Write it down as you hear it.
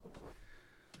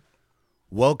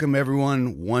Welcome,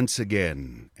 everyone, once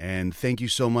again. And thank you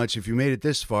so much. If you made it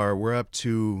this far, we're up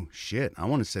to, I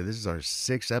want to say this is our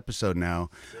sixth episode now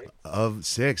of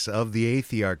the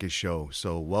Athiarchists Show.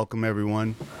 So welcome,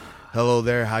 everyone. Hello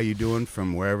there. How you doing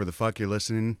from wherever the fuck you're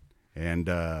listening? And,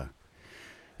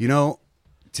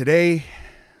 today,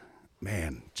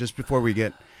 man, just before we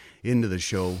get into the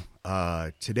show,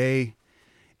 today,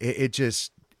 it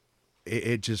just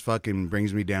fucking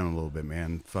brings me down a little bit,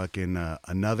 man. Fucking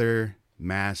another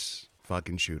mass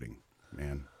fucking shooting,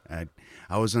 man.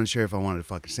 I was unsure if I wanted to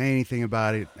fucking say anything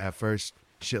about it at first,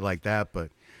 shit like that,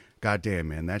 but goddamn,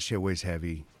 man, that shit weighs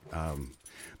heavy.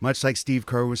 Much like Steve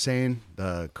Kerr was saying,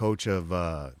 the coach of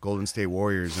Golden State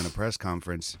Warriors in a press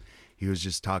conference, he was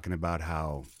just talking about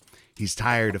how he's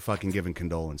tired of fucking giving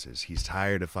condolences. He's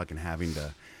tired of fucking having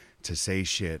to say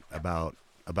shit about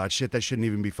shit that shouldn't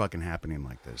even be fucking happening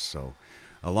like this. So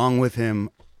along with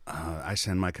him, I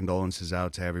send my condolences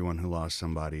out to everyone who lost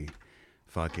somebody.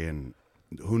 Fucking,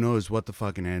 who knows what the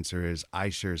fucking answer is? I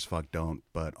sure as fuck don't.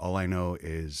 But all I know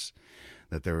is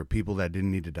that there were people that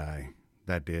didn't need to die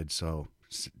that did. So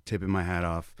tipping my hat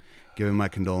off, giving my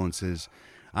condolences.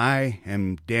 I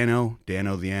am Dano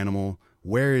the Animal.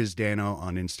 Where is Dano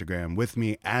on Instagram? With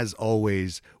me, as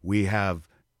always, we have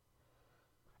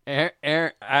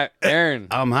Aaron.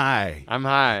 I'm high. I'm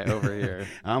high over here.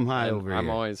 I'm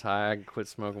always high. I can quit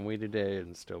smoking weed today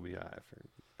and still be high for.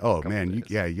 Oh man,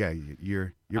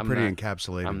 you're pretty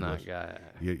encapsulated. I'm that guy.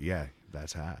 Yeah,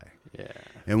 that's high. Yeah.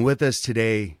 And with us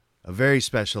today, a very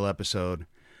special episode.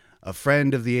 A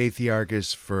friend of the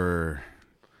Athiarchists for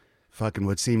fucking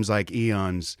what seems like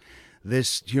eons.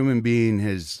 This human being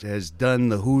has done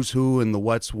the who's who and the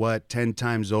what's what 10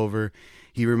 times over.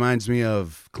 He reminds me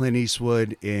of Clint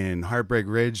Eastwood in Heartbreak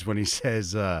Ridge when he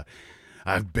says,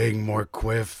 I've banged more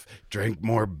quiff, drank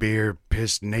more beer,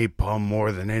 pissed napalm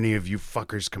more than any of you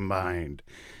fuckers combined.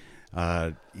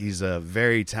 He's a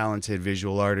very talented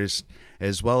visual artist,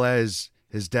 as well as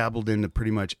has dabbled into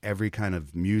pretty much every kind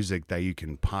of music that you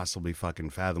can possibly fucking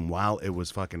fathom while it was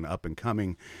fucking up and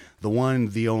coming. The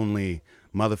one, the only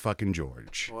motherfucking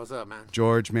George. What's up, man?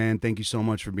 George, man, thank you so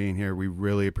much for being here. We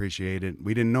really appreciate it.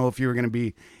 We didn't know if you were going to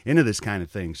be into this kind of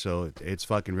thing, so it's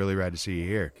fucking really rad to see you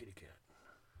here.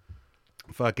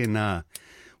 Fucking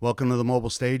welcome to the mobile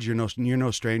stage. You're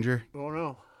no stranger. Oh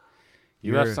no.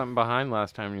 You left something behind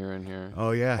last time you were in here.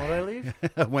 Oh yeah. What did I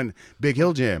leave? When Big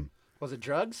Hill Jam. Was it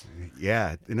drugs?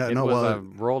 Yeah. It was a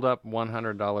rolled up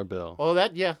 $100 bill. Oh,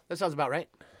 that sounds about right.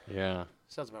 Yeah.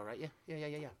 Sounds about right. Yeah.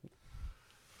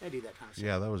 I do that kind of stuff.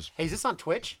 Yeah, that was. Hey, is this on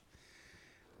Twitch?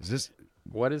 Is this?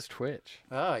 What is Twitch?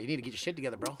 Oh, you need to get your shit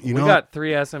together, bro. We got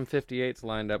 3 SM58s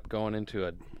lined up going into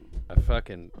a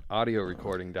fucking audio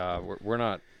recording job. We're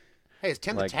not. Hey, is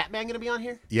Tim the Tap Man gonna be on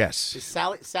here? Yes. Is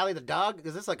Sally the dog?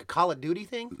 Is this like a Call of Duty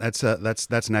thing? That's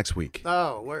next week.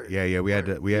 Oh, word. Yeah. We had.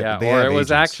 Yeah, they or have it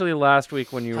was agents. actually last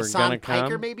week when you were Hassan gonna come.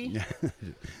 Piker, maybe.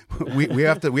 we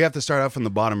have to start off from the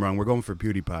bottom rung. We're going for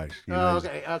PewDiePie. You know,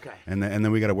 Okay. And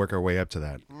then we got to work our way up to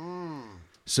that.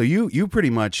 So you pretty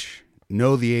much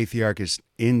know the Athiarchists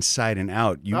inside and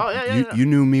out. You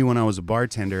knew me when I was a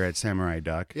bartender at Samurai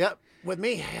Duck. Yep, with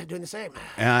me doing the same.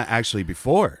 Actually,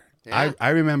 before Yeah. I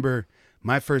remember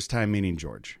my first time meeting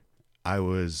George. I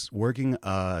was working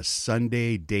a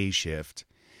Sunday day shift,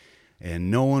 and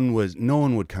no one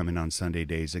would come in on Sunday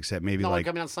days except maybe No one like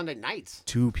coming on Sunday nights.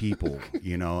 2 people,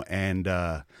 and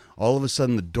all of a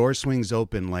sudden the door swings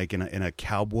open like in a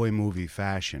cowboy movie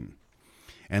fashion,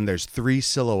 and there's 3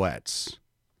 silhouettes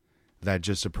that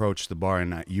just approached the bar,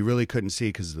 and you really couldn't see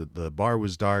because the bar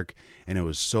was dark and it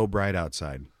was so bright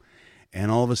outside. And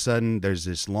all of a sudden there's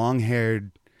this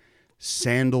long-haired,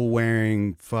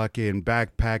 sandal-wearing, fucking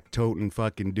backpack-toting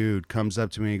fucking dude comes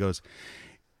up to me and goes,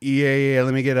 yeah,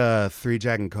 let me get 3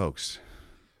 Jack and Cokes.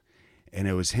 And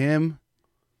it was him,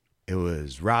 it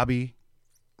was Robbie,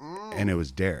 and it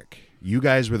was Derek. You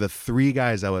guys were the 3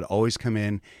 guys that would always come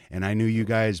in, and I knew you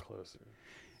guys,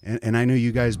 and I knew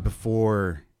you guys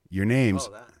before your names.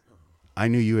 I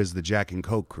knew you as the Jack and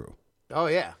Coke crew. Oh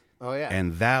yeah.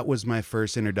 And that was my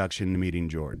first introduction to meeting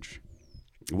George.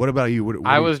 What about you?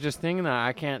 I was just thinking that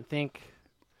I can't think.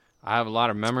 I have a lot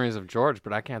of memories of George,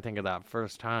 but I can't think of that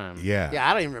first time. Yeah. Yeah,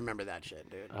 I don't even remember that shit,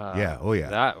 dude. Yeah. Oh yeah.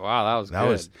 That was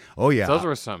good. Oh yeah. Those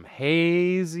were some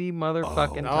hazy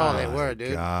motherfucking Oh, they times. were,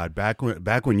 dude. God, back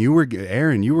when you were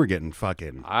Aaron, you were getting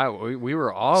fucking We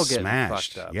were all getting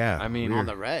smashed. fucked up. Yeah. I mean, On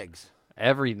the regs.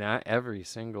 every night, every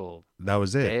single that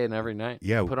was it. day and every night.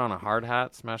 Yeah. Put on a hard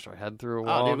hat, smash our head through a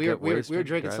wall. Oh, dude, get we were wasted,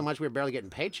 drinking drive. so much we were barely getting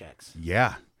paychecks.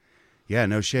 Yeah. Yeah.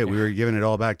 No shit. We were giving it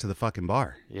all back to the fucking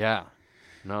bar. Yeah.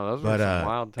 No, those were some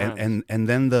wild times. and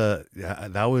then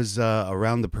that was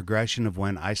around the progression of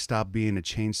when I stopped being a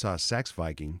Chainsaw Sex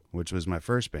Viking, which was my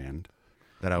first band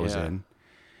that I was in.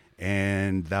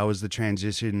 And that was the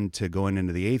transition to going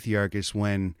into the Athiarchists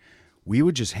when we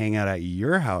would just hang out at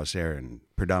your house, Aaron,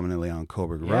 predominantly on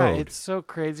Coburg Road. Yeah, it's so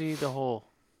crazy, the whole,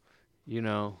 you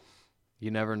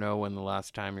never know when the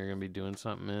last time you're going to be doing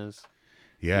something is.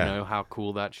 Yeah. You know how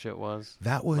cool that shit was?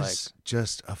 That was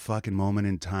just a fucking moment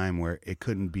in time where it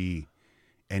couldn't be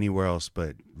anywhere else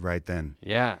but right then.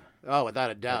 Yeah. Oh, without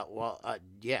a doubt. Well,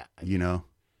 yeah. You know?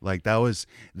 Like, that was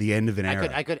the end of an era.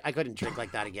 I couldn't drink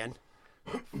like that again.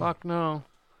 Fuck no.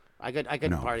 I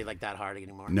couldn't party like that hard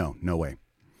anymore. No way.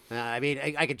 I mean,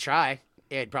 I could try.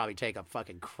 It'd probably take a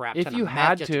fucking crap If ton you of meth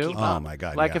had just to. keep Oh, up. my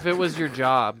God, Like, yeah. if it was your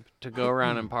job to go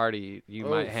around and party, you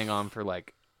might hang on for,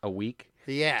 like, a week.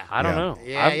 Yeah. I don't Yeah. know.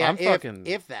 Yeah, I'm fucking...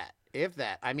 If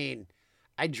that. I mean,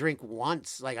 I drink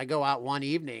once. Like, I go out one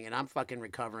evening, and I'm fucking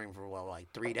recovering for, like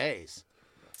 3 days.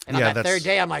 And on that third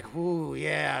day, I'm like, ooh,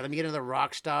 yeah, let me get into the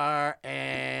rock star,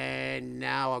 and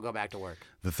now I'll go back to work.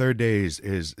 The third day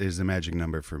is the magic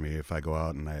number for me if I go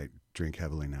out and I drink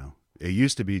heavily now. It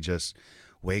used to be just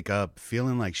wake up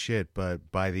feeling like shit,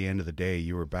 but by the end of the day,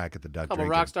 you were back at the duck Couple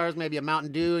drinking. rock stars, maybe a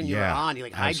Mountain Dew, and you're on. You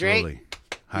like absolutely. hydrate.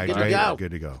 Hydrate, Good to go.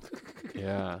 good to go.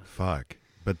 Yeah. Fuck.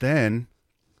 But then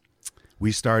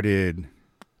we started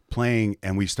playing,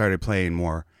 and we started playing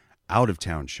more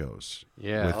out-of-town shows.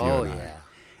 Yeah. With you Oh, and I. yeah.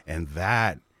 And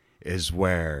that is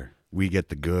where we get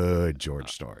the good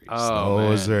George stories. Oh,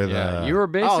 Those man. are Yeah. the... You were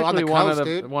on basically the one coast, of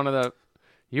the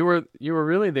dude. you were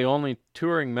really the only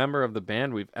touring member of the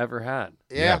band we've ever had.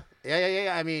 Yeah.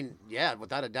 I mean, yeah,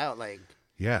 without a doubt. Like,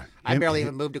 Yeah. I barely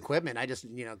even moved equipment. I just,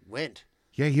 went.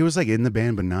 Yeah, he was like in the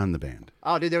band, but not in the band.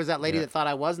 Oh, dude, there was that lady that thought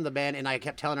I was in the band, and I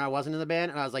kept telling her I wasn't in the band,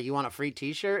 and I was like, you want a free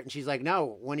T-shirt? And she's like,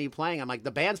 no, when are you playing? I'm like,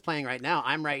 the band's playing right now.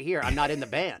 I'm right here. I'm not in the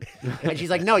band. And she's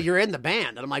like, no, you're in the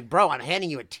band. And I'm like, bro, I'm handing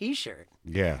you a T-shirt.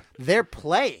 Yeah. They're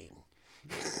playing.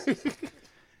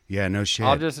 Yeah, no shit.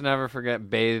 I'll just never forget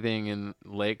bathing in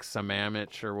Lake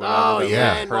Sammamish or whatever. Oh, the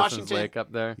yeah, person's in Washington. lake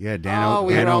up there. Yeah, Dano, Oh,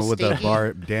 we were all Dano with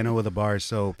stinky. Dano with a bar of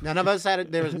soap. None of us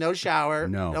there was no shower.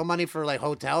 No. No money for, like,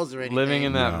 hotels or anything. Living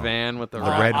in that No. van with the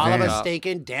red all van. of us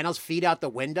stinking. Dano's feet out the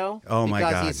window. Oh, my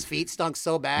because God. his feet stunk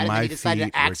so bad, and My then he decided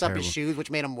feet to axe were up his terrible. shoes,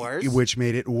 which made them worse. Which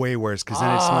made it way worse because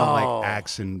then it smelled Oh. like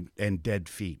axe and dead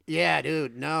feet. Yeah,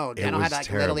 dude, no. Dano was had to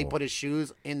like, literally terrible. put his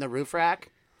shoes in the roof rack.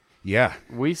 Yeah.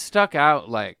 We stuck out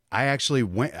like I actually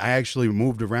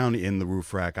moved around in the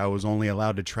roof rack. I was only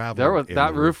allowed to travel. there was in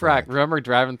that the roof rack. Remember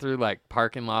driving through like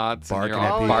parking lots Barking and at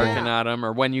you're all people. barking at them,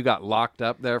 or when you got locked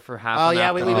up there for half. Oh an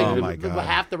yeah, we afternoon. Oh, my God.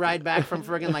 half the ride back from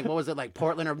friggin' like what was it, like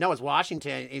Portland or no, it was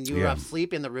Washington, and you were Yeah. up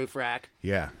sleep in the roof rack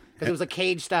Yeah. because it was a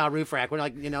cage style roof rack. We're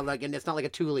like like, and it's not like a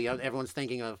Thule everyone's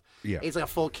thinking of. Yeah. It's like a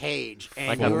full cage, and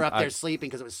Like we a- were up there I- sleeping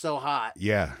because it was so hot.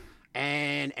 Yeah.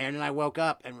 And Aaron and I woke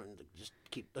up and we're like,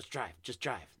 let's drive, just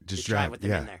drive with them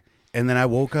yeah. in there. And then I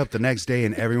woke up the next day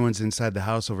and everyone's inside the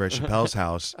house over at Chappelle's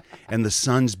house and the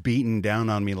sun's beating down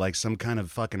on me like some kind of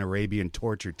fucking Arabian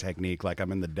torture technique, like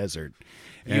I'm in the desert.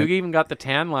 You And- even got the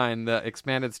tan line, the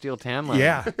expanded steel tan line.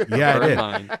 yeah, I Burn did.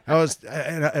 line. I was,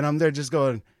 and I'm there just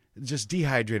going, just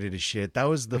dehydrated as shit. That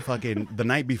was the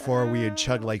night before we had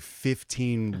chugged like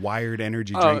 15 wired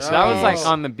energy Oh, drinks. that was like apiece.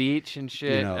 on the beach and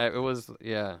shit. You know. It was,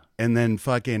 yeah. And then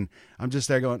fucking, I'm just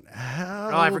there going, how?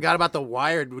 Oh, I forgot about the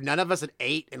wired. None of us had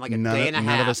ate in like a day and a half.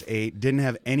 None of us ate. Didn't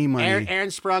have any money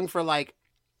Aaron sprung for like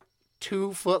 2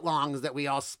 footlongs that we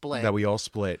all split. that we all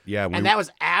split. Yeah, and that was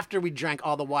after we drank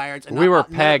all the wires. And We were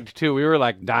not- pegged too. We were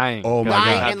like dying. Oh, my because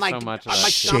we God. had and like so much of my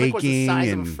that stomach shit. was the size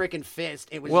Shaking of a and- freaking fist.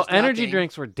 It was Well, just energy nothing.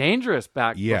 drinks were dangerous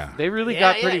back. Yeah. They really Yeah,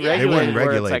 got yeah, pretty yeah. They regulated. weren't where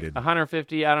it's regulated. like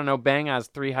 150. I don't know. Bang has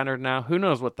 300 now. Who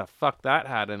knows what the fuck that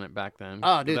had in it back then?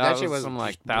 Oh, dude, that shit was was some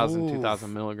like just- 1,000, oof.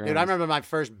 2,000 milligrams. Dude, I remember my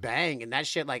first bang, and that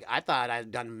shit, like, I thought I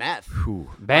had done meth. Whew.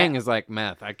 Bang is like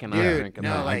meth. I cannot Dude, drink a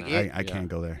no, meth. like, it- I can't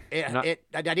go there. No.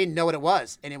 I didn't know what it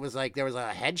was, and it was like there was a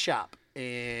head shop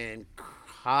in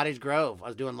Cottage Grove. I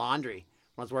was doing laundry.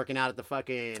 I was working out at the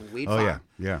fucking weed Oh farm. yeah,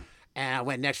 yeah. And I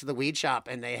went next to the weed shop,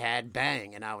 and they had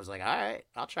bang, and I was like, all right,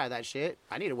 I'll try that shit.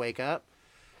 I need to wake up.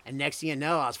 And next thing you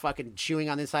know, I was fucking chewing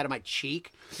on the inside of my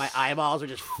cheek. My eyeballs were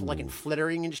just fucking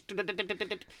flittering and just. And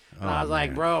I was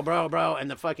like, bro. And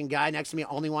the fucking guy next to me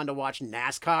only wanted to watch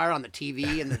NASCAR on the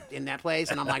TV in that place.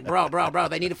 And I'm like, bro,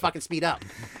 they need to fucking speed up.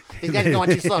 These guys are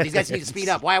going too slow. These guys need to speed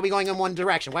up. Why are we going in one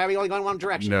direction? Why are we only going one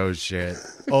direction? No shit.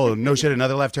 Oh no shit.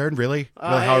 Another left turn? Really?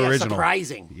 Really, how Yeah, original?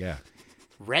 surprising. Yeah.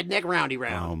 Redneck roundy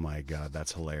round. Oh my god,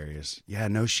 that's hilarious. Yeah,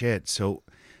 no shit. So,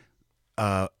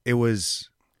 it was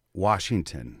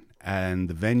Washington, and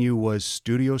the venue was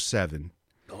Studio 7.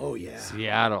 Oh Oh, yeah.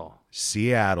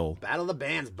 Seattle. Battle of the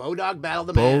Bands. Bodog Battle of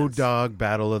the Bands. Bodog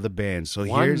Battle of the Bands. So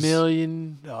 $1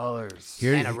 million.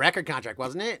 And a record contract,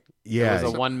 wasn't it? Yeah. It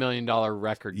was a $1 million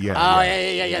record. Yeah. Oh,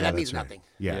 yeah. That means that's right. nothing.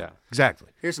 Yeah, exactly.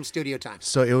 Here's some studio time.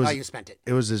 So it was. Oh, you spent it.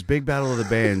 It was this big Battle of the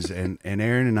Bands, and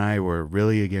Aaron and I were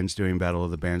really against doing Battle of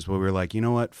the Bands, but we were like, you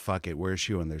know what? Fuck it. We're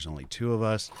eschewing. There's only 2 of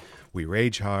us. We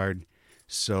rage hard.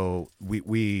 So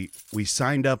we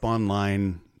signed up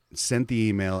online, sent the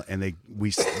email, and they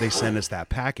sent us that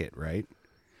packet, right?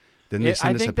 Then they sent I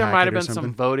us a think there packet might have or been some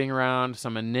something. voting round,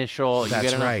 some initial. That's you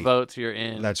get enough right. votes, you're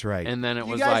in. That's right. And then it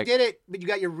You was guys like, did it, but you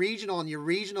got your regional, and your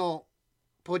regional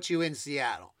put you in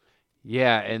Seattle.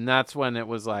 yeah, and that's when it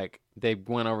was like they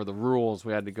went over the rules.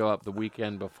 We had to go up the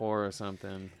weekend before or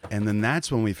something. And then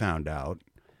that's when we found out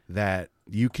that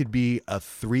you could be a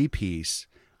 3-piece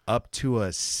up to a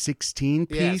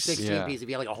 16-piece. Yeah, 16 Yeah. piece. If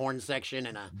you had like a horn section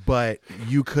and a... But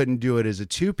you couldn't do it as a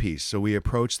 2-piece. So we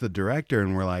approached the director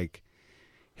and we're like,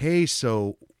 hey,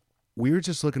 so we were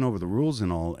just looking over the rules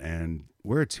and all, and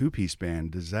we're a 2-piece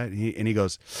band. Does that? And he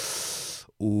goes,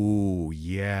 ooh,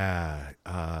 yeah,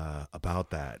 about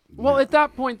that. Well, at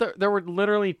that point, there were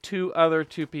literally 2 other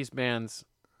 2-piece bands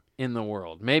in the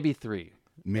world, maybe 3.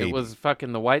 Maybe. It was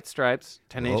fucking the White Stripes,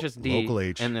 Tenacious D, Local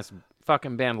H. and this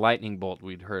fucking band Lightning Bolt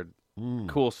we'd heard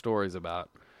cool stories about.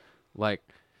 Like,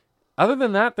 other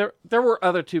than that, there were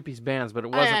other 2-piece bands, but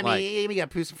it wasn't like you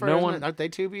got Pucifer, no one- aren't they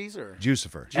 2-piece? Or...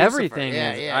 Jucifer. everything.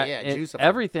 Yeah, is, Jucifer.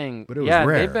 everything. But it was yeah,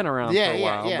 rare. they've been around for a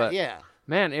while. But yeah.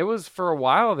 man, it was for a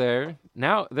while there.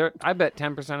 Now, I bet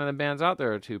 10% of the bands out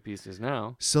there are 2-pieces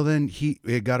now. So then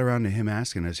it got around to him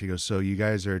asking us. He goes, so you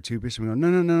guys are a 2-piece? And we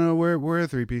go, no, we're a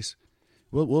 3-piece.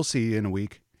 We'll see you in a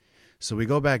week. So we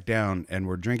go back down and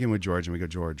we're drinking with George, and we go,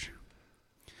 George,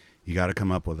 you got to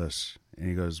come up with us. And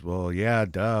he goes, well, yeah,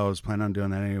 duh. I was planning on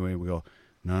doing that anyway. We go,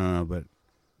 no, but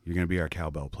you're going to be our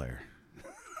cowbell player.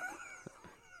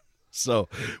 So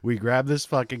we grab this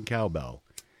fucking cowbell.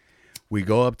 We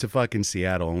go up to fucking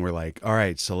Seattle, and we're like, all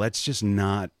right, so let's just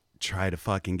not try to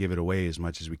fucking give it away as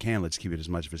much as we can. Let's keep it as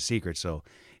much of a secret. So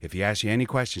if he asks you any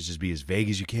questions, just be as vague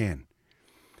as you can.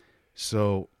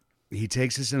 So he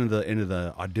takes us into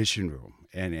the audition room,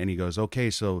 and he goes, okay,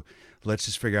 so let's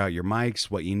just figure out your mics,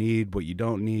 what you need, what you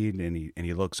don't need. And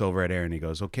he looks over at Aaron, and he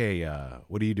goes, okay,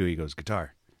 what do you do? He goes,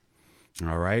 guitar.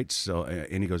 All right. So,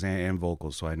 and he goes, and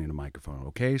vocals. So I need a microphone.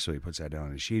 Okay. So he puts that down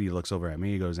on his sheet. He looks over at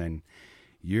me. He goes, and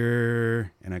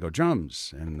I go,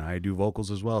 drums. And I do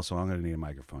vocals as well. So I'm going to need a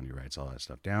microphone. He writes all that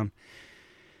stuff down.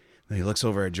 Then he looks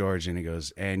over at George, and he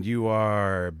goes, and you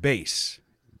are bass.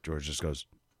 George just goes,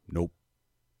 nope.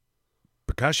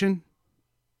 Percussion?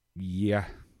 Yeah.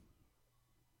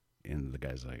 And the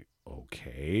guy's like,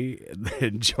 okay. And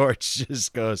then George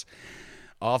just goes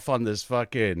off on this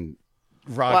fucking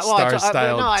rock star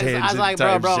style tangent. I was like,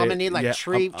 bro, I'm gonna need like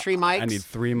tree mics. I need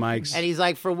 3 mics. And he's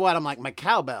like, for what? I'm like, my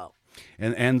cowbell.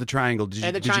 And the triangle. Did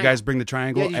you triangle. guys bring the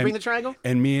triangle? Yeah, did you bring the triangle?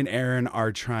 And me and Aaron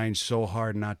are trying so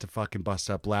hard not to fucking bust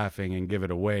up laughing and give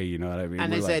it away. You know what I mean?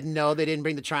 And they said, no, they didn't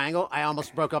bring the triangle. I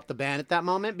almost broke up the band at that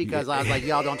moment because I was like,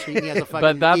 y'all don't treat me as a fucking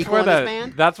But that's equal where in this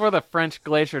band. that's where the French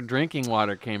glacier drinking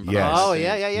water came from. Yes. Oh,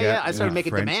 yeah. I started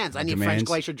making French demands. I need demands. French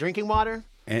glacier drinking water.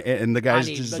 And the I guy's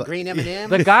need just the like, green M&M.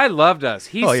 The guy loved us.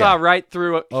 He Oh, saw yeah. right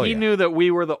through it. Oh, He yeah. knew that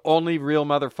we were the only real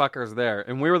motherfuckers there.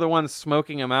 And we were the ones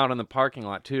smoking him out in the parking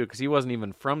lot, too, because he wasn't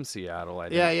even from Seattle, I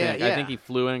Yeah, think. yeah. I think he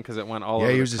flew in because it went all over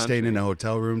he the was just staying in country. a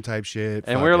hotel room type shit.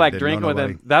 And we were like Fucking drinking didn't know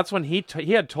with him. nobody. That's when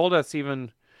he had told us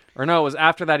even, or no, it was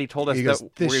after that he told us He goes,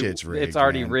 that "This shit's rigged, it's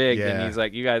already man." rigged. Yeah. And he's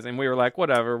like, you guys, and we were like,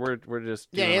 whatever, we're just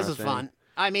Yeah, doing this our was thing. fun.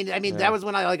 I mean, that was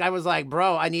when I was like,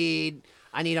 bro, I need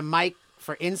a mic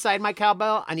for inside my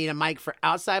cowbell. I need a mic for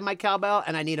outside my cowbell,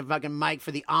 and I need a fucking mic for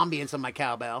the ambience of my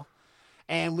cowbell.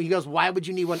 And he goes, why would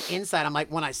you need one inside? I'm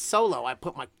like, when I solo, I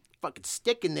put my fucking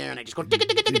stick in there, and I just go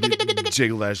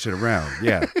Jiggle that shit around.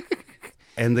 Yeah.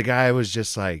 And the guy was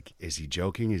just like, is he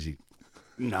joking? Is he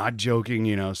not joking?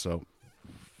 You know, so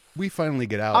we finally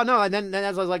get out. Oh no! And then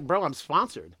as I was like, bro, I'm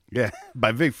sponsored. Yeah.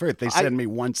 By Vic Firth. They send me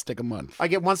 1 stick a month. I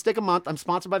get 1 stick a month. I'm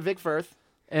sponsored by Vic Firth.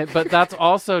 But that's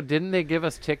also, didn't they give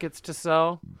us tickets to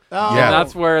sell? Oh, Yeah. And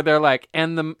that's where they're like,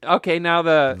 and now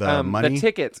the money?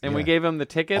 tickets, and we Yeah. gave them the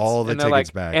tickets, All the and they're tickets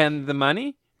like, back. and the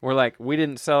money. We're like, we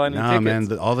didn't sell any Nah, tickets.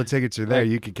 man. All the tickets are there.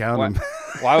 Like, You can count why, them.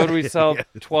 why would we sell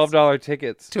 $12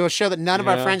 tickets? to a show that none of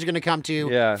our Yeah. friends are going to come to.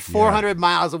 Yeah. 400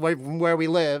 miles away from where we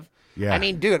live. Yeah. I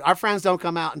mean, dude, our friends don't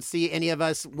come out and see any of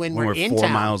us when When we're we're in 4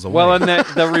 town. miles away. Well, and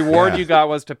the reward Yeah. you got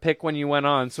was to pick when you went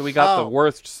on, so we got Oh. the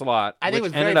worst slot, I think which it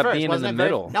was very ended up first. being Wasn't in it the very-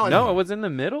 middle. No, it was in the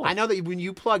middle. I know that when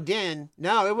you plugged in,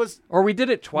 no, it was Or we did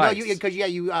it twice. no, because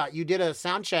you did a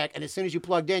sound check, and as soon as you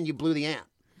plugged in, you blew the amp.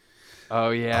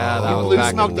 Oh yeah, that Oh, was blue back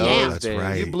in smoked the those amp. That's days.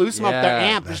 right. You blue smoked their Yeah.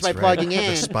 amp just by That's right. plugging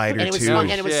in. The Spider and it was, 2.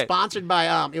 and it was Shit. sponsored by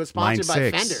Line by 6.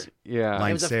 Fender. Yeah. It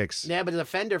Line was a- 6. Yeah, but the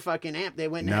Fender fucking amp. They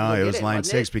went. And No, had to it go was get line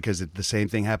wasn't 6 it? because the same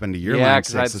thing happened to your Yeah, line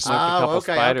 'cause I'd 6. smoked a couple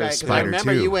okay. spiders. 'Cause I Spider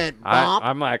remember 2. you went bump,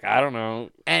 I'm like, I don't know.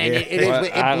 and Yeah.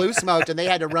 it blew smoked, and they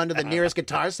had to run to the nearest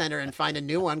Guitar Center and find a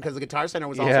new one because the Guitar Center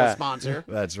was also Yeah. a sponsor.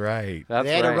 That's right. That's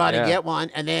They had to right, run yeah. and get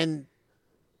one, and then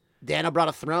Daniel brought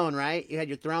a throne, right? You had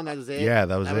your throne. That was it. Yeah,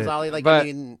 that was That was it. all he like. But- I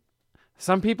mean,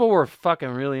 Some people were fucking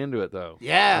really into it though.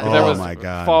 yeah. Oh, There was my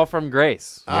God. Fall from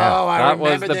Grace. Oh, I that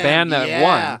was remember the them. band that Yeah.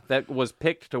 won, that was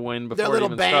picked to win before Their it little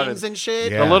even bangs started. and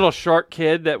shit. Yeah. The little short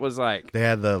kid that was like, They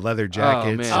had the leather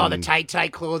jackets. man. Oh, the and-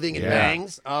 tight clothing and Yeah.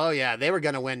 bangs. Oh yeah, they were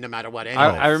gonna win no matter what. Anyway.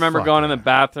 I remember fuck going in the yeah.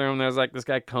 bathroom. There was like this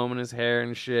guy combing his hair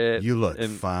and shit. You look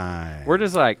and fine. We're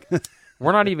just like,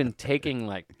 we're not even taking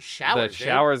like Showers, the dude.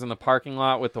 showers in the parking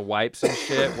lot with the wipes and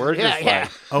shit. We're Yeah, just yeah.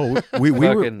 like, Oh,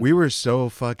 Fucking- we were so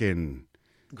fucking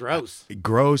Gross.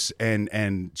 gross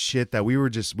and shit that we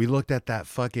looked at that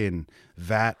fucking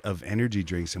vat of energy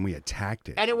drinks and we attacked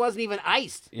it. And it wasn't even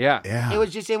iced. yeah. Yeah. It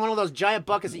was just in one of those giant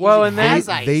buckets that Well, usually and then- has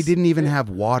ice. They didn't even have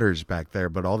waters back there,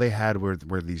 but all they had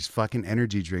were these fucking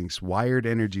energy drinks, wired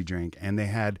energy drink. And they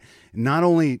had, not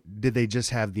only did they just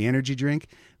have the energy drink,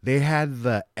 they had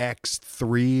the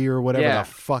X3 or whatever Yeah. the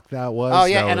fuck that was. Oh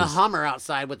yeah, that and a was- Hummer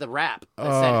outside with a wrap that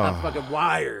said Oh. fucking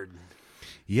wired.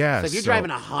 Yeah. So if you're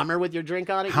driving a Hummer with your drink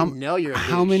on it, you know you're a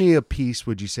how douche. many a piece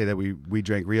would you say that we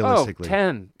drank Oh, realistically?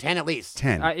 10. 10 at least.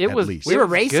 10 It at was- least. We were It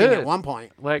was racing good. at one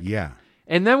point. Like, Yeah.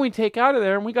 and then we take out of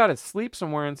there and we got to sleep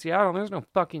somewhere in Seattle. And there's no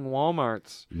fucking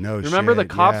Walmarts. No Remember the shit,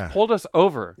 cops yeah. pulled us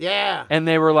over Yeah. and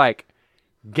they were like,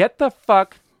 get the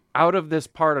fuck out of this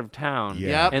part of town.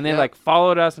 Yeah. Yep, And they yep. like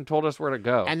followed us and told us where to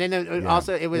go. And then Yeah.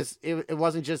 also it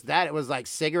wasn't just that. It was like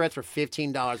cigarettes were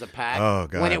 $15 a pack. Oh,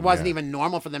 God, when it wasn't yeah. even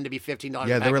normal for them to be $15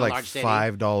 Yeah, a pack they were in a like large city.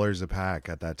 $5 a pack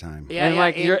at that time. Yeah, and yeah,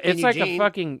 like in it's like a Eugene.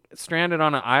 fucking stranded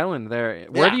on an island there.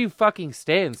 Where Yeah. do you fucking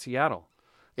stay in Seattle?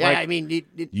 Yeah, like- I mean,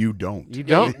 You don't. You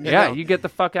don't. you Yeah, don't. you get the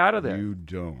fuck out of there. You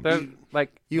don't. There's,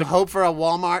 like you hope for a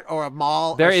Walmart or a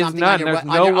mall. There or is something none. on your, There's on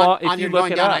no your, wall- On, if on you your look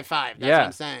going it down up. I-5. That's Yeah. what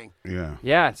I'm saying. Yeah.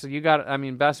 yeah, so you got. I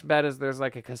mean, best bet is there's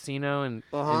like a casino in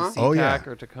Uh-huh. SeaTac Oh, yeah.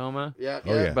 or Tacoma. Yeah,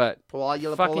 Oh, yeah. But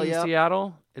Puyallup, fucking Puyallup.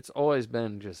 Seattle, it's always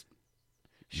been just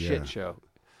shit Yeah. show.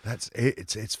 That's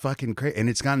it, it's fucking crazy, and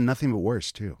it's gotten nothing but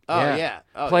worse too. Oh yeah.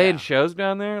 Oh, Playing yeah. shows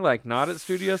down there, like not at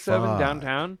Studio 7 Fuck.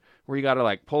 downtown, where you got to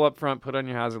like pull up front, put on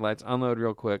your hazard lights, unload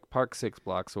real quick, park 6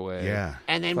 blocks away. Yeah.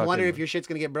 And then Fucking- wonder if your shit's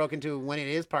gonna get broken to when it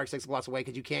is parked 6 blocks away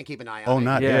because you can't keep an eye on Oh, it.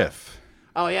 not Yeah. if.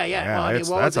 Oh yeah, yeah. Yeah, Well, I mean, it's-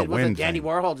 what that's was a it? Was win it Dandy thing.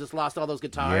 Warhol just lost all those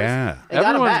guitars? Yeah. They got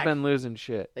 'em Everyone's back. been losing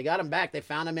shit. They got them back. They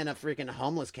found them in a freaking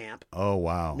homeless camp. Oh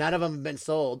wow. None of them have been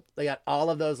sold. They got all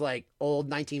of those like old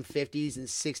 1950s and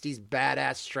 60s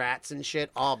badass Strats and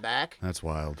shit all back. That's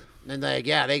wild. And they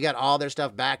got all their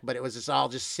stuff back, but it was just all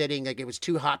just sitting. Like it was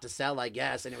too hot to sell, I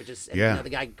guess. And it was just and, Yeah. the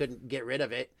guy couldn't get rid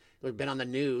of it. It had been on the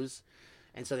news,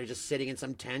 and so they're just sitting in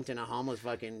some tent in a homeless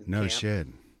fucking No camp. shit.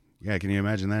 Yeah, can you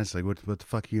imagine that? It's like, what the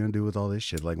fuck are you gonna do with all this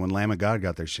shit? Like when Lamb of God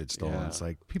got their shit stolen, Yeah. it's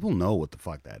like people know what the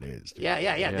fuck that is. dude.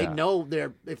 Yeah. They Yeah. know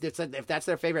if that's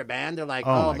their favorite band, they're like,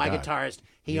 Oh, oh, my my God. guitarist,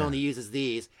 he only uses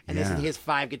these, and this Yeah. is his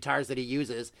 5 guitars that he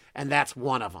uses, and that's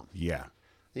one of them. Yeah.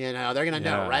 You know, they're gonna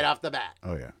know Yeah. right off the bat.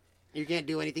 Oh yeah. You can't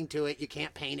do anything to it. You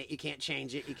can't paint it. You can't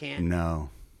change it. You can't.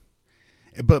 No.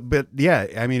 But yeah,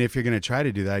 I mean, if you're gonna try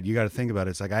to do that, you got to think about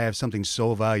it. It's like I have something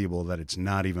so valuable that it's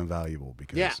not even valuable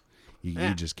because Yeah. you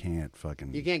Yeah. just can't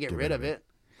fucking. You can't get rid of it.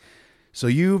 So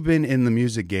you've been in the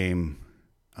music game,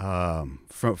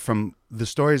 from the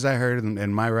stories I heard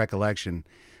and my recollection.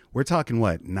 We're talking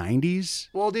what, 90s?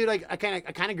 Well, dude, I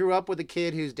kind of grew up with a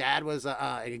kid whose dad was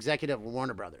an executive of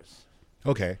Warner Brothers,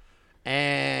 Okay.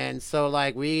 and so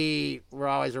like we were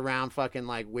always around fucking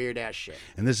like weird ass shit.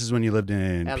 And this is when you lived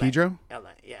in LA. Pedro? LA,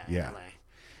 yeah, Yeah. LA.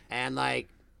 And like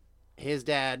his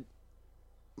dad,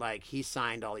 like he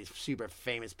signed all these super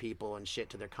famous people and shit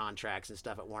to their contracts and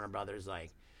stuff at Warner Brothers.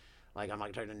 Like I'm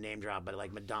not trying to name drop, but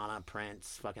like Madonna,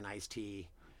 Prince, fucking Ice-T,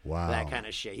 Wow. that kind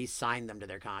of shit. He signed them to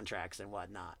their contracts and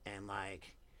whatnot. And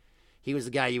like he was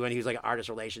the guy he was like an artist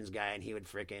relations guy, and he would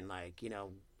freaking like, you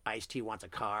know, Ice-T wants a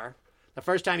car. The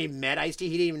first time he met Ice-T,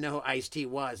 he didn't even know who Ice-T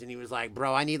was, and he was like,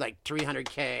 bro, I need like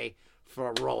 $300K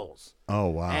for Rolls. Oh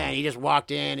wow. And he just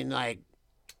walked in and like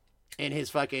in his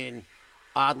fucking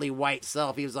oddly white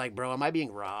self, he was like, bro, am I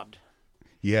being robbed?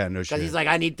 Yeah, no shit. Because he's like,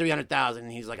 I need 300,000.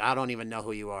 And he's like, I don't even know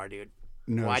who you are, dude.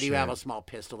 No Why do you shit. have a small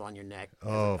pistol on your neck?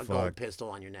 Oh, a fuck. gold pistol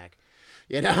on your neck.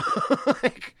 You know?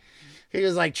 Like, he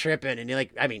was like tripping, and he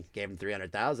like, I mean, gave him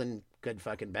 300,000. Good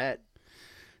fucking bet.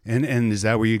 And is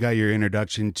that where you got your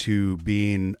introduction to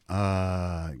being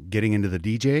getting into the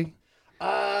DJ?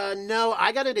 No,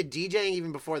 I got into DJing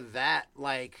even before that.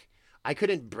 Like, I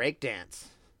couldn't break dance.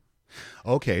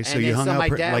 Okay, so And you then hung so out my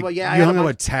dad- like well, yeah, I you had a hung out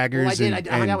bunch- with taggers Well, I did. and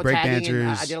I hung out with break tagging, and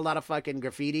dancers. I did a lot of fucking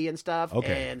graffiti and stuff.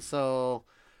 Okay. And so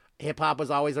hip hop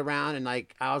was always around, and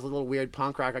like I was a little weird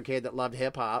punk rocker kid that loved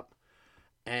hip hop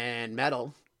and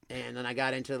metal. And then I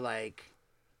got into like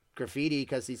graffiti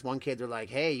because these one kids were like,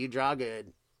 "Hey, you draw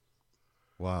good.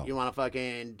 Wow. You want to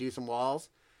fucking do some walls?"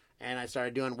 And I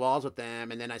started doing walls with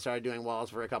them, and then I started doing walls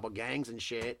for a couple gangs and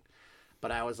shit.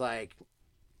 But I was like,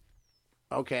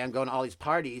 okay, I'm going to all these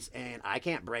parties, and I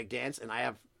can't break dance, and I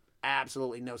have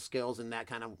absolutely no skills in that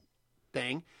kind of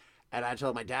thing. And I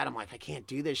told my dad, I'm like, I can't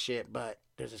do this shit, but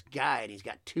there's this guy, and he's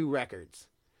got 2 records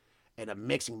and a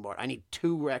mixing board. I need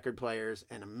 2 record players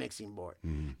and a mixing board.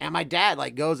 And my dad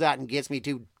like goes out and gets me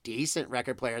 2 decent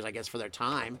record players, I guess, for their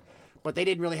time, but they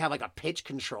didn't really have like a pitch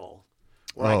control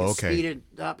where I could speed it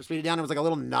up, speed it down. There was like a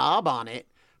little knob on it,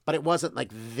 but it wasn't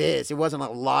like this. It wasn't a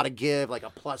lot of give, like a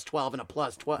plus 12 and a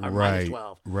plus 12 or minus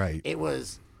 12. Right. It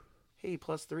was, hey,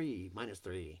 plus 3, minus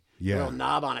 3. Yeah. Little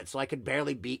knob on it, so I could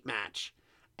barely beat match.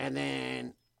 And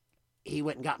then he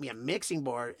went and got me a mixing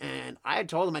board, and I had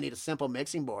told him I need a simple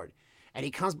mixing board. And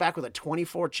he comes back with a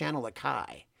 24-channel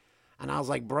Akai. And I was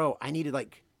like, bro, I needed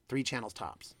like 3 channels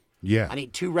tops. Yeah. I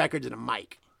need 2 records and a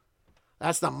mic.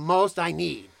 That's the most I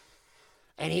need.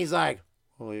 And he's like,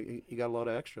 well, you got a lot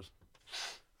of extras.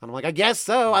 And I'm like, I guess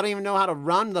so. I don't even know how to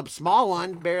run the small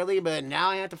one, barely, but now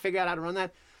I have to figure out how to run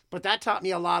that. But that taught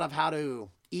me a lot of how to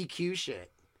EQ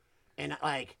shit. And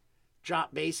like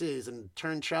drop basses and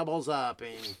turn trebles up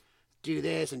and do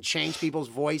this and change people's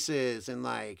voices and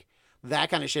like that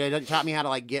kind of shit. It taught me how to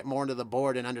like get more into the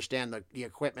board and understand the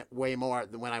equipment way more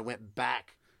than when I went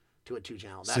back to a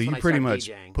 2-channel. So you pretty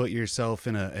much put yourself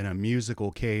in a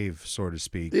musical cave, so to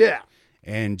speak. Yeah.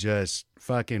 And just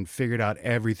fucking figured out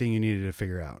everything you needed to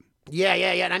figure out. Yeah.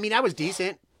 And I mean, I was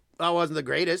decent. I wasn't the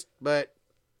greatest, but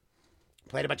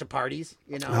played a bunch of parties,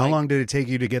 you know. How long did it take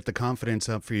you to get the confidence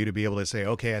up for you to be able to say,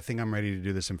 okay, I think I'm ready to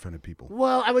do this in front of people?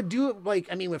 Well, I would do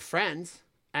it with friends.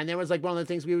 And there was like one of the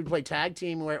things we would play tag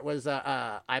team where it was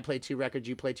I play 2 records,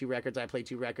 you play 2 records, I play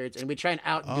 2 records, and we try and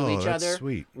outdo each that's other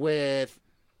sweet. with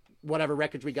whatever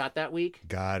records we got that week.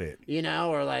 Got it. You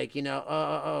know, or like, you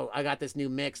know, I got this new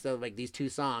mix of like these 2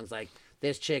 songs. Like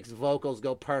this chick's vocals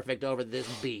go perfect over this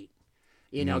beat.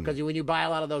 You know, because when you buy a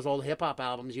lot of those old hip hop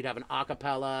albums, you'd have an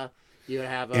acapella, you'd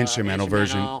have an instrumental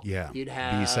version, yeah. You'd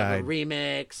have B-side. a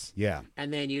remix, Yeah.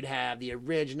 and then you'd have the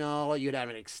original. You'd have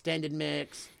an extended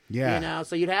mix. Yeah. You know,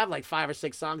 so you'd have like 5 or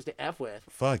 6 songs to F with.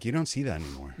 Fuck, you don't see that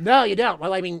anymore. No, you don't.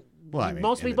 Well, I mean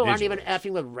most people aren't even individuals.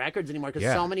 effing with records anymore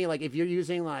because so many, like, if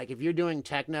you're doing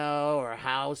techno or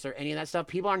house or any of that stuff,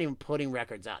 people aren't even putting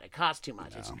records out. It costs too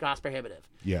much. It's cost prohibitive.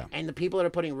 Yeah. And the people that are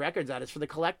putting records out, it's for the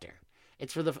collector.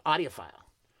 It's for the audiophile.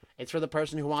 It's for the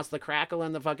person who wants the crackle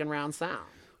and the fucking round sound.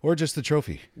 Or just the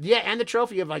trophy. Yeah, and the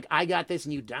trophy of like, I got this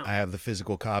and you don't. I have the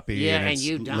physical copy. Yeah, and it's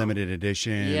you don't. limited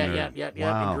edition. Yeah.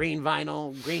 Wow. And green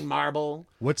vinyl, green marble.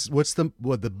 What's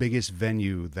the biggest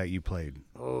venue that you played?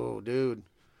 Oh, dude.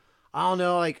 I don't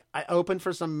know. Like, I opened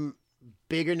for some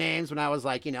bigger names when I was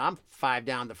like, you know, I'm 5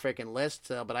 down the freaking list.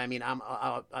 So, but I mean,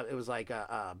 it was like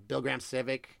Bill Graham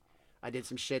Civic. I did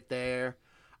some shit there.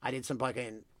 I did some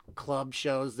fucking club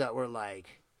shows that were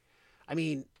like, I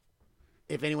mean,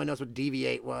 if anyone knows what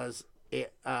Deviate was,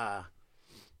 it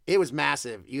was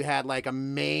massive. You had like a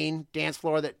main dance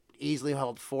floor that easily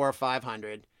held 400 or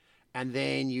 500, and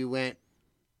then you went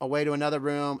away to another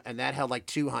room, and that held like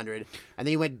 200, and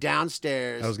then you went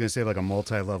downstairs. I was gonna say like a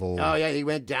multi-level. Oh yeah, you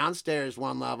went downstairs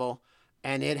one level,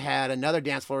 and it had another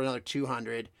dance floor, another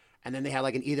 200, and then they had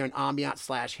like either an ambient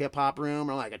 / hip hop room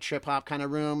or like a trip hop kind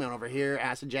of room, and over here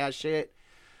acid jazz shit,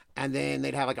 and then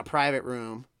they'd have like a private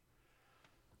room.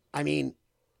 I mean,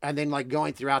 and then like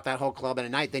going throughout that whole club in a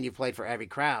night, then you played for every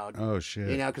crowd. Oh shit.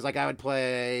 You know, because like I would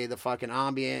play the fucking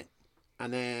ambient,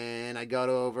 and then I'd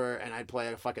go over and I'd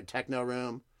play a fucking techno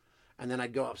room, and then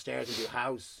I'd go upstairs and do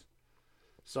house.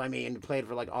 So I mean, played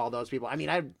for like all those people. I mean,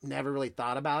 I never really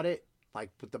thought about it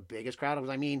like with the biggest crowd.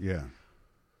 I mean, Yeah.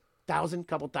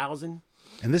 couple thousand.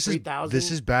 And this 3,000?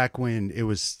 is back when it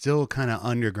was still kind of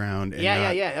underground. And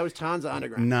Yeah. There was tons of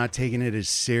underground. Not taking it as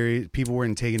serious. People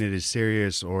weren't taking it as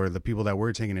serious, or the people that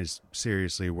were taking it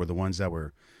seriously were the ones that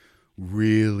were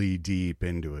really deep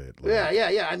into it. Like,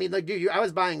 Yeah. I mean, like, dude, I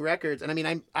was buying records, and I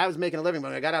mean, I was making a living.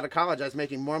 When I got out of college, I was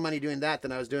making more money doing that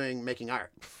than I was doing making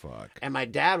art. Fuck. And my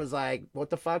dad was like, "What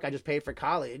the fuck? I just paid for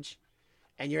college,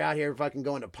 and you're out here fucking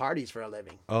going to parties for a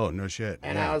living." Oh no shit.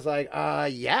 And Yeah. I was like,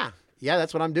 yeah. yeah,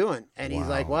 that's what I'm doing. And he's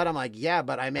like, Wow. what? I'm like, yeah,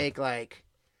 but I make like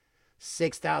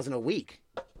 $6,000 a week.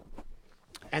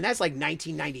 And that's like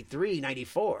 1993,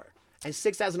 94. And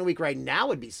 $6,000 a week right now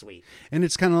would be sweet. And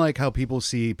it's kind of like how people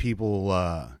see people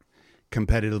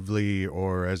competitively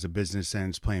or as a business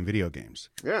sense playing video games.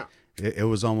 Yeah. It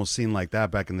was almost seen like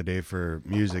that back in the day for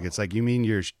music. It's like, you mean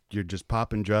you're just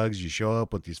popping drugs, you show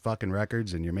up with these fucking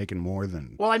records, and you're making more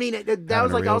than. Well, I mean, that Having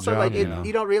was a like real also job, like you know?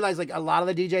 you don't realize like a lot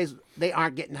of the DJs, they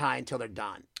aren't getting high until they're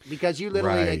done, because you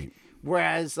literally Right. like,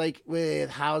 whereas like with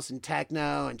house and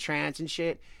techno and trance and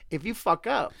shit, if you fuck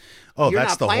up, Oh, you're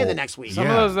that's not the playing whole- the next week. Some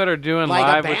Yeah. of those that are doing Like, a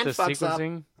live with band the fucks up.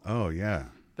 sequencing, Oh yeah,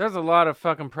 there's a lot of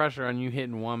fucking pressure on you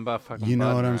hitting one fucking you know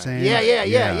button, what I'm right? saying?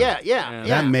 Yeah.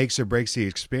 That makes or breaks the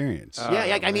experience. Yeah,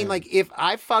 like, I mean, man. like if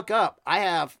I fuck up, I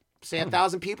have say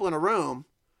 1,000 people in a room.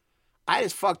 I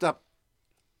just fucked up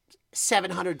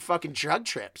 700 fucking drug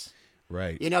trips.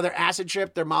 Right. You know, their acid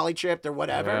trip, their Molly trip, their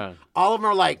whatever. Yeah. All of them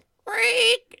are like,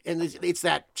 "Reek," and it's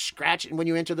that scratch when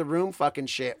you enter the room fucking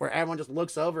shit where everyone just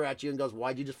looks over at you and goes,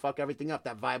 "Why'd you just fuck everything up?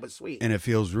 That vibe was sweet." And it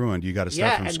feels ruined. You got to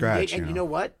start from and scratch. and you know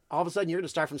what? All of a sudden, you're going to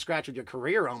start from scratch with your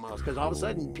career almost, because all of a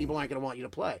sudden, people aren't going to want you to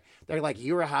play. They're like,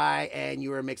 you were high and you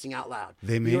were mixing out loud.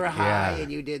 You were high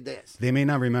and you did this. They may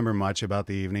not remember much about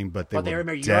the evening, but they will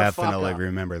remember your fuck definitely up.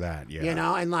 remember that. Yeah. You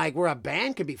know, and like where a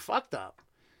band could be fucked up.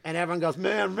 And everyone goes,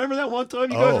 man, remember that one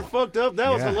time you guys were fucked up?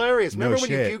 That was yeah. hilarious. No Remember when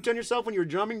shit. you puked on yourself when you were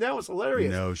drumming? That was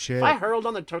hilarious. No shit. If I hurled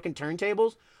on the fucking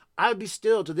turntables, I would be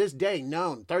still to this day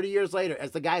known 30 years later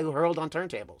as the guy who hurled on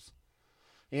turntables.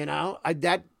 You know,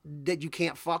 that you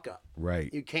can't fuck up.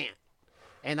 Right. You can't.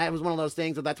 And that was one of those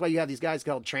things. That's why you have these guys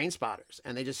called train spotters,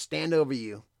 and they just stand over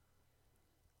you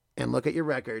and look at your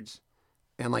records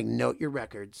and like note your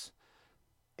records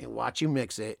and watch you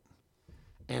mix it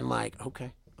and like,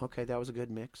 okay, that was a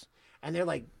good mix. And they're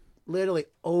like literally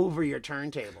over your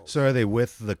turntables. So are they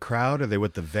with the crowd? Are they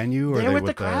with the venue? Or They're are they with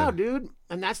the crowd, dude.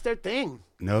 And that's their thing.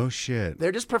 No shit.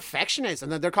 They're just perfectionists.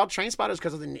 And they're called train spotters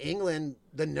because in England,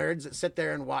 the nerds that sit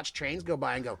there and watch trains go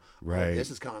by and go, Right. oh, this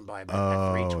is coming by at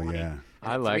Oh, 320. yeah. And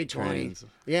I at like 320. trains.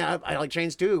 Yeah, I like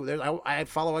trains too. I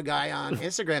follow a guy on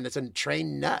Instagram that's a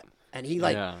train nut. And he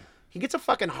like... Yeah. He gets a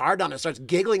fucking hard on and starts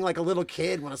giggling like a little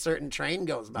kid when a certain train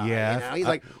goes by. Yeah, You know? He's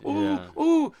like, ooh, Yeah.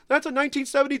 ooh, that's a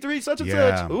 1973 such and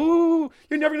Yeah. such. Ooh,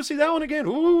 you're never going to see that one again.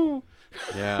 Ooh.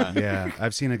 Yeah. Yeah,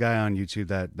 I've seen a guy on YouTube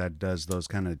that does those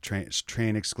kind of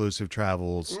train exclusive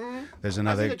travels. There's I've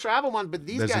another. seen the travel one, but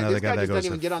there's this another guy guy that just goes doesn't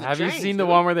even to get on the Have you trains, seen the dude.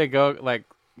 one where they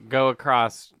go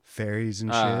across? Ferries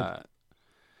and shit.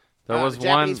 There was the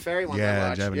Japanese one ferry one I Yeah,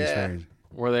 watched. Japanese yeah. ferries.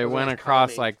 where they Those went ones across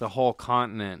call me. like the whole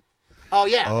continent, Oh,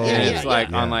 yeah. Oh, yeah, and yeah, it's yeah. like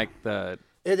yeah. on like the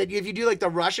If you do like the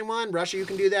Russian one, Russia, you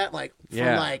can do that like from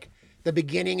Yeah. like the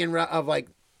beginning of like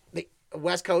the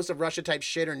west coast of Russia type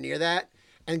shit or near that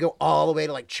and go all the way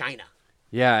to like China.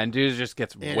 and dudes just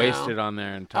gets You wasted know? on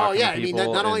there and Oh, talking yeah. to I mean,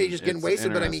 people. not only are you and just getting it's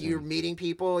wasted, but I mean, you're interesting. meeting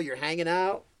people, you're hanging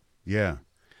out. Yeah.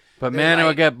 But They're man, it like-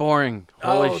 would get boring.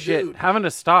 Holy Oh, shit! dude. Having to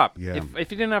stop. Yeah.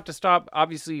 If you didn't have to stop,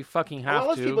 obviously you fucking have Well,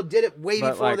 those to. people did it way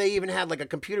but, before like- they even had like a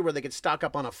computer where they could stock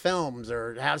up on a films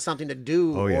or have something to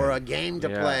do Oh, yeah. or a game to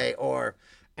Yeah. play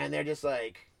and they're just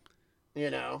like, you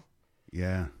know,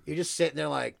 Yeah. you're just sitting there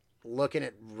like looking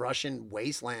at Russian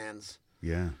wastelands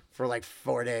Yeah. for like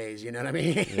 4 days. You know what I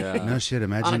mean? Yeah. No shit.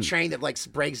 On a Imagine. train that like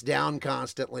breaks down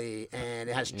constantly and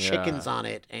it has Yeah. chickens on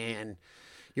it and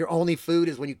your only food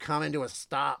is when you come into a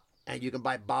stop and you can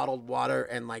buy bottled water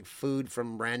and like food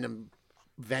from random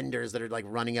vendors that are like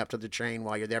running up to the train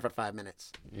while you're there for 5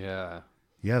 minutes. Yeah.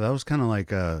 Yeah, that was kind of like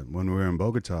when we were in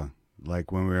Bogota,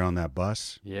 like when we were on that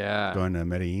bus Yeah. going to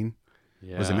Medellin.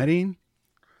 Yeah. Was it Medellin?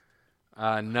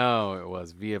 No, it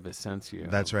was Via Vicencio.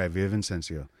 That's right, Via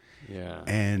Vicencio. Yeah.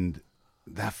 And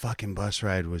that fucking bus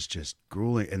ride was just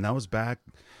grueling. And that was back.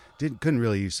 Couldn't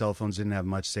really use cell phones. Didn't have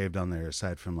much saved on there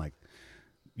aside from like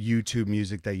YouTube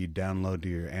music that you download to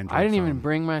your Android. I didn't phone. even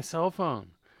bring my cell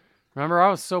phone. Remember, I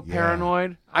was so Yeah.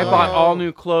 paranoid. I Oh. bought all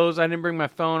new clothes. I didn't bring my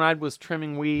phone. I was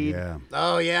trimming weed. Yeah.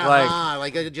 Oh yeah,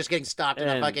 Like- like just getting stopped in,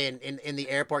 a and- fucking, in the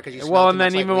airport because you. Well, smelled and too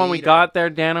then much even like when we weed or- got there,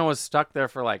 Dana was stuck there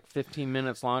for like 15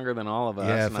 minutes longer than all of us.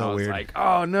 Yeah, it and felt I was weird. like,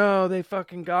 oh no, they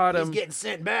fucking got he's him. getting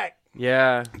sent back.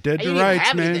 Yeah. Dead I to didn't even rights,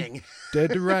 have man. anything.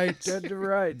 Dead to rights. Dead to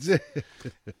rights.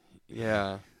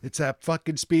 Yeah. It's that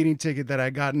fucking speeding ticket that I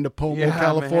got in Pomo, Yeah, man.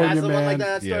 California, That's the man. one like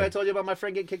that story Yeah. I told you about my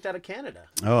friend getting kicked out of Canada.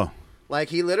 Oh, Like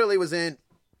he literally was in.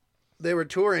 They were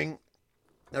touring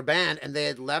their band and they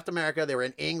had left America. They were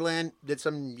in England, did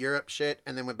some Europe shit,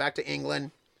 and then went back to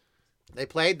England. They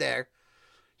played there.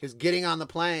 He was getting on the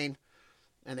plane,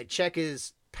 and they check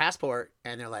his passport,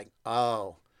 and they're like,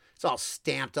 "Oh." It's all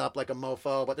stamped up like a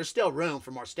mofo, but there's still room for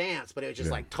more stamps. But it was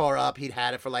just like tore up. He'd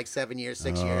had it for like 7 years,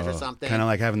 6 years or something. Kind of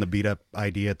like having the beat up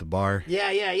ID at the bar. Yeah.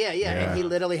 And he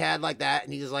literally had like that,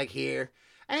 and he's just like here,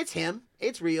 and it's him.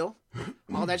 It's real,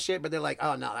 all that shit. But they're like,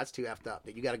 oh no, that's too effed up.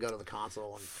 You got to go to the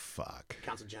consul and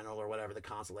consul general or whatever, the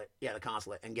consulate. Yeah, the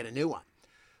consulate, and get a new one.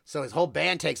 So his whole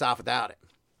band takes off without it,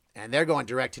 and they're going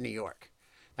direct to New York.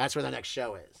 That's where the next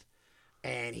show is.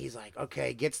 And he's like,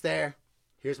 okay, gets there.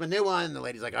 Here's my new one. And the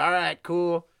lady's like, all right,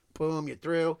 cool. Boom, you're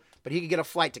through. But he could get a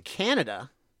flight to Canada,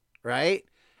 right?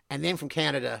 And then from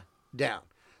Canada down.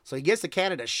 So he gets to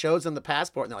Canada, shows them the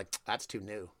passport, and they're like, that's too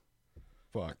new.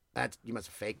 Fuck. You must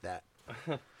have faked that.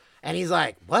 And he's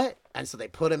like, what? And so they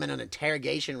put him in an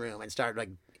interrogation room and started like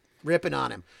ripping on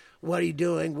him. What are you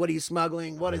doing? What are you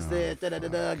smuggling? What is this?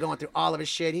 Going through all of his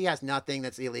shit. He has nothing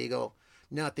that's illegal,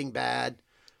 nothing bad.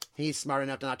 He's smart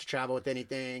enough not to travel with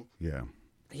anything. Yeah.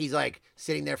 He's like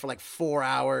sitting there for like 4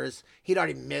 hours. He'd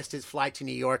already missed his flight to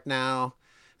New York now.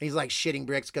 He's like shitting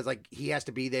bricks because like he has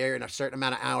to be there in a certain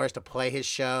amount of hours to play his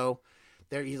show.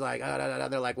 He's like,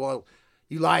 they're like, well,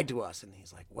 you lied to us. And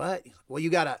he's like, what? He's like,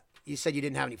 well, you said you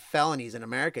didn't have any felonies in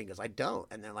America. He goes, I don't.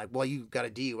 And they're like, well, you got a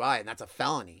DUI and that's a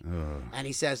felony. And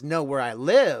he says, no, where I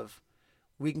live,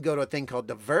 we can go to a thing called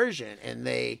diversion, and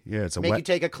they make you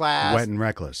take a class. Wet and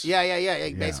reckless. Yeah.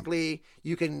 Basically,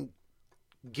 you can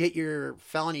get your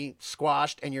felony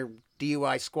squashed and your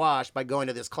DUI squashed by going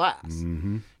to this class.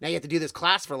 Mm-hmm. Now you have to do this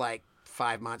class for like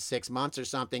 5 months, 6 months or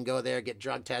something. Go there, get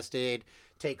drug tested,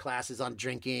 take classes on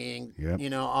drinking,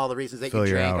 all the reasons that you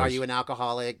drink. Are you an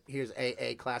alcoholic? Here's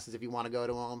AA classes if you want to go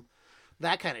to them.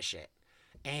 That kind of shit.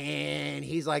 And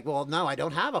he's like, well, no, I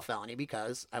don't have a felony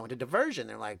because I went to diversion.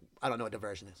 They're like, I don't know what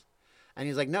diversion is. And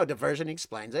he's like, no, diversion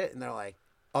explains it. And they're like,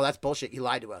 oh, that's bullshit. You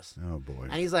lied to us. Oh, boy.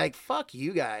 And he's like, fuck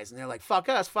you guys. And they're like, fuck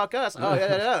us. Oh,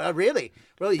 yeah. Really?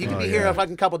 You can be here a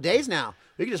fucking couple days now.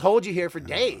 We can just hold you here for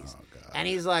days. And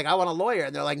he's like, I want a lawyer.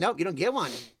 And they're like, nope, you don't get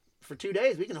one. For 2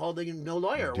 days, we can hold you no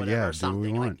lawyer or whatever or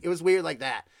something. Like, it was weird like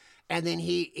that. And then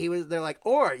they're like,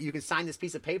 or you can sign this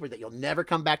piece of paper that you'll never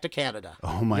come back to Canada.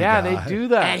 Oh my God. Yeah, they do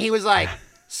that. And he was like,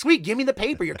 sweet, give me the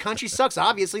paper. Your country sucks.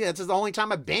 Obviously, that's the only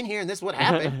time I've been here, and this is what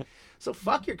happened. So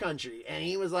fuck your country. And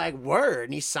he was like, word.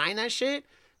 And he signed that shit.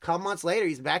 A couple months later,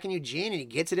 he's back in Eugene, and he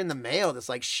gets it in the mail. That's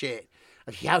like shit.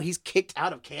 Like how he's kicked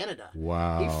out of Canada.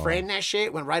 Wow. He framed that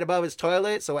shit, went right above his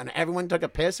toilet, so when everyone took a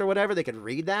piss or whatever, they could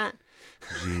read that.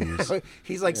 Genius.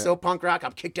 He's like so punk rock.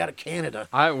 I'm kicked out of Canada.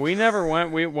 We never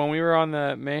went. When we were on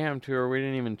the Mayhem tour, we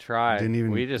didn't even try.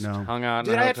 We just hung out.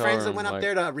 Dude, in a I had hotel friends that room, went up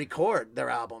there to record their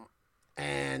album,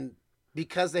 and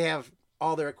because they have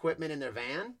all their equipment in their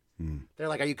van, they're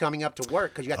like, "Are you coming up to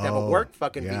work? Because you got to have a work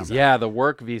fucking visa." Yeah, the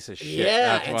work visa shit.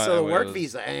 Yeah, That's and so the work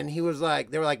visa, and he was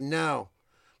like, they were like, "No."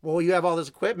 Well, you have all this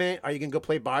equipment. Are you going to go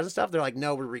play bars and stuff? They're like,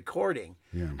 no, we're recording.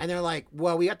 Yeah. And they're like,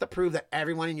 well, we have to prove that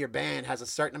everyone in your band has a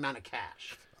certain amount of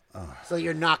cash. So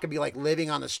you're not going to be like living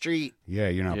on the street. Yeah,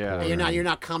 you're not. Yeah. And you're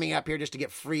not coming up here just to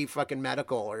get free fucking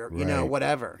medical or,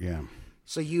 whatever. Yeah.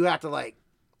 So you have to like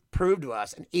prove to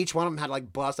us. And each one of them had to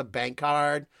like bust a bank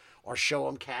card or show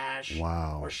them cash.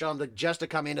 Wow. Or show them just to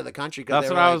come into the country. That's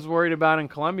what I was worried about in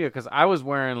Colombia, because I was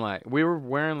wearing we were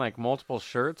wearing multiple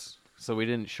shirts, so we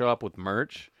didn't show up with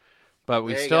merch. But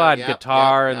we still had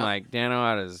guitar and like Dano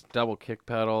had his double kick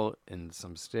pedal and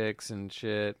some sticks and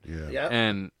shit. Yeah. Yep.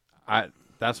 And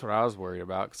that's what I was worried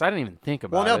about, because I didn't even think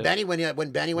about it. Well, no, Benny,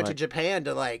 when Benny went to Japan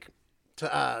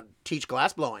to teach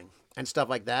glass blowing and stuff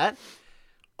like that,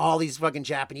 all these fucking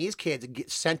Japanese kids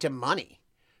sent him money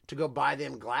to go buy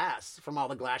them glass from all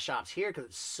the glass shops here, because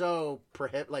it's so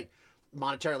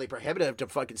monetarily prohibitive to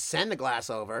fucking send the glass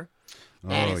over,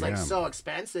 and it's so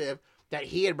expensive that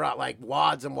he had brought like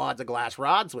wads and wads of glass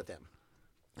rods with him,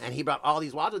 and he brought all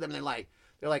these wads with him. And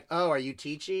they're like, oh, are you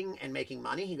teaching and making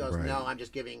money? He goes, no, I'm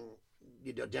just giving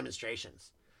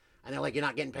demonstrations. And they're like, you're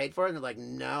not getting paid for it? And they're like,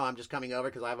 no, I'm just coming over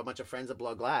because I have a bunch of friends that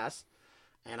blow glass,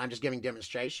 and I'm just giving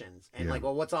demonstrations. And like,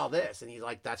 well, what's all this? And he's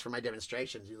like, that's for my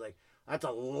demonstrations. He's like, that's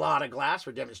a lot of glass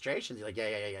for demonstrations. He's like, yeah,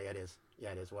 it is. Yeah,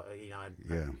 it is. Well,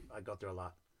 I go through a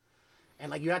lot. And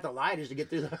like, you have to lie just to get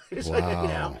through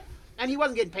Wow. And he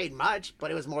wasn't getting paid much, but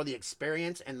it was more the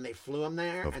experience, and they flew him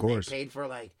there. Of course. They paid for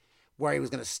like where he was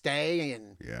going to stay,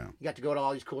 and you got to go to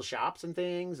all these cool shops and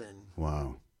things. And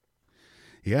wow.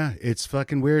 Yeah, it's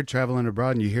fucking weird traveling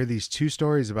abroad, and you hear these two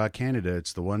stories about Canada.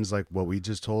 It's the ones like what we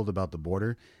just told about the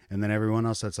border, and then everyone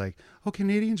else that's like, oh,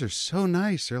 Canadians are so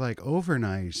nice. They're like over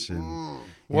nice. And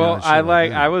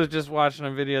I was just watching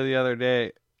a video the other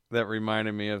day that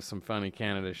reminded me of some funny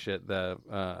Canada shit.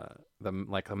 the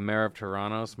mayor of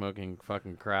Toronto smoking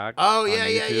fucking crack. Oh on yeah.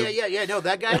 YouTube. No,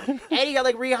 that guy, and he got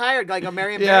like rehired, like a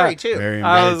Marion Yeah. Barry too. Marion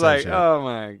I Barry was type like, shit. oh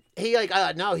my. He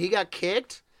like no, he got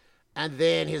kicked, and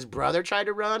then his brother tried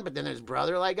to run, but then his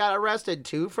brother like got arrested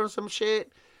too for some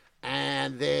shit,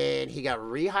 and then he got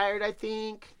rehired, I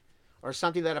think, or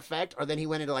something to that effect, or then he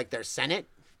went into like their Senate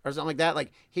or something like that.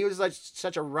 Like he was like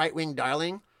such a right wing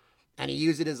darling, and he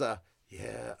used it as a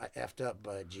I effed up,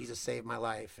 but Jesus saved my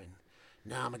life, and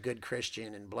now I'm a good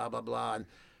Christian, and blah blah blah. And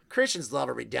Christians love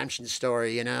a redemption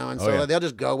story, you know, and so yeah. they'll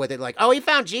just go with it like, oh, he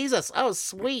found Jesus. Oh,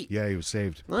 sweet. Yeah, he was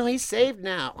saved. Oh, he's saved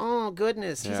now. Oh,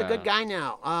 goodness. He's a Yeah. good guy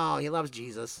now. Oh, he loves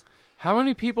Jesus. How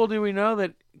many people do we know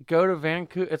that go to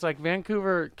Vancouver? It's like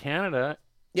Vancouver, Canada.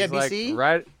 Yeah, It's like BC?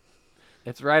 right.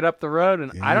 It's right up the road,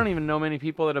 and Yeah. I don't even know many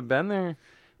people that have been there.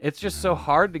 It's just so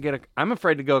hard to get I'm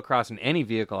afraid to go across in any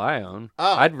vehicle I own.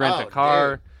 Oh, I'd rent a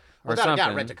car dude. or Without something. a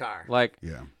doubt, rent a car. Like,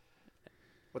 Yeah.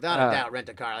 Without a doubt, rent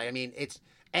a car. Like, I mean,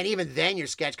 and even then you're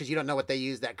sketched because you don't know what they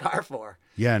use that car for.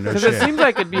 Yeah, no because shit. it seems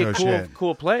like it'd be No a shit.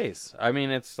 cool place. I mean,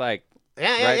 it's like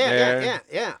Yeah, right there.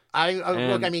 yeah. Look,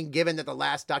 And- I mean, given that the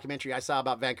last documentary I saw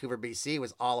about Vancouver, BC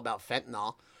was all about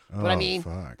fentanyl. But I Oh, mean,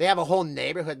 fuck. they have a whole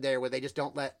neighborhood there where they just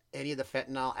don't let any of the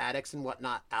fentanyl addicts and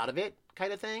whatnot out of it,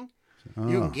 kind of thing.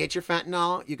 You Oh. can get your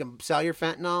fentanyl, you can sell your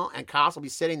fentanyl, and cops will be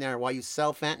sitting there while you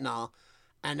sell fentanyl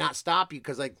and not stop you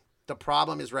because, like, the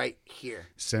problem is right here.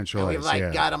 And Centralized, we've, like,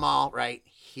 yeah. got them all right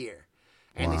here.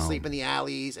 And they Wow. sleep in the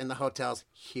alleys and the hotels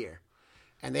here.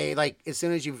 And they, like, as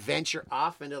soon as you venture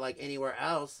off into, like, anywhere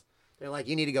else, they're like,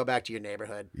 you need to go back to your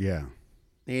neighborhood. Yeah.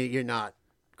 You're not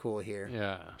cool here.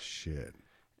 yeah. Shit.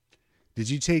 Did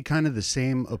you take kind of the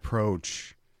same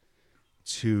approach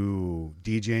to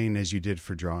DJing as you did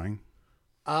for drawing?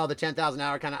 Oh, the 10,000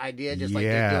 hour kind of idea, just like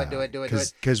Yeah. do it.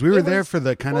 Because we were It there was- for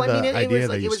the kind of well, I the mean, idea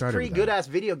that it you was started pretty with good that. ass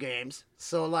video games.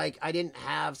 So like, I didn't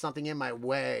have something in my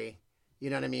way. You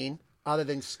know what I mean? Other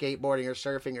than skateboarding or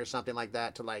surfing or something like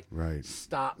that to like Right.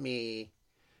 stop me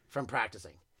from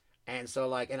practicing. And so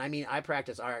like, and I mean, I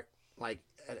practiced art like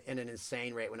at an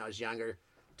insane rate when I was younger,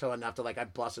 till enough to like I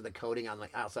busted the coating on like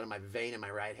outside of my vein in my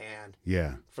right hand.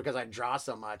 Yeah. Because I draw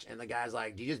so much, and the guy's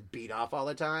like, "Do you just beat off all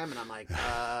the time?" And I'm like,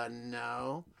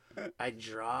 no, I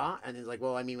draw." And he's like,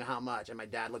 "Well, I mean, how much?" And my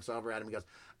dad looks over at him and goes,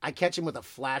 "I catch him with a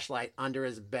flashlight under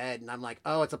his bed," and I'm like,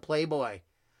 "Oh, it's a Playboy.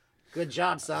 Good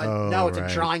job, son." Oh, no, it's right.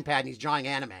 a drawing pad, and he's drawing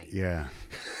anime. Yeah.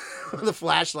 The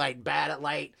flashlight, bad at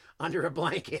light, under a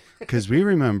blanket. Because we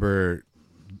remember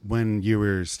when you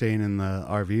were staying in the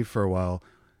RV for a while,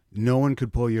 no one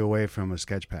could pull you away from a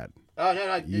sketch pad. Oh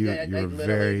no, You I were literally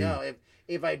very- no.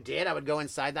 If I did, I would go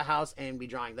inside the house and be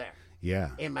drawing there.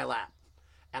 Yeah. In my lap.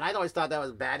 And I'd always thought that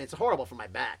was bad. It's horrible for my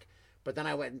back. But then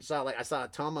I went and saw I saw a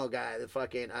Tomo guy that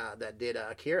fucking that did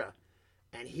Akira,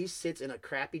 and he sits in a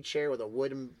crappy chair with a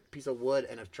wooden piece of wood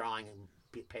and a drawing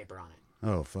paper on it.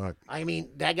 Oh, fuck. I mean,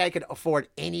 that guy could afford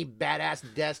any badass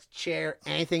desk, chair,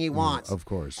 anything he wants. Of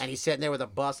course. And he's sitting there with a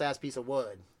bust ass piece of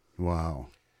wood. Wow.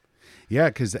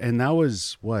 Yeah, and that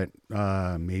was what,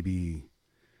 maybe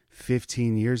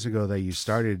 15 years ago that you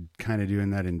started kind of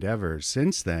doing that endeavor.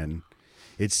 Since then,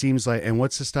 it seems like, and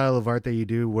what's the style of art that you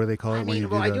do? What do they call it I when mean, you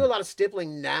well, do I do a lot of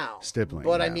stippling now. Stippling,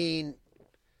 But I yeah. mean,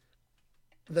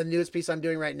 the newest piece I'm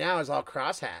doing right now is all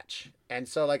crosshatch. And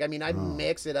so, like, I mean, I'd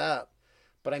mix it up.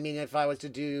 But I mean, if I was to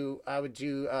do, I would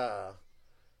do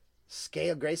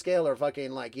grayscale or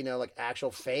fucking, like, you know, like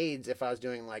actual fades if I was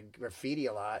doing, like, graffiti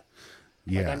a lot.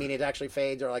 Yeah. Like, I mean, it actually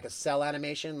fades, or like a cell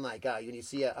animation, like when you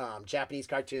see a Japanese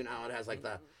cartoon, how it has like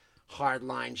the hard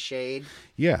line shade.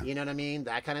 Yeah. You know what I mean?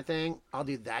 That kind of thing. I'll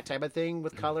do that type of thing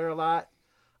with color a lot.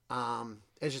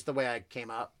 It's just the way I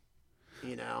came up,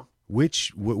 you know.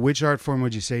 Which art form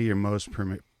would you say you're most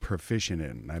proficient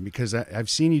in? Because I've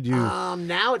seen you do.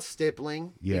 Now it's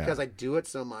stippling Yeah. because I do it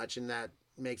so much and that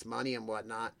makes money and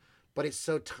whatnot. But it's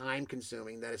so time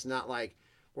consuming that it's not like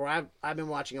where I've been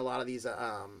watching a lot of these.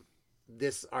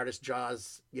 This artist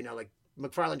draws, you know, like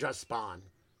McFarlane draws Spawn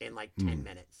in like 10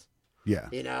 minutes, Yeah.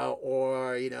 you know,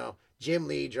 or, you know, Jim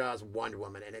Lee draws Wonder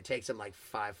Woman and it takes him like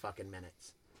 5 fucking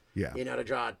minutes, Yeah. you know, to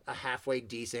draw a halfway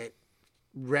decent,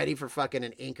 ready for fucking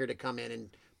an inker to come in and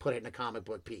put it in a comic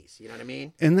book piece. You know what I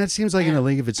mean? And that seems like in a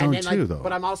league of its And own then, too, like, though.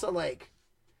 But I'm also like,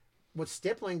 with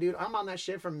stippling, dude, I'm on that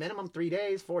shit for minimum 3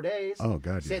 days, 4 days. Oh,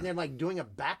 God, Sitting yeah. there like doing a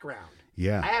background.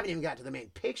 Yeah. I haven't even got to the main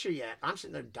picture yet. I'm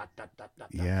sitting there dot, dot, dot, dot,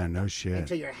 dot, Yeah, dot, no dot, shit.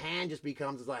 until your hand just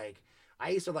becomes like, I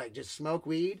used to like just smoke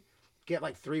weed, get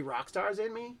like 3 rock stars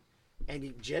in me, and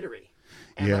be jittery.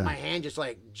 And Yeah. let my hand just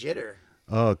like jitter.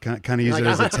 Oh, kind of use Like, it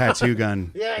as a tattoo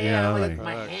gun. Yeah, You yeah. know, Like, like-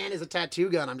 my hand is a tattoo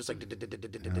gun. I'm just like,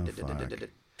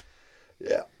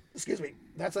 yeah. Excuse me.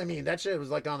 I mean, that shit was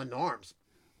like on the norms.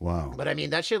 Wow. But I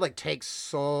mean, that shit like takes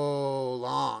so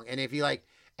long. And if you like,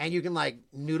 and you can like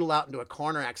noodle out into a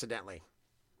corner accidentally.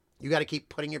 You got to keep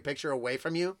putting your picture away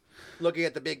from you, looking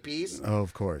at the big piece. Oh,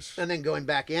 of course. And then going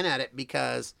back in at it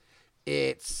because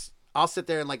I'll sit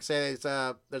there and like say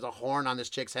there's a horn on this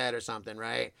chick's head or something,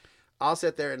 right? I'll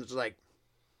sit there and just like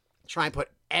try and put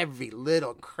every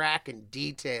little crack and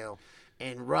detail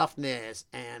and roughness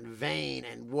and vein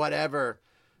and whatever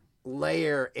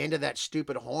layer into that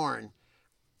stupid horn.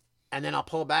 And then I'll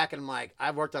pull back and I'm like,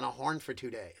 I've worked on a horn for 2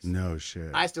 days. No shit.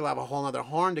 I still have a whole other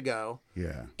horn to go.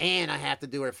 Yeah. And I have to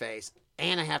do her face.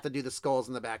 And I have to do the skulls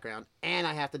in the background. And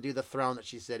I have to do the throne that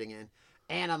she's sitting in.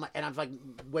 And I've like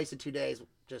wasted 2 days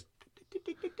just.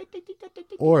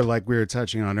 Or like we were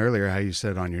touching on earlier, how you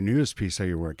said on your newest piece how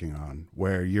you're working on,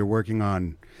 where you're working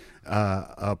on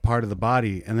a part of the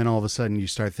body, and then all of a sudden you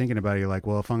start thinking about it. You're like,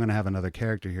 well, if I'm going to have another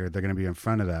character here, they're going to be in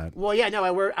front of that. Well, yeah, no,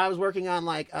 I was working on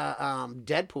like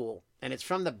Deadpool, and it's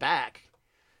from the back,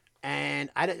 and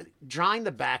drawing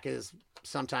the back is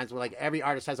sometimes like every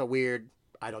artist has a weird.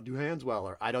 I don't do hands well,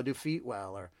 or I don't do feet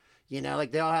well, or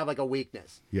like they all have like a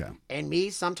weakness. Yeah. And me,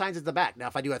 sometimes it's the back. Now,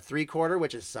 if I do a 3/4,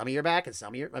 which is some of your back and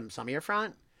some of your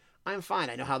front, I'm fine.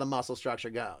 I know how the muscle structure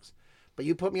goes. But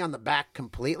you put me on the back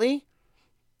completely,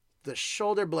 the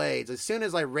shoulder blades, as soon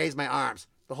as I raise my arms,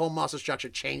 the whole muscle structure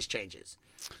changes.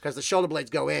 Because the shoulder blades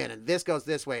go in, and this goes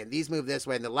this way, and these move this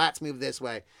way, and the lats move this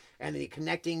way. And the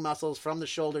connecting muscles from the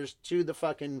shoulders to the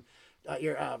fucking,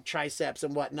 your triceps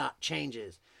and whatnot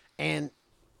changes. And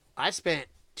I spent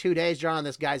 2 days drawing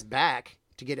this guy's back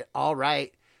to get it all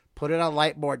right, put it on a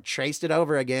light board, traced it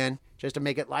over again just to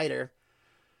make it lighter.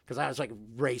 Because I was like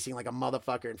racing like a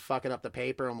motherfucker and fucking up the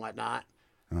paper and whatnot.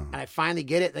 Uh-huh. And I finally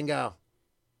get it, then go,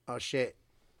 oh shit,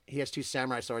 he has 2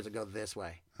 samurai swords that go this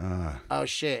way. Oh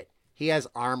shit, he has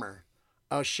armor.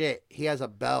 Oh shit, he has a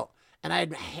belt. And I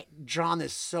had drawn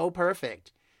this so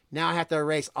perfect. Now I have to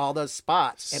erase all those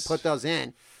spots and put those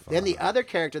in. Then the other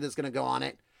character that's going to go on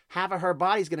it, half of her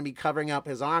body's going to be covering up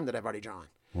his arm that I've already drawn.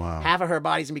 Wow. Half of her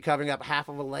body's going to be covering up half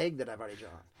of a leg that I've already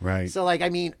drawn. Right. So, like, I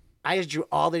mean, I just drew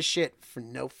all this shit for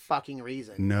no fucking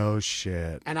reason. No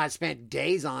shit. And I spent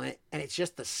days on it, and it's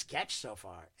just the sketch so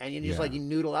far. And you just, like, you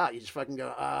noodle out. You just fucking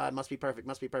go, it must be perfect,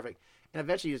 must be perfect. And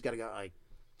eventually you just got to go, like,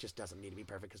 just doesn't need to be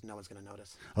perfect because no one's going to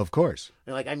notice. Of course.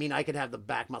 And like, I mean, I could have the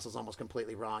back muscles almost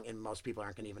completely wrong, and most people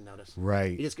aren't going to even notice.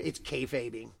 Right. It's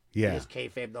kayfabing. Yeah. You just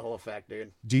kayfabe the whole effect,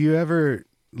 dude. Do you ever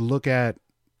look at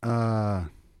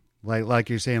like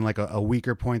you're saying, like a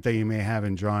weaker point that you may have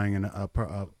in drawing a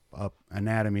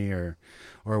anatomy or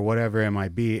whatever it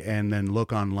might be, and then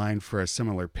look online for a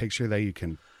similar picture that you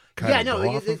can cut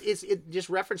off of? It just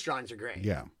reference drawings are great.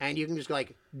 Yeah. And you can just go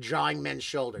like drawing men's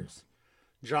shoulders,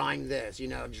 drawing this,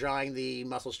 drawing the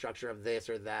muscle structure of this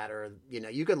or that, or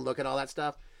you can look at all that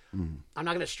stuff. I'm not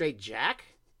going to straight jack,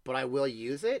 but I will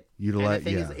use it. Utilize. And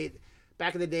the thing is,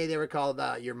 back in the day, they were called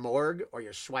your morgue or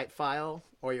your swipe file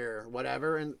or your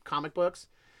whatever in comic books.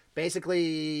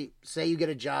 Basically, say you get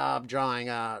a job drawing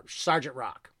Sergeant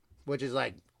Rock, which is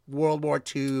like World War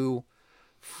II,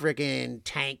 freaking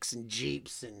tanks and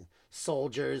jeeps and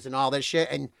soldiers and all this shit.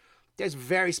 And there's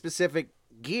very specific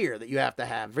gear that you have to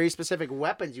have, very specific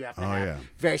weapons you have to have,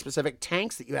 very specific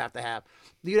tanks that you have to have.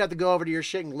 You'd have to go over to your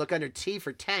shit and look under T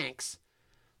for tanks.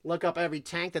 Look up every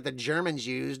tank that the Germans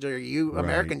used or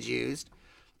Americans used,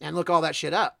 and look all that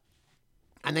shit up.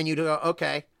 And then you go,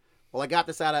 okay, well, I got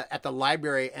this at the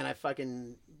library, and I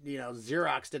fucking,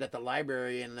 Xeroxed it at the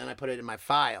library, and then I put it in my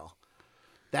file.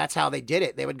 That's how they did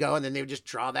it. They would go, and then they would just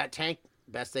draw that tank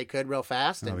best they could real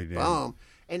fast, and boom.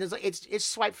 And it's like it's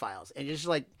swipe files. And it's just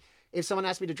like, if someone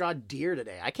asked me to draw a deer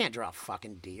today, I can't draw a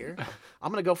fucking deer. I'm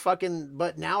going to go fucking...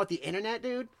 But now with the internet,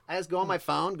 dude, I just go on my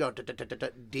phone, go...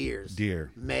 Deers.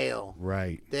 Deer. Male.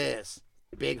 Right. This.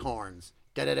 Big horns.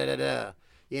 Da-da-da-da-da.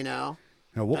 Now,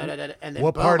 and then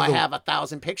boom, I have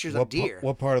 1,000 pictures of deer.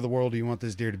 What part of the world do you want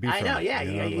this deer to be from? I know, yeah.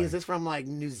 Is this from, like,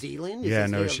 New Zealand? Is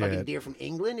this no shit. Like, deer from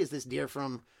England? Is this deer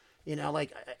from,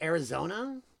 like,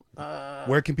 Arizona?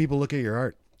 Where can people look at your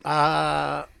art?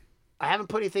 I haven't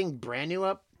put anything brand new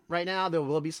up right now. There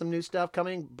will be some new stuff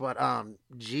coming, but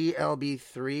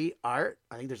GLB3 art.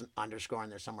 I think there's an underscore in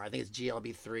there somewhere. I think it's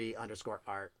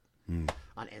GLB3_art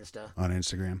on Insta. On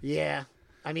Instagram. Yeah,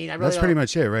 I mean, that's pretty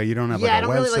much it, right? You don't have like a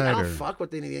website. I don't fuck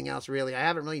with anything else really. I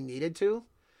haven't really needed to.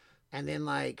 And then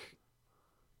like,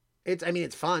 it's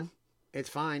fun. It's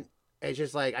fine. It's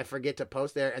just like I forget to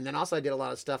post there. And then also I did a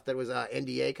lot of stuff that was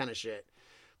NDA kind of shit,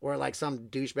 where like some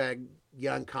douchebag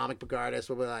young comic book artist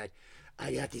will be like,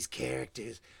 I got these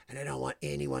characters, and I don't want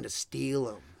anyone to steal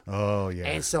them. Oh, yeah.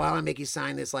 And so I want to make you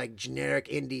sign this like generic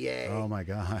NDA. Oh, my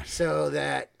God. So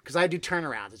that, because I do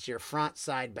turnarounds. It's your front,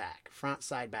 side,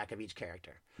 back of each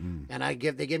character. And they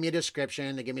give me a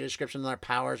description. They give me a description of their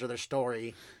powers or their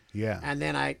story. Yeah. And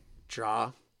then I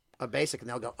draw a basic, and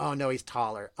they'll go, oh, no, he's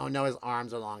taller. Oh, no, his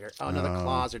arms are longer. Oh, no, the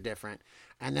claws are different.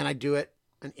 And then I do it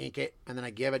and ink it, and then I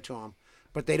give it to them.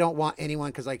 But they don't want anyone,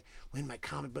 because like when my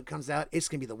comic book comes out, it's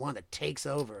gonna be the one that takes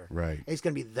over. Right. It's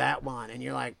gonna be that one, and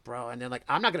you're like, bro. And they're like,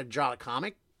 I'm not gonna draw a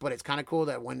comic, but it's kind of cool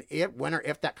that when or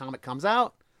if that comic comes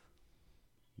out,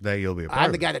 that you'll be a part I'm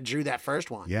of the it. guy that drew that first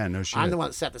one. Yeah, no shit. I'm the one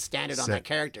that set the standard on that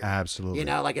character. Absolutely. You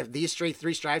know, like if these three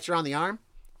stripes are on the arm,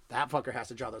 that fucker has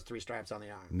to draw those 3 stripes on the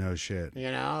arm. No shit.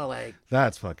 You know, like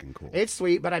That's fucking cool. it's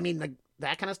sweet, but I mean, like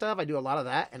that kind of stuff, I do a lot of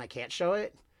that, and I can't show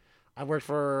it. I've worked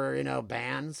for,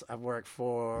 bands. I've worked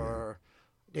for,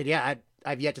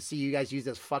 I've yet to see you guys use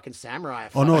this fucking samurai.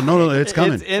 Oh, no, it's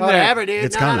coming. It's in Whatever, there. dude.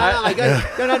 It's no, coming.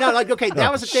 no, like, okay, that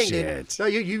Oh, was the thing, dude. shit. So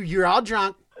you're all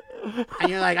drunk, and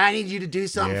you're like, I need you to do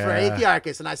something for Yeah.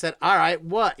 Athiarchists. And I said, all right,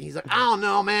 what? And he's like, I don't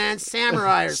know, man,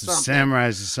 samurai or something. Samurais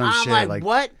is some I'm shit. like,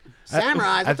 what?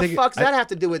 Samurai? What the think- fuck does that have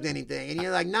to do with anything? And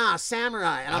you're like, nah,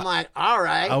 samurai. And I'm like, all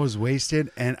right. I was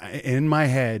wasted, and in my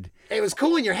head, It was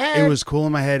cool in your head. it was cool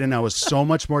in my head, and I was so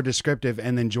much more descriptive.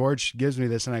 And then George gives me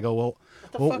this, and I go, well,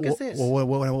 What the fuck is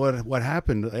this? what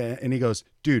happened? And he goes,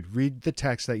 dude, read the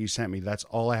text that you sent me. That's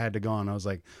all I had to go on. I was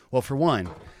like, well, for one,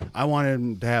 I wanted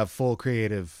him to have full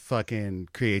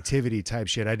creativity type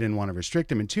shit. I didn't want to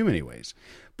restrict him in too many ways,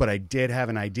 but I did have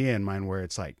an idea in mind where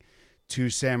it's like 2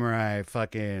 samurai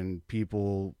fucking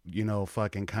people,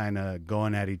 fucking kind of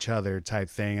going at each other type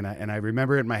thing. And I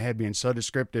remember it in my head being so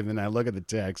descriptive, and I look at the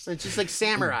text. It's just like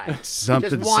samurai.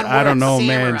 Something, Just one I don't word, know,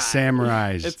 samurai. man.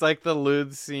 Samurais. It's like the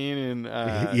lewd scene in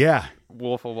yeah,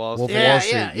 Wolf of Wall Wolf Street. of Wall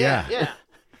Yeah, Street. yeah.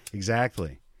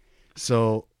 Exactly.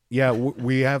 So yeah,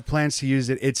 we have plans to use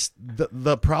it. It's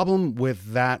the problem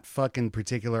with that fucking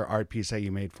particular art piece that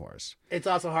you made for us. It's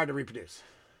also hard to reproduce.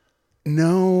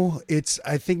 No,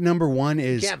 I think number one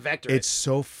is can't vector it. it's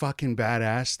so fucking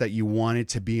badass that you want it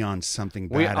to be on something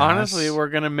badass. We honestly were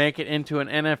gonna make it into an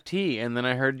NFT, and then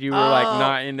I heard you were like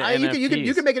not into NFTs.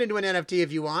 You can make it into an NFT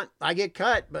if you want. I get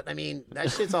cut, but I mean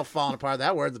that shit's all falling apart.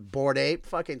 That word's bored ape.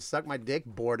 Fucking suck my dick,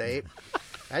 bored ape.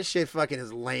 That shit fucking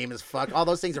is lame as fuck. All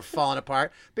those things are falling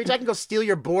apart. Bitch, I can go steal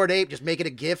your bored ape, just make it a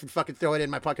GIF and fucking throw it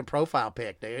in my fucking profile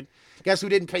pic, dude. Guess who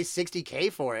didn't pay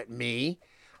 $60K for it? Me.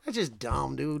 That's just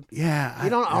dumb, dude. Yeah, You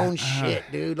don't own shit,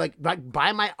 dude. Like,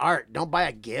 buy my art. Don't buy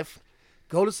a gift.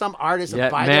 Go to some artist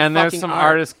and buy man, their there's fucking some art.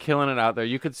 artists killing it out there.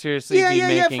 You could seriously be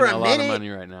making for a a lot of minute. money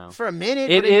right now. For a minute.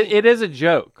 It is a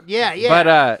joke. Yeah.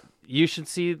 But you should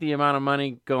see the amount of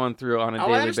money going through on a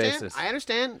daily basis. I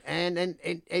understand. And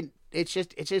it's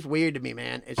just weird to me,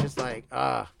 man. It's just like,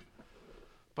 But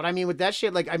I mean, with that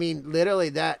shit, like, I mean, literally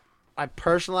that, I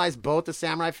personalized both the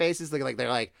samurai faces. They're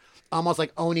like almost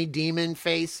like Oni demon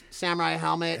face samurai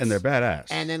helmets. and they're badass.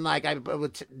 And then like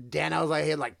with Dano's, I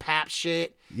had like pap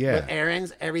shit. Yeah. With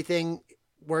Aaron's, everything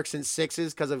works in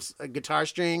 6s because of guitar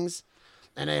strings,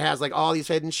 and it has like all these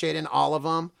hidden shit in all of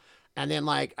them. And then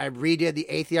like I redid the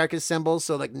Athiarchist symbol,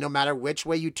 so like no matter which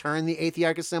way you turn the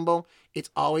Athiarchist symbol, it's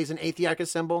always an Athiarchist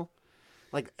symbol.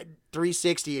 Like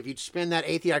 360, if you spin that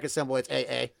Athiarchist symbol, it's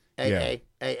AA.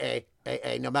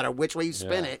 No matter which way you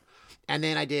spin it. And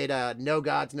then I did No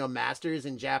Gods, No Masters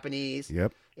in Japanese.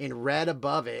 Yep. In red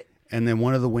above it. And then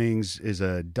one of the wings is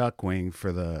a duck wing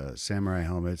for the samurai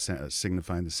helmet,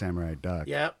 signifying the samurai duck.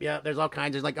 Yep. There's all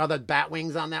kinds. There's like other bat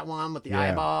wings on that one with the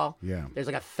eyeball. Yeah. There's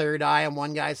like a third eye on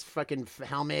one guy's fucking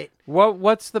helmet.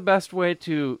 What's the best way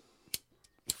to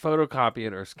photocopy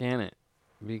it or scan it?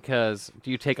 Because do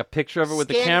you take a picture of it with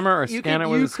the camera or scan it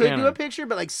with a scanner? You could do a picture,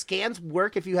 but like scans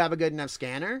work if you have a good enough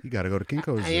scanner. You got to go to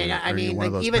Kinko's. I mean, one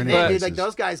of like, those even printing then, dude, places. like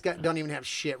those guys don't even have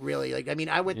shit really. Like, I mean,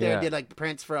 I went there and Yeah. did like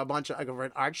prints for a bunch of for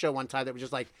an art show one time that was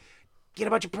just like, get a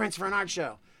bunch of prints for an art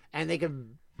show, and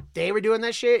they were doing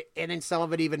that shit, and then some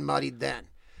of it even muddied then,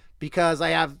 because I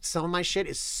have some of my shit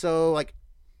is so like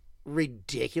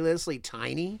ridiculously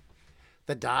tiny,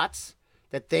 the dots,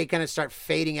 that they kind of start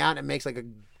fading out and it makes like a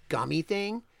gummy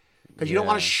thing. Because you don't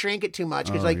want to shrink it too much.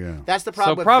 Because that's the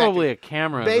problem. So with probably vector. a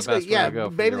camera. Basically, is the best way to go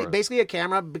for yours. basically a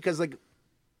camera, because like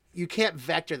you can't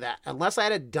vector that unless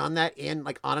I had done that in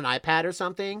like on an iPad or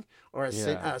something, or a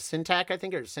Syntac, I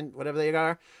think, or whatever they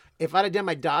are. If I'd have done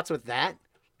my dots with that,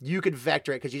 you could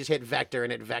vector it because you just hit vector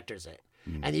and it vectors it,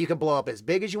 and you can blow up as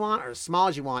big as you want or as small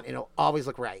as you want, and it'll always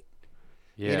look right.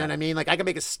 Yeah. You know what I mean? Like I can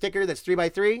make a sticker that's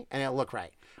 3x3 and it'll look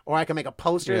right, or I can make a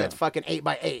poster that's fucking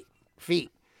 8x8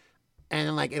 feet, and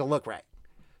then like it'll look right.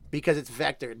 because it's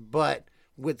vectored. But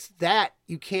with that,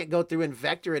 you can't go through and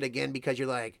vector it again because you're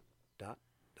like, dot,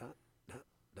 dot, dot,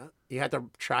 dot. You have to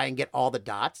try and get all the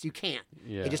dots. You can't.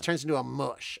 Yeah. It just turns into a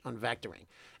mush on vectoring.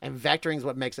 And vectoring is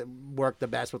what makes it work the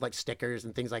best with like stickers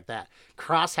and things like that.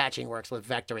 Cross-hatching works with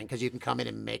vectoring because you can come in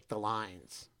and make the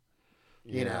lines.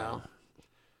 You know?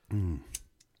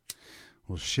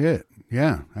 Well, shit.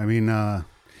 Yeah. I mean,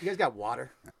 You guys got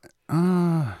water?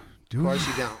 do Of course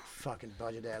you don't. Fucking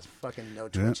budget ass. Fucking no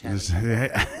Twitch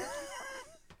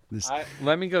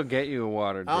Let me go get you a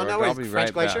water, George. Oh, no, I'll it's be French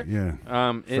right Glacier? back.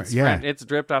 Yeah. It's Yeah. it's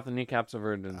dripped off the kneecaps of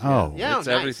virgins. Oh. Yeah, it's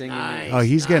nice, everything you nice. need. Oh,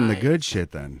 he's getting the Nice. good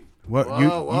shit then. What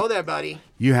Whoa there, buddy.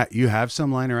 you have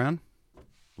some lying around,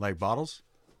 like bottles?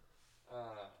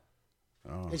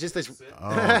 It's just this.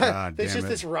 Oh God It's damn just it!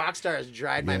 this rock star has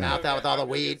dried my mouth out with all the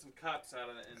weed. Some cups out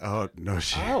of the Oh no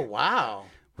shit! Oh wow.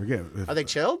 We're getting Are they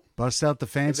chilled? bust out the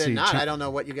If they're fancy. not, I don't know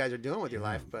what you guys are doing with your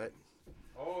life, but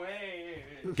Oh, hey.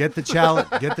 Get the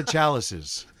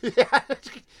chalices.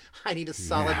 I need a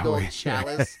solid Yeah, gold we-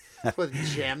 chalice with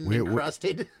gem we-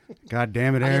 encrusted. God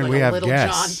damn it, I need Aaron! like We a have Little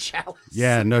guests. John chalice.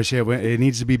 Yeah, no shit. It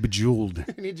needs to be bejeweled.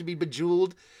 It needs to be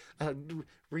bejeweled,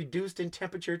 reduced in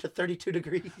temperature to 32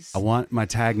 degrees. I want my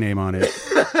tag name on it.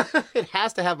 It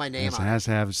has to have my name It on it. has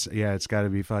to have. Yeah, it's got to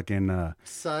be fucking.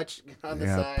 Such on the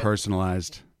Yeah, side.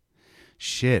 personalized.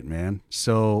 Shit, man.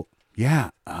 So yeah,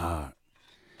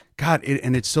 God,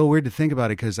 and it's so weird to think about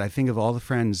it because I think of all the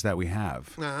friends that we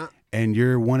have, Uh-huh. and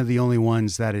you're one of the only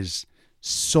ones that is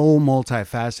so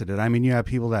multifaceted. I mean, you have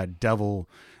people that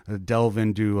delve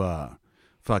into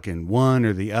fucking one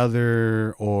or the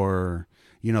other, or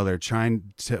they're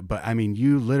trying to. But I mean,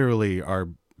 you literally are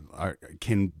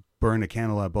can burn a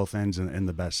candle at both ends in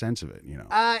the best sense of it. Yeah,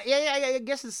 I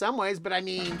guess in some ways, but I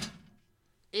mean,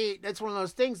 that's one of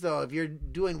those things, though. If you're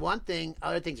doing one thing,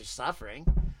 other things are suffering.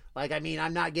 Like, I mean,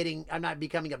 I'm not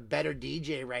becoming a better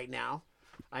DJ right now.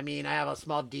 I mean, I have a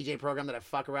small DJ program that I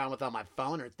fuck around with on my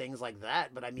phone or things like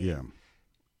that. But I mean, Yeah.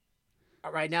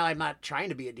 Right now I'm not trying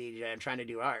to be a DJ. I'm trying to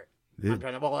do art. I'm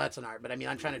trying to, well, that's an art, but I mean,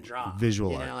 I'm trying to draw.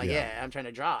 Visual you know, art, like, yeah. I'm trying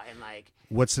to draw and like.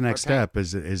 What's the next step?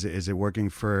 Is it working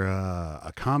for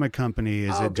a comic company?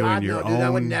 Is it doing God, your no, own? dude, I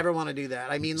would never want to do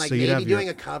that. I mean, like So you'd maybe have your- doing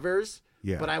a covers,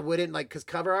 Yeah. but I wouldn't because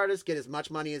cover artists get as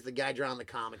much money as the guy drawing the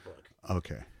comic book.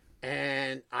 Okay.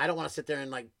 And I don't want to sit there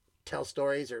and like tell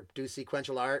stories or do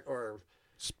sequential art or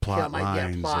Plot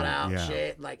lines. plot and- out yeah.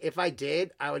 shit. Like if I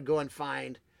did, I would go and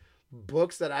find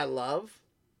books that I love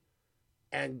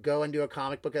and go and do a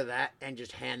comic book of that and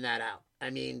just hand that out. I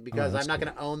mean, because that's I'm not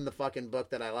going to own the fucking book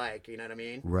that I like. You know what I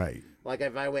mean? Right. Like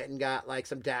if I went and got like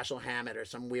some Dashiell Hammett or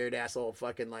some weird ass old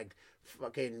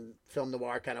fucking film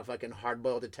noir kind of fucking hard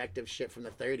boiled detective shit from the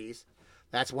 30s.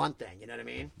 That's one thing. You know what I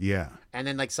mean? Yeah. And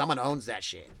then like someone owns that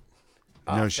shit.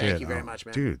 Oh, No thank shit. you very Oh, much,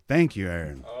 man. Dude, thank you,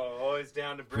 Aaron. Oh, always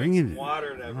down to Bring bring some it.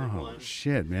 water to everyone. Oh,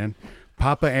 shit, man.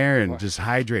 Papa Aaron just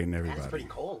hydrating everybody. That's pretty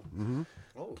cold.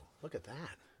 Oh, look at that.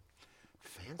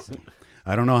 Fancy.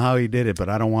 I don't know how he did it, but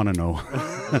I don't want to know.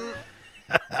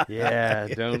 Yeah,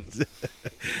 don't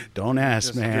Don't ask,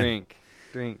 just man.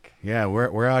 drink. Yeah,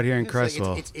 we're out here in It's like-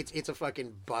 Crestwell. it's a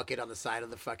fucking bucket on the side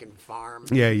of the fucking farm.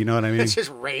 Yeah, you know what I mean? It's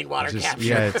just rainwater capture.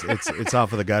 Yeah, it's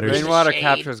off of the gutters. Rainwater shade.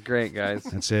 capture is great, guys.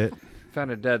 That's it. Found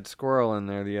a dead squirrel in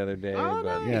there the other day, Oh,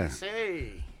 but nice.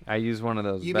 Hey. I use one of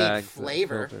those You mean bags. that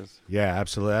flavor? filters. Yeah,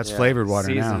 absolutely. That's Yeah, flavored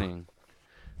water now. seasoning.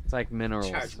 It's like minerals.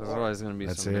 Charged There's water. always going to be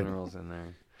That's some it. minerals in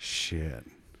there. Shit.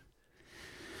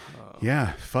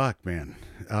 Yeah, fuck, man.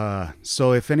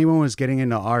 So if anyone was getting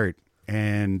into art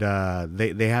and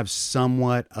they have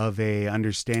somewhat of a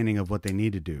understanding of what they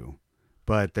need to do,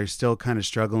 but they're still kind of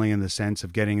struggling in the sense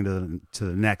of getting to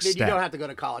the next Dude, step. you don't have to go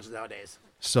to college nowadays.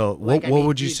 So Like, I what mean,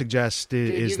 would you dude, suggest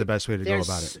Dude, is the best way to go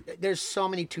about it? There's so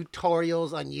many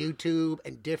tutorials on YouTube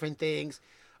and different things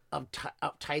of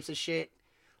types of shit.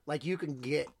 Like you can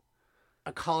get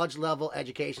a college level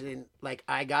education in, like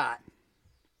I got,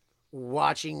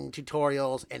 watching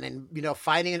tutorials and then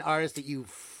finding an artist that you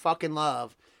fucking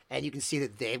love and you can see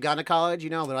that they've gone to college.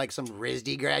 They're like some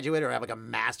RISD graduate or have like a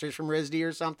master's from RISD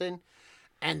or something,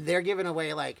 and they're giving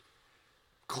away like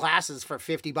classes for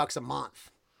 $50 a month.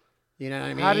 You know what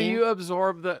I mean? How do you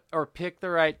absorb or pick the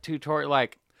right tutorial?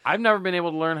 Like, I've never been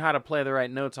able to learn how to play the right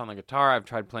notes on the guitar. I've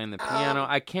tried playing the piano.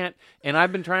 I can't, and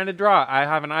I've been trying to draw. I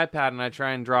have an iPad and I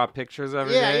try and draw pictures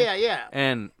every day. Yeah.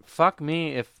 And fuck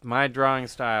me if my drawing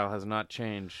style has not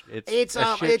changed. It's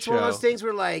a shit it's show. one of those things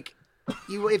where like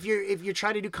if you're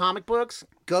trying to do comic books,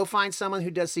 go find someone who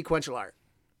does sequential art.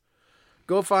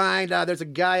 Go find there's a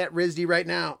guy at RISD right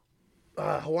now,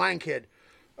 Hawaiian kid.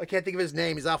 I can't think of his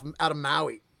name. He's out of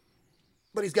Maui.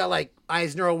 But he's got like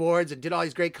Eisner Awards and did all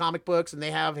these great comic books, and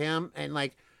they have him. And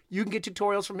like, You can get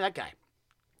tutorials from that guy.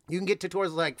 You can get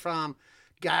tutorials like from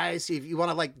guys, if you want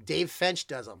to, like Dave Finch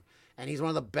does them, and he's one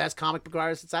of the best comic book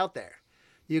artists out there.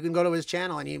 You can go to his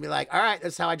channel and you'd be like, all right,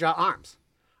 this is how I draw arms.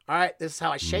 All right, this is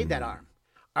how I shade that arm.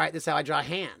 All right, this is how I draw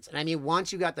hands. And I mean,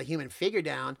 once you got the human figure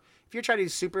down, if you're trying to do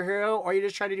superhero or you're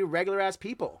just trying to do regular ass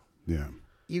people,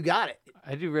 you got it.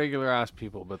 I do regular ass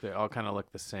people, but they all kind of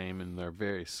look the same and they're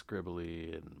very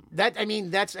scribbly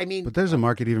and But there's a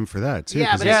market even for that too.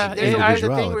 Yeah, but there's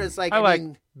a thing where it's like, I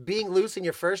mean, being loose in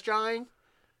your first drawing,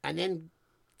 and then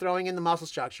throwing in the muscle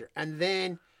structure, and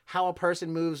then how a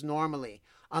person moves normally,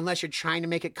 unless you're trying to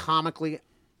make it comically,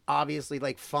 obviously,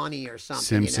 like funny or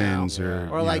something. Simpsons or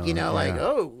like like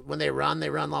when they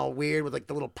run all weird with like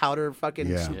the little powder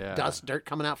fucking dust, dirt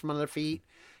coming out from under their feet.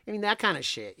 I mean, that kind of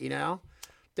shit.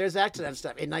 There's that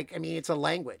stuff, and like, I mean, it's a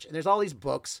language, and there's all these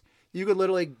books. You could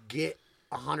literally get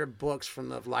 100 books from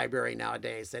the library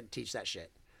nowadays that teach that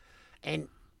shit, and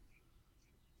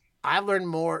I've learned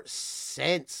more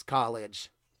since college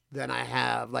than I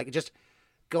have like just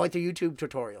going through YouTube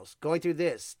tutorials, going through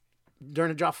this, learn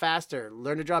to draw faster,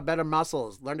 learn to draw better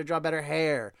muscles, learn to draw better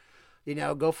hair.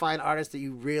 Go find artists that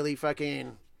you really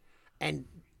fucking, and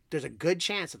there's a good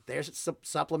chance that they're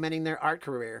supplementing their art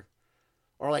career.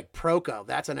 Or like Proco,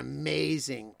 that's an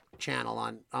amazing channel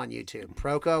on YouTube.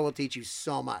 Proco will teach you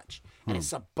so much, and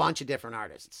it's a bunch of different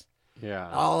artists. Yeah,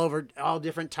 all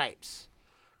different types.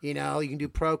 You can do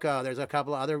Proco. There's a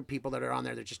couple of other people that are on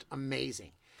there. They're just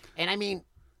amazing. And I mean,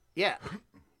 yeah,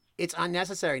 it's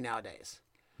unnecessary nowadays.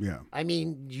 Yeah. I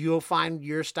mean, you'll find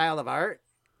your style of art,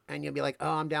 and you'll be like,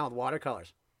 oh, I'm down with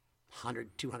watercolors.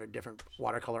 100, 200 different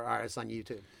watercolor artists on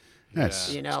YouTube.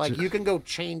 Yes. Like you can go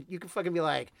change. You can fucking be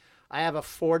like, I have a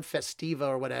Ford Festiva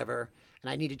or whatever, and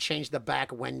I need to change the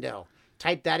back window.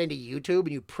 Type that into YouTube,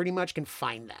 and you pretty much can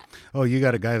find that. Oh, you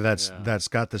got a guy that's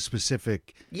got the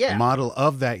specific model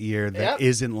of that year that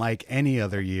isn't like any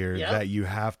other year that you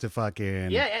have to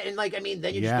fucking... Yeah, and like, I mean,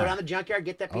 then you just go down the junkyard,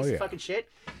 get that piece of fucking shit,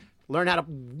 learn how to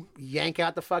yank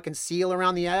out the fucking seal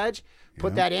around the edge,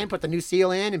 put that in, put the new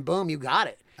seal in, and boom, you got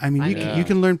it. I mean, you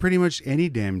can learn pretty much any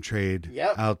damn trade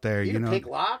out there. You can pick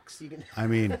locks. You can. I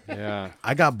mean,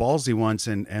 I got ballsy once,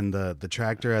 and the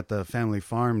tractor at the family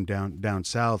farm down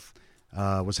south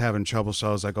was having trouble. So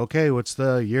I was like, okay, what's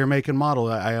the year, make, and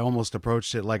model? I almost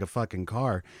approached it like a fucking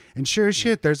car. And sure as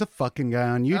shit, there's a fucking guy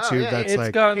on YouTube that's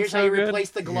like, here's how you replace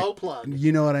the glow plug.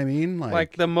 You know what I mean?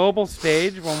 Like the mobile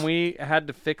stage, when we had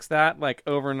to fix that, like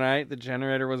overnight, the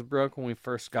generator was broke when we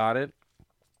first got it.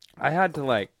 I had to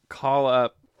like call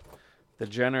up the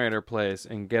generator place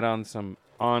and get on some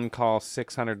on-call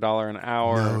 $600 an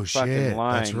hour fucking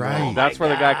line. That's right. That's where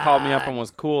the guy called me up and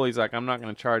was cool. He's like, I'm not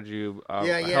going to charge you. I'll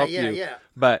help you.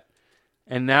 But,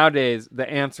 and nowadays the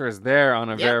answer is there on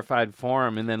a verified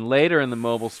forum. And then later in the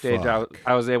mobile stage,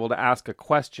 I was able to ask a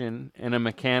question and a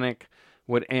mechanic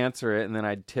would answer it, and then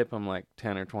I'd tip him like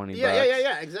 10 or 20 bucks.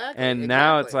 Yeah, exactly. And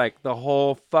now it's like the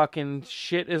whole fucking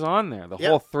shit is on there. The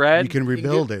whole thread. You can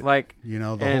rebuild it. Like, the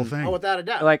whole thing. Oh, without a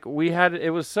doubt. Like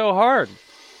it was so hard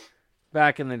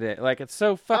back in the day. Like it's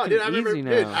so fucking easy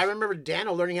now. Dude, I remember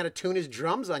Dano learning how to tune his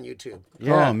drums on YouTube.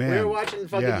 Yeah. Oh, man. We were watching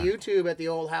fucking YouTube at the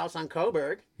old house on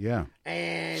Coburg. Yeah.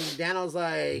 And Dano's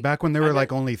like... Back when there were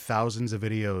like only thousands of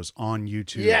videos on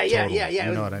YouTube. Yeah.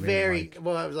 You know what I mean?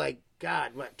 Well, it was like,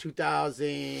 God, what,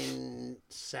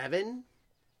 2007?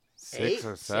 6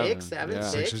 or 7.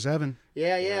 6 or 7.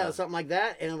 Yeah, something like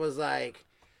that. And it was like,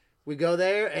 we go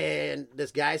there, and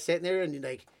this guy's sitting there, and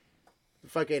like,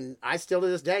 fucking, I still to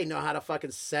this day know how to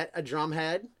fucking set a drum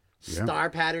head,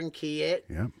 star pattern key it,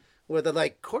 with a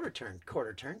like quarter turn.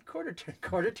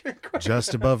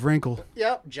 Just above wrinkle.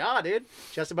 Yep, jaw, dude.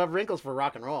 Just above wrinkles for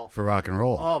rock and roll.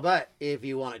 Oh, but if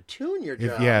you want to tune your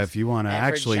drums. If you want to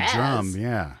actually jazz, drum,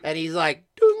 And he's like,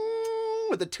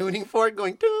 doong, with the tuning fork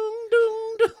going, doong,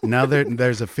 doong, doong. Now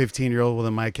there's a 15-year-old with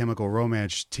a My Chemical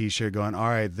Romance t-shirt going, all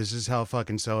right, this is how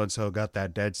fucking so-and-so got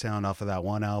that dead sound off of that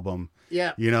one album.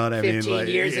 Yeah. You know what I mean? 15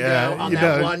 years ago on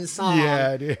that one song.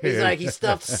 Yeah, dude. He's like, he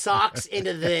stuffed socks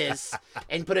into this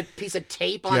and put a piece of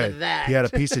tape onto that. He had a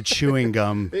piece of chewing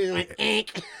gum. He went,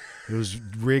 Ink. It was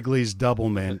Wrigley's Double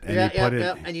Mint. And he put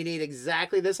it. And you need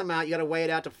exactly this amount. You got to weigh it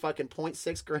out to fucking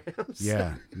 0.6 grams.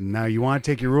 Yeah. Now you want to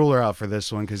take your ruler out for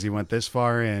this one because you went this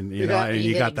far in, you know, and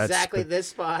you got exactly that this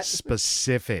spot.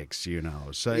 Specifics, you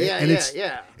know. So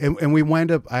yeah. And we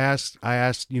wind up. I asked,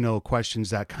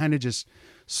 questions that kind of just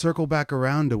circle back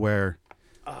around to where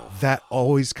that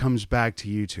always comes back to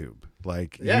YouTube.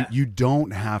 Like Yeah. you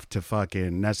don't have to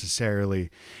fucking necessarily.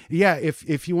 Yeah,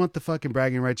 if you want the fucking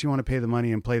bragging rights, you want to pay the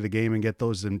money and play the game and get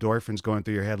those endorphins going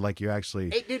through your head, like you actually.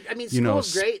 Hey, dude, I mean, you know,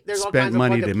 school's great. There's all spent kinds of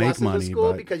money fucking to make pluses money, with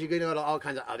school but- because you can go to all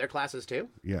kinds of other classes too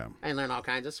Yeah, and learn all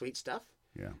kinds of sweet stuff.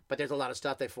 yeah. But there's a lot of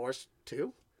stuff they force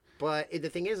too. But the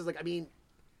thing is like, I mean,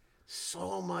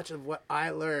 so much of what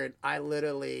I learned, I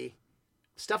literally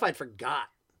stuff I'd forgot.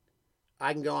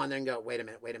 I can go on there and go, wait a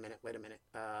minute.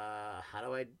 How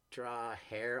do I draw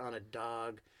hair on a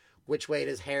dog? Which way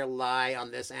does hair lie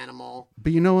on this animal?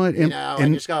 But you know what?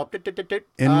 And just go.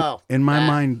 In my that.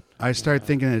 mind, I start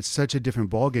thinking it's such a different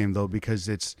ballgame though, because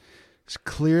it's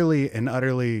clearly and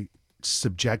utterly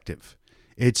subjective.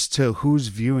 It's to who's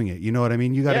viewing it. You know what I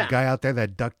mean? You got Yeah. a guy out there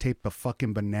that duct taped a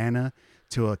fucking banana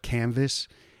to a canvas,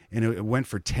 and it went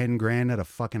for $10,000 at a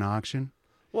fucking auction.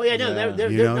 Well, yeah, no, Yeah.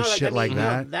 they're You know, no, shit like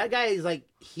that. That guy is like,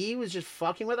 he was just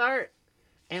fucking with art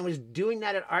and was doing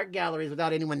that at art galleries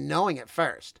without anyone knowing at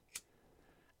first.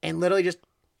 And literally just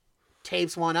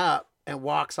tapes one up and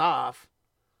walks off.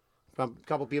 A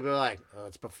couple people are like, oh,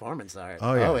 it's performance art.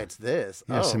 Oh, yeah. Oh, it's this.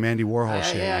 Yeah, oh. some Andy Warhol yeah,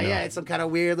 shit. Yeah, you know? yeah. It's some kind of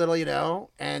weird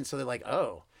little, And so they're like,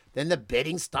 oh. Then the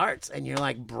bidding starts. And you're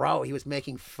like, bro, he was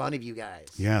making fun of you guys.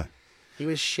 Yeah. He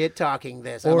was shit talking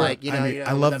this. I'm Or, like,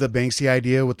 I love the Banksy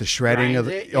idea with the shredding of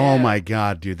Grinds the. it, Oh yeah. my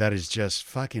god, dude, that is just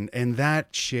fucking. And that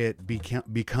shit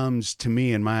becomes, to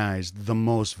me, in my eyes, the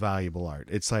most valuable art.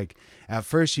 It's like at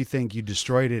first you think you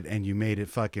destroyed it and you made it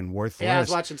fucking worthless. Yeah, I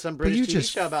was watching some but British you TV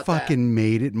just show about that. fucking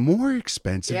made it more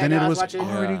expensive than no, it was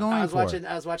already going for.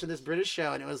 I was watching this British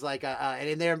show, and it was like,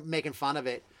 and they're making fun of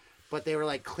it, but they were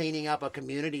like cleaning up a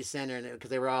community center because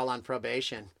they were all on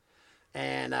probation,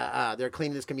 and they're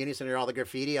cleaning this community center, all the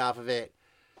graffiti off of it,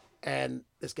 and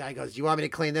this guy goes, "Do you want me to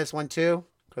clean this one too?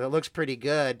 Because it looks pretty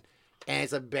good." And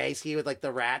it's a Banksy with like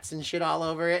the rats and shit all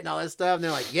over it and all this stuff, and they're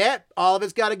like, "Yep, all of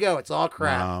it's got to go. It's all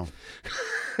crap." Wow.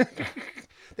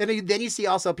 Then you see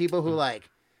also people who like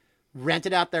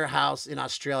rented out their house in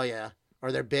Australia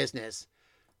or their business.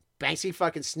 Banksy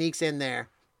fucking sneaks in there,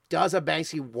 does a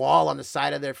Banksy wall on the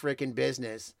side of their freaking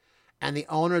business, and the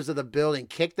owners of the building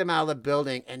kicked them out of the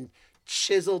building and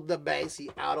chiseled the Banksy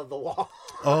out of the wall.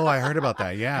 Oh, I heard about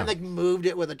that. Yeah. And like moved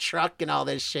it with a truck and all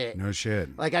this shit. No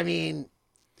shit. Like, I mean,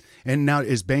 And now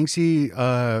is Banksy?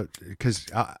 Because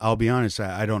I'll be honest,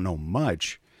 I don't know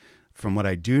much. From what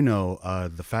I do know,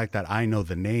 the fact that I know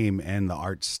the name and the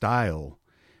art style,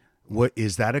 what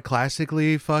is that a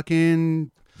classically fucking,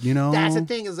 that's the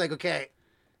thing is like, okay,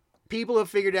 people have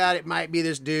figured out it might be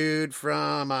this dude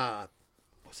from,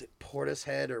 was it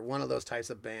Portishead or one of those types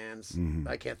of bands? Mm-hmm.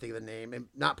 I can't think of the name.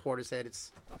 Not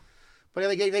Portishead. But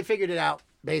like, they figured it out.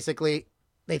 Basically,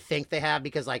 they think they have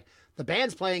because like the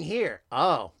band's playing here.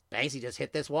 Oh, Banksy just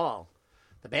hit this wall.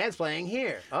 The band's playing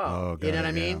here. Oh, God, you know what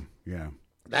I mean? Yeah.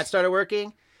 That started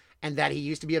working, and that he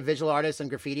used to be a visual artist and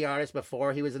graffiti artist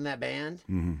before he was in that band.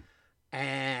 Mm-hmm.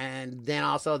 And then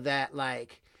also that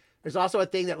like there's also a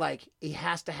thing that like he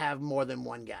has to have more than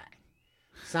one guy.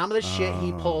 Some of the shit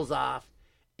he pulls off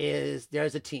is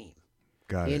there's a team.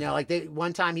 Got it. Like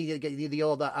one time he did the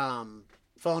old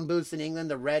phone booths in England,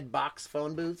 the red box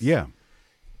phone booths. Yeah.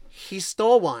 He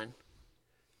stole one.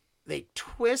 They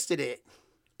twisted it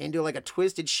into like a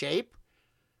twisted shape,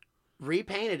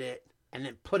 repainted it, and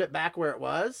then put it back where it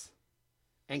was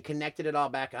and connected it all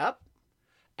back up.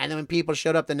 And then when people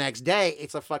showed up the next day,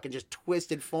 it's a fucking just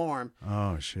twisted form.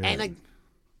 Oh shit. And like,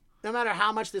 no matter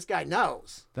how much this guy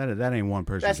knows, that ain't one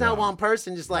person. that's not one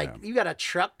person. Just like, Yeah. you got a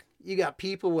truck, you got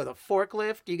people with a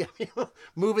forklift, you got people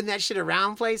moving that shit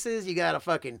around places, you got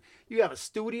you have a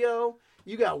studio,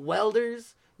 you got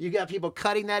welders, you got people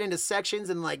cutting that into sections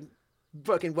and like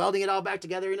fucking welding it all back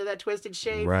together into that twisted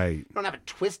shape. Right. You don't have a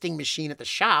twisting machine at the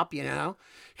shop,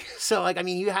 So like, I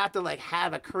mean, you have to like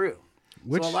have a crew.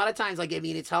 Which- So a lot of times, like, I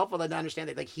mean, it's helpful to understand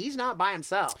that like he's not by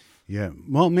himself. Yeah.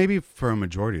 Well, maybe for a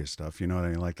majority of stuff, you know what I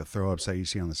mean? Like the throw ups that you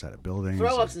see on the side of buildings.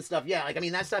 Throw ups and stuff, yeah. Like, I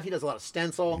mean, that stuff, he does a lot of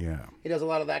stencil. Yeah. He does a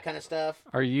lot of that kind of stuff.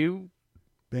 Are you?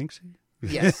 Banksy?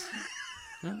 Yes.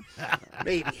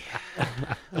 Maybe.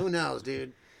 Who knows,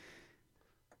 dude?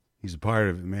 He's a part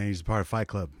of it, man. He's a part of Fight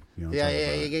Club. You know, Yeah, talking yeah.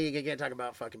 about it. You can't talk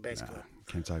about fucking Banksy Club.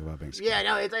 Can't talk about Banksy. Yeah,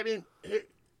 no, it's,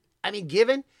 I mean,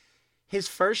 given his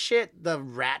first shit, the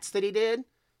rats that he did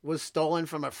was stolen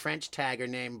from a French tagger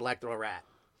named Black Little Rat.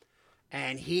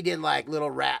 And he did like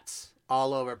little rats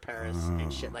all over Paris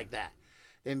and shit like that.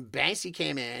 Then Banksy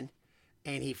came in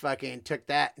and he fucking took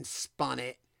that and spun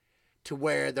it to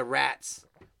where the rats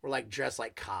were like dressed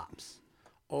like cops.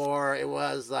 Or it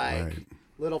was like Right.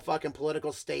 little fucking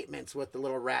political statements with the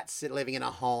little rats living in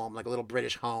a home, like a little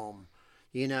British home.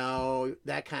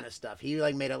 That kind of stuff. He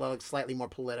like made it look slightly more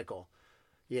political.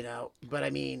 You know, but I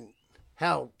mean,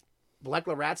 hell, Black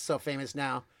Larat's so famous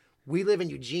now. We live in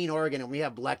Eugene, Oregon, and we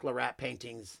have Black Larat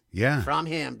paintings from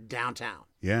him downtown.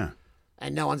 Yeah.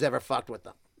 And no one's ever fucked with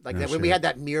them. Like No that, when we shit. had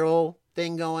that mural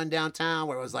thing going downtown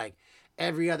where it was like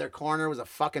every other corner was a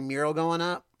fucking mural going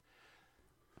up.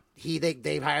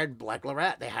 They've hired Black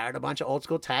Larat. They hired a bunch of old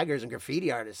school taggers and graffiti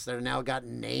artists that have now got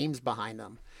names behind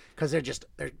them because they're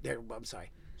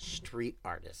street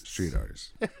artists. Street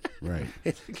artists. Right.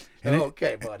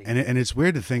 Okay, buddy. And it's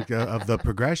weird to think of the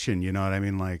progression, you know what I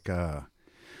mean? Like,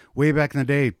 way back in the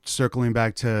day, circling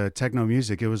back to techno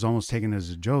music, it was almost taken as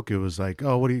a joke. It was like,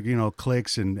 oh, what do you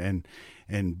clicks and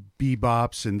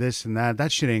bebops and this and that.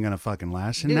 That shit ain't gonna fucking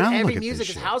last. And Dude, now every look music at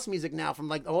is this house music now, from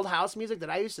like the old house music that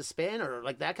I used to spin or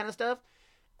like that kind of stuff.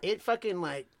 It fucking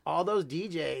like all those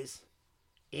DJs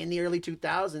in the early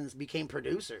 2000s became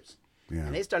producers. Yeah.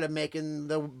 And they started making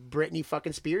the Britney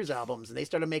fucking Spears albums, and they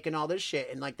started making all this shit,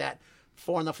 and like that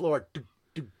 4 on the floor,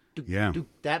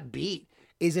 that beat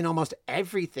is in almost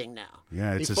everything now.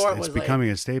 Yeah, it's Before becoming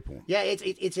a staple. Yeah,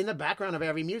 it's in the background of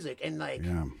every music, and like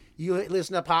you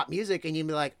listen to pop music, and you'd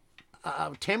be like,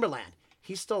 Timberland,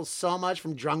 he stole so much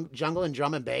from jungle and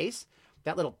drum and bass.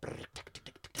 That little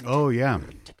Oh yeah.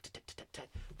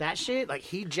 that shit, like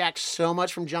he jacked so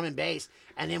much from drum and bass,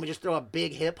 and then we just throw a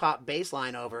big hip hop bass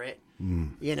line over it,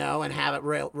 you know, and have it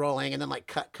rolling, and then like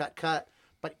cut.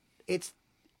 But it's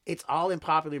all in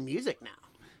popular music now.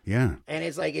 Yeah. And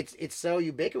it's like it's so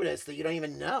ubiquitous that you don't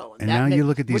even know. And now you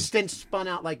look at these, which then spun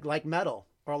out like metal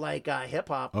or like hip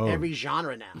hop. Every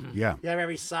genre now. Yeah. You have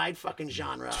every side fucking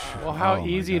genre. Well, how my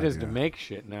easy God, it is to make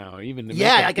shit now, even to make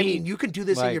like a I mean, beat. you can do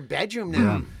this in Like- your bedroom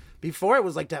now. Before it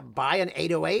was like to buy an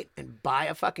 808 and buy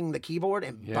a fucking the keyboard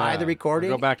and buy the recording.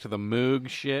 Go back to the Moog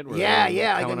shit. Where Yeah, they were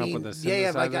yeah. Like, coming I up mean, with the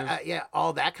synthesizers.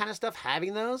 all that kind of stuff.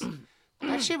 Having those,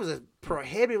 that shit was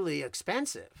prohibitively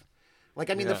expensive.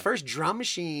 Like, I mean, the first drum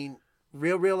machine,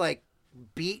 real like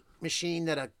beat machine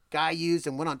that a guy used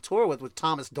and went on tour with was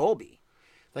Thomas Dolby.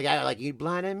 The guy like, you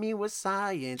blinded me with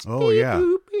science. Oh, beep, yeah.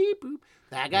 boop, beep, boop.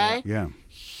 That guy. Yeah.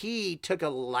 He took a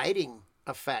lighting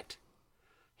effect.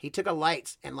 He took a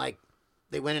lights and like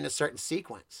they went in a certain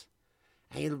sequence.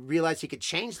 And he realized he could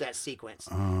change that sequence.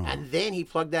 And then he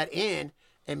plugged that in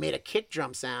and made a kick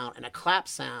drum sound and a clap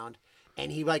sound.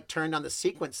 And he like turned on the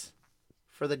sequence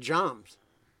for the drums.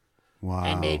 Wow.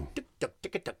 And made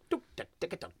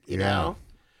you know?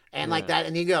 And like that.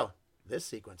 And you go, this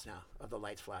sequence now of the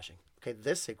lights flashing. Okay,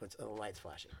 this sequence of the lights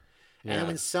flashing. And then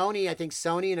when I think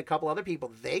Sony and a couple other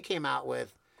people, they came out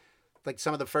with like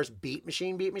some of the first beat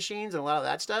machines and a lot of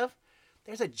that stuff.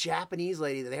 There's a Japanese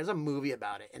lady, there's a movie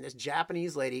about it. And this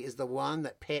Japanese lady is the one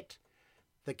that picked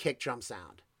the kick drum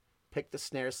sound, picked the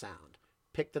snare sound,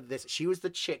 picked this. She was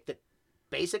the chick that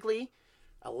basically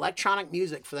electronic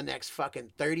music for the next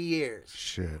fucking 30 years.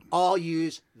 Shit. All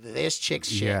use this chick's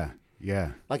shit.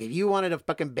 Yeah. Like if you wanted a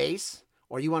fucking bass,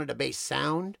 or you wanted a bass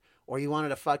sound, or you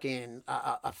wanted a fucking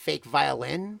a fake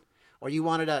violin, or you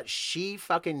wanted she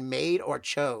fucking made or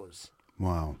chose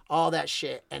Wow. all that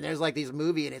shit. And there's like these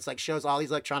movie, and it's like shows all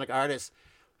these electronic artists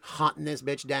hunting this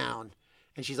bitch down,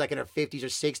 and she's like in her 50s or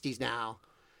 60s now,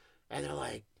 and they're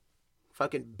like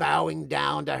fucking bowing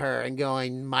down to her and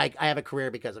going, Mike, I have a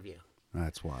career because of you.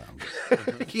 That's wild.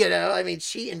 You know, I mean,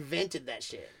 she invented that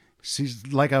shit. See,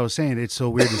 like I was saying, it's so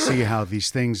weird to see how these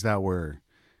things that were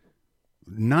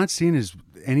not seen as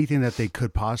anything that they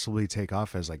could possibly take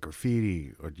off as, like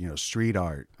graffiti or street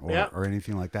art or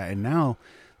anything like that, and now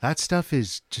that stuff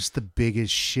is just the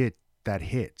biggest shit that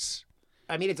hits.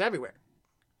 I mean, it's everywhere.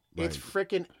 Right. It's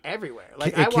freaking everywhere.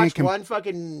 Like It I can't watched one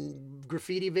fucking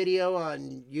graffiti video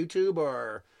on YouTube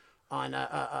or on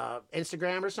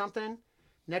Instagram or something.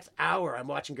 Next hour, I'm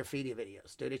watching graffiti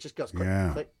videos, dude. It just goes click,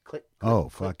 click, click. Oh,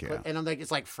 click, fuck click, yeah. And I'm like,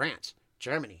 it's like France,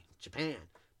 Germany, Japan,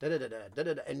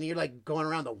 and you're like going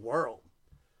around the world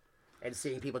and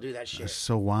seeing people do that shit. It's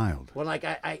so wild. Well, like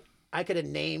I could have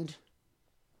named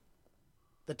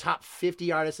the top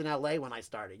 50 artists in LA when I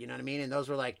started. You know what I mean? And those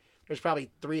were like, there's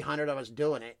probably 300 of us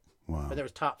doing it. Wow. But there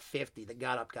was top 50 that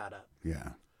got up. Yeah.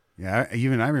 Yeah,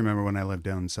 I remember when I lived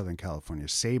down in Southern California,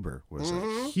 Saber was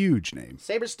a huge name.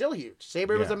 Saber's still huge.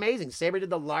 Saber was Yeah. amazing. Saber did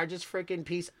the largest freaking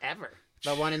piece ever.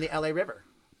 The one in the LA River.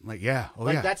 Like, yeah. Oh,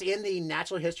 Like yeah. that's in the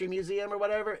Natural History Museum or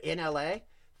whatever in LA.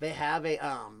 They have a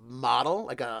model,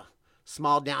 like a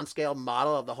small downscale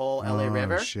model of the whole LA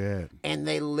River. Shit. And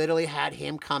they literally had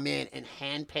him come in and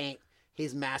hand paint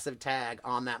his massive tag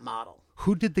on that model.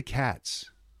 Who did the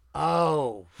cats?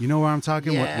 Oh. You know where I'm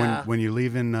talking? Yeah. When you're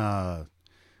leaving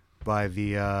by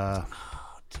the,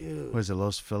 Dude. was it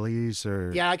Los Feliz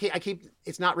or? Yeah, I keep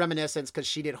it's not Reminiscence because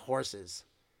she did horses.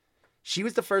 She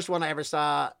was the first one I ever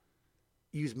saw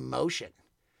use motion.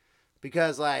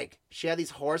 Because like she had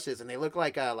these horses and they look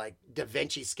like Da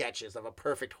Vinci sketches of a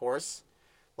perfect horse,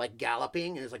 like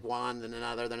galloping. And it's like one, then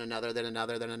another, then another, then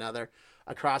another, then another,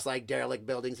 across like derelict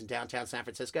buildings in downtown San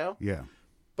Francisco. Yeah.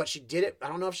 But she did it. I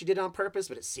don't know if she did it on purpose,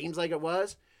 but it seems like it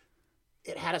was.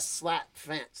 It had a slat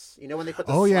fence. You know when they put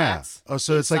the slats? Oh,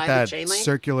 so it's like that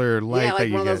circular light. Yeah, like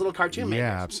that one of those get. little cartoon makers.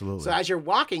 Yeah, absolutely. So as you're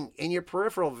walking in your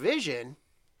peripheral vision,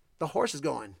 the horse is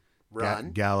going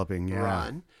run, galloping, yeah,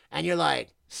 run, and you're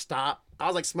like stop. I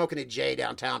was like smoking a J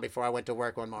downtown before I went to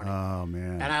work one morning. Oh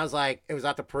man! And I was like, it was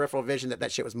at the peripheral vision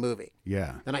that shit was moving.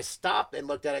 Yeah. Then I stopped and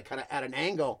looked at it kind of at an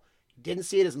angle. Didn't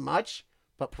see it as much,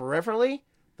 but peripherally,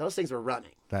 those things were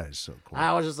running. That is so cool.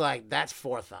 I was just like, that's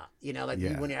forethought. You know, like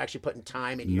when you're actually putting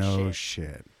time into your shit. No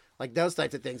shit. Like those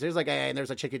types of things. There's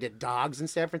a chick who did dogs in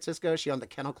San Francisco. She owned the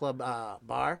Kennel Club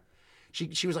bar.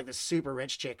 She was like this super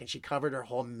rich chick, and she covered her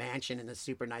whole mansion in this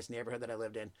super nice neighborhood that I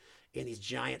lived in these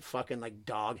giant fucking like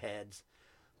dog heads.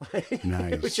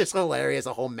 Nice. It was just hilarious.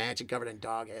 A whole mansion covered in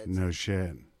dog heads. No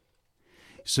shit.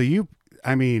 So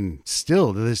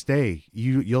still to this day,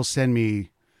 you'll send me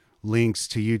links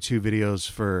to YouTube videos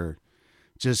for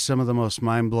just some of the most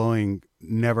mind-blowing,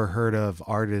 never heard of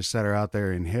artists that are out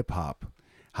there in hip hop.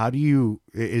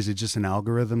 Is it just an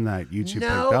algorithm that YouTube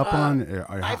picked up on?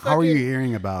 Or how are you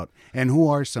hearing about, and who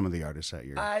are some of the artists that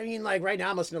you're? I mean, like right now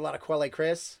I'm listening to a lot of Quelle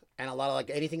Chris and a lot of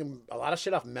a lot of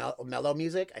shit off mellow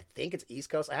music. I think it's East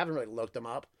Coast. I haven't really looked them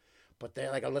up, but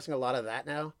they're like, I'm listening to a lot of that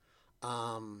now.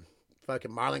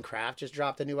 Fucking Marlon Craft just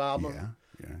dropped a new album.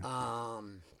 Yeah.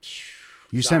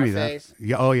 You sent me that.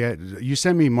 Yeah. Oh yeah. You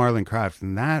sent me Marlon Craft,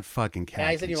 and that fucking cat. Yeah,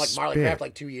 I sent you like Marlon Craft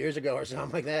like 2 years ago or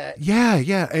something like that. Yeah,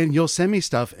 yeah. And you'll send me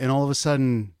stuff, and all of a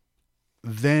sudden,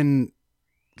 then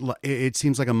it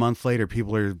seems like a month later,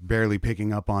 people are barely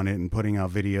picking up on it and putting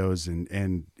out videos and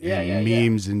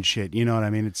memes and shit. You know what I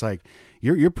mean? It's like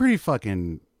you're pretty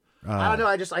fucking. I don't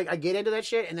know. I get into that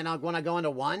shit, and then when I go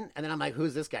into one, and then I'm like,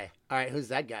 who's this guy? All right, who's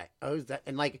that guy? Oh, who's that?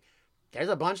 And like, there's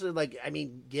a bunch of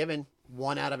given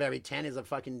 1 out of every 10 is a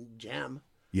fucking gem.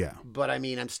 Yeah. But I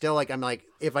mean, I'm like,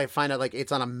 if I find out like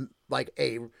it's on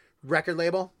a record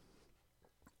label,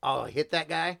 I'll hit that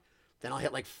guy. Then I'll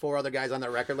hit like 4 other guys on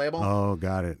that record label. Oh,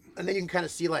 got it. And then you can kind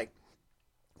of see like,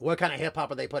 what kind of hip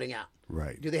hop are they putting out?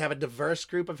 Right. Do they have a diverse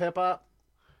group of hip hop?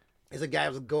 Is a guy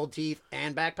with gold teeth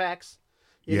and backpacks?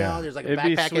 You know, there's like a It'd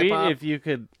backpack be sweet hip hop. if you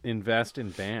could invest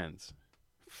in bands.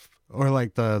 Or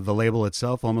like the label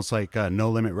itself, almost like No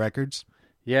Limit Records.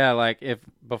 Yeah, like if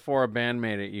before a band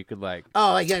made it, you could like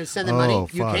send them money.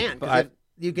 You fuck. can.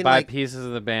 You can buy pieces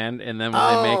of the band, and then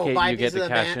when they make it, you get to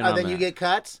cash in on then that. you get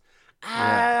cuts.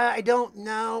 I don't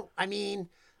know. I mean,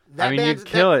 you'd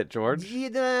kill it, George.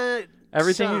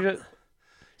 Everything some, you just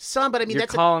but I mean, you're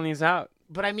calling these out.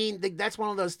 But I mean, that's one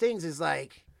of those things. Is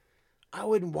like, I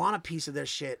wouldn't want a piece of their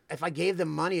shit. If I gave them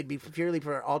money, it'd be purely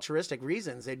for altruistic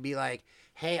reasons. They'd be like,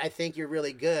 hey, I think you're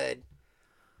really good.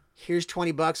 Here's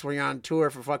 $20 when you're on tour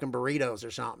for fucking burritos or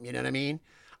something. You know what I mean?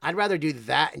 I'd rather do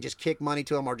that and just kick money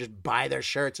to them or just buy their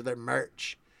shirts or their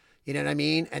merch. You know what I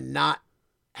mean? And not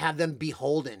have them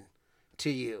beholden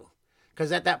to you.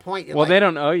 Because at that point, they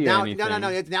don't owe you now, anything.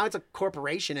 No. Now it's a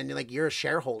corporation and like you're a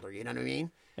shareholder. You know what I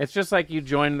mean? It's just like you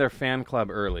joined their fan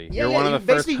club early. Yeah, you're one of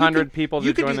the first 100 people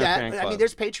to join their fan club. I mean,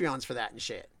 there's Patreons for that and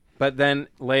shit. But then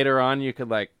later on, you could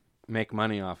like make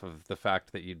money off of the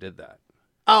fact that you did that.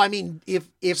 Oh, I mean, if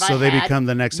they become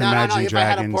the next Imagine Dragons if I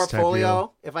had a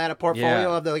portfolio, type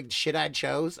of the shit I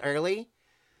chose early,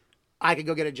 I could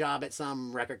go get a job at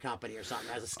some record company or something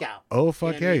as a scout. Oh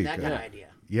fuck you know yeah, that kind of idea.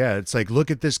 Yeah, it's like, look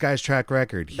at this guy's track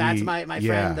record. That's my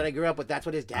friend that I grew up with. That's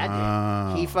what his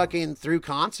dad did. He fucking threw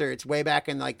concerts way back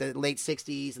in like the late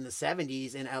 60s and the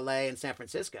 70s in LA and San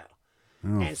Francisco.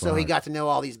 So he got to know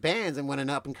all these bands, and when an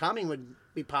up and coming would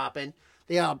be popping,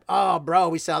 they all, oh bro,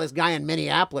 we saw this guy in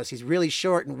Minneapolis. He's really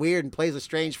short and weird and plays a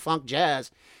strange funk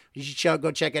jazz. You should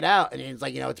go check it out. And it's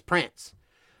like, it's Prince.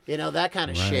 That kind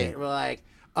of shit. We're like,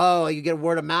 oh, you get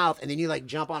word of mouth, and then you like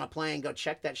jump on a plane, go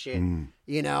check that shit. And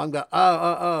go,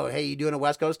 oh, hey, you doing a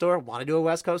West Coast tour? Want to do a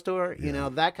West Coast tour? Yeah.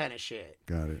 That kind of shit.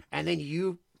 Got it. And then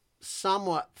you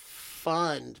somewhat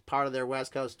fund part of their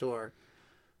West Coast tour,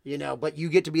 but you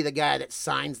get to be the guy that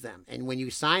signs them. And when you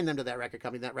sign them to that record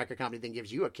company then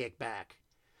gives you a kickback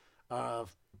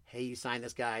of, hey, you signed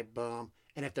this guy, boom.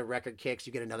 And if the record kicks,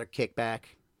 you get another kickback,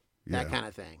 that kind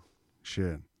of thing.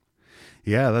 Shit.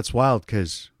 Yeah, that's wild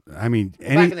because, I mean...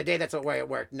 back in the day, that's the way it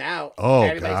worked. Now,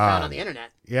 everybody's found on the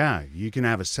internet. Yeah, you can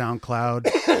have a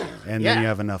SoundCloud, and then you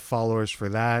have enough followers for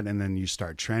that, and then you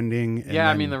start trending. And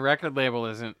I mean, the record label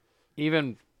isn't...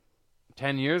 Even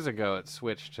 10 years ago, it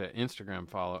switched to Instagram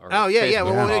follow. Or oh, yeah, yeah. Facebook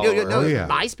Well, followers. no, yeah.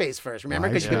 MySpace first, remember?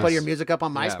 Because you could MySpace. put your music up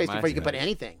on MySpace Yeah, before you could put MySpace.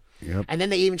 anything. Yep. And then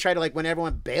they even tried to, like, when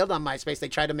everyone bailed on MySpace, they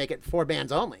tried to make it for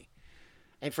bands only.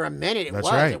 And for a minute, That's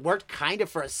right. It worked kind of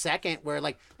for a second where,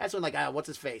 like, that's when, like, what's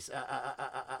his face?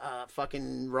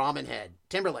 Fucking Ramen Head.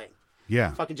 Timberlake.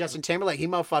 Yeah. Fucking Justin Timberlake. He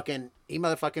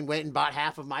motherfucking went and bought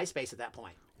half of MySpace at that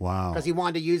point. Wow. Because he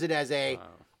wanted to use it as a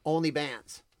only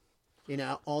bands. You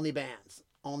know, only bands.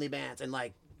 And,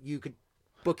 like, you could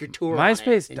book your tour on it.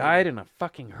 MySpace died in a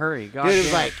fucking hurry. God Dude, it was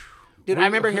damn. like, I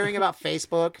remember hearing about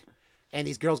Facebook and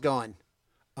these girls going,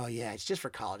 oh, yeah, it's just for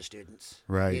college students.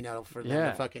 Right. You know, for them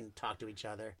Yeah. to fucking talk to each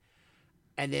other.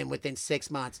 And then within 6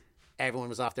 months, everyone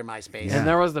was off their MySpace. Yeah. And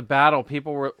there was the battle.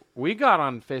 We got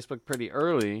on Facebook pretty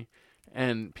early,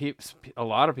 and a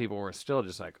lot of people were still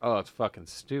just like, oh, it's fucking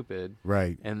stupid.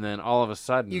 Right. And then all of a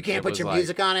sudden, You can't it put was your like,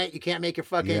 music on it. You can't make your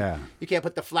fucking. Yeah. You can't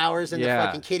put the flowers and the Yeah.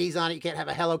 fucking kitties on it. You can't have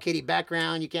a Hello Kitty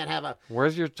background. You can't have a.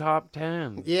 Where's your top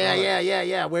 10?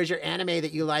 Yeah. Where's your anime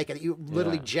that you like and that you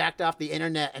literally Yeah. jacked off the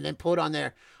internet and then put on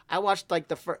there? I watched like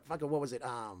the fucking what was it?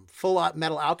 Full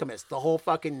Metal Alchemist. The whole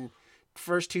fucking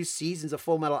first 2 seasons of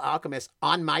Full Metal Alchemist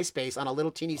on MySpace on a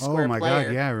little teeny square Oh my player.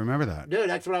 God. Yeah, I remember that. Dude,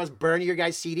 that's when I was burning your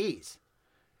guys' CDs.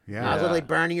 I Yeah. was literally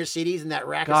burning your CDs in that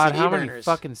rack God, of CD how burners. many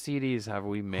fucking CDs have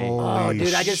we made? Holy Oh,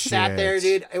 dude, I just sat there,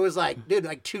 shit. dude. It was like, dude,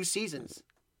 like 2 seasons.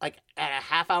 Like at a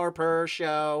half hour per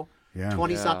show, Yeah.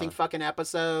 20 Yeah. something fucking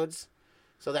episodes.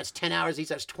 So that's 10 hours each.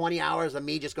 That's 20 hours of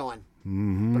me just going,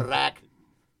 brack,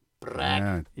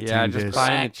 brack. Yeah, 10 just disc-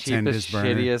 buying the 10 cheapest, disc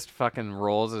burner. shittiest fucking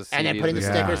rolls of CDs. And then putting the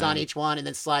Yeah. stickers on each one and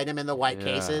then sliding them in the white Yeah.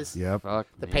 cases. Yep. Fuck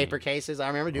The me. paper cases. I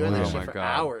remember doing that Oh shit my for God.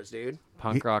 hours, dude.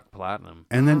 Punk rock platinum.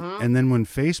 And then Uh-huh. and then when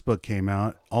Facebook came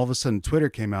out, all of a sudden Twitter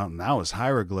came out, and that was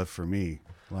hieroglyph for me.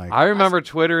 Like I remember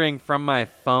twittering from my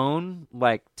phone,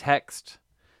 like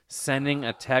sending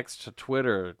a text to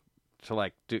Twitter to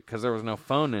like do because there was no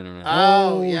phone internet.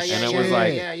 Oh, yeah, yeah, And it yeah, was yeah,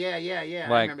 like- yeah. I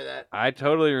like remember that. I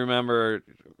totally remember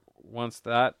once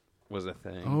that was a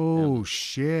thing. oh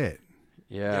shit.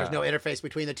 yeah. There was no interface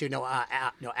between the two. No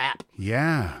app.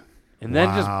 Yeah. And then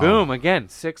just Wow. boom again.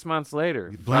 6 months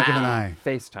later, Blink of an Wow. eye.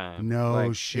 FaceTime. No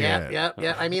Like, shit. Yeah.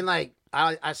 I mean, like,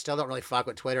 I still don't really fuck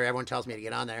with Twitter. Everyone tells me to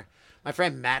get on there. My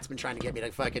friend Matt's been trying to get me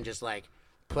to fucking just like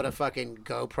put a fucking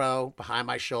GoPro behind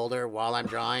my shoulder while I'm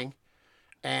drawing.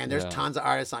 And there's Yeah. tons of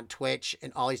artists on Twitch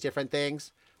and all these different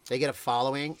things. They get a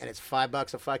following, and it's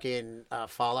 $5 a fucking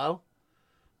follow,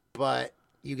 but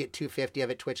you get 250 of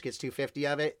it. Twitch gets 250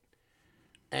 of it.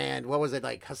 And what was it,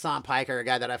 like Hassan Piker, a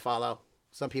guy that I follow?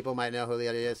 Some people might know who the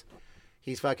other is.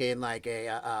 He's fucking like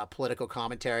a political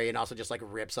commentary and also just like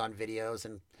rips on videos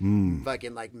and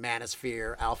fucking like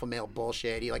manosphere, alpha male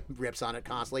bullshit. He like rips on it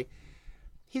constantly.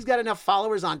 He's got enough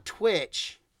followers on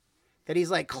Twitch that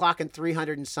he's like clocking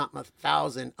 300 and something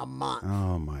thousand a month.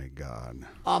 Oh my God.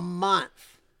 A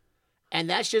month. And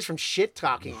that's just from shit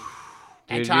talking.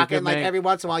 And Dude, you talking could like make- every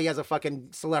once in a while he has a fucking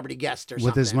celebrity guest or something.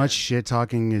 With as much shit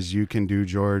talking as you can do,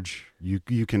 George,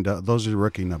 you can do, those are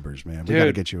rookie numbers, man. We got to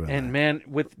Dude, get you in and there. man,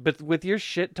 with your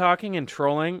shit talking and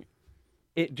trolling,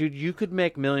 dude, you could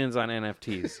make millions on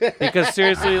NFTs. Because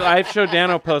seriously, I show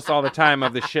Dano posts all the time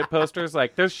of the shit posters.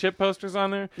 Like, there's shit posters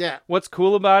on there. Yeah. What's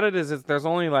cool about it is there's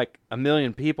only like 1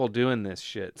 million people doing this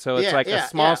shit. So it's Yeah, like yeah, a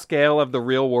small yeah. scale of the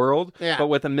real world, Yeah. but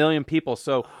with 1 million people.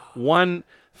 So one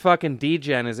fucking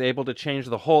degen is able to change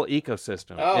the whole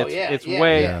ecosystem. Oh, it's yeah,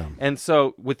 way. yeah. And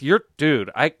so with your dude,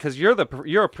 because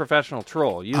you're a professional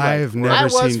troll. You I like, have work- never I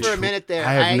was seen for a minute there.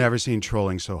 I have I- never seen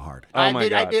trolling so hard. Oh my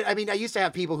God. I mean, I used to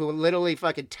have people who would literally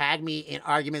fucking tag me in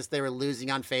arguments they were losing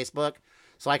on Facebook,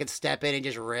 so I could step in and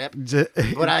just rip.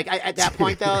 But at that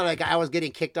point though, like I was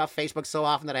getting kicked off Facebook so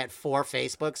often that I had 4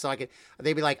 Facebooks, so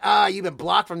they'd be like, you've been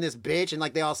blocked from this bitch, and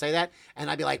like they all say that,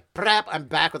 and I'd be like, prep, I'm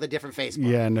back with a different Facebook.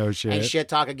 Yeah, no shit. And shit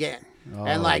talk again. Oh,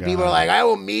 and like people God. were like, I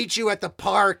will meet you at the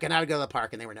park, and I would go to the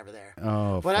park, and they were never there.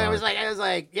 Oh, But fuck. I was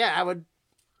like, yeah,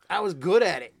 I was good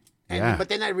at it. And, Yeah. But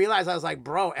then I realized I was like,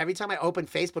 bro, every time I open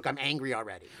Facebook, I'm angry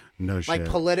already. no Like shit.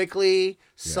 politically,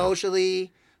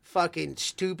 socially, fucking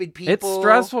stupid people. It's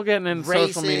stressful getting in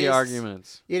social media racist,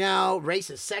 arguments. You know,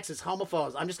 racist, sexist,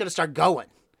 homophobes. I'm just gonna start going.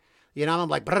 You know, I'm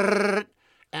like, brrr,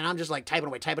 and I'm just like typing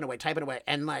away,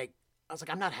 and like I was like,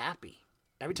 I'm not happy.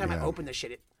 Every time I Yeah. open this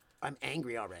shit, I'm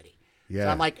angry already. Yeah. So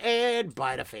I'm like,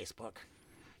 bye to Facebook.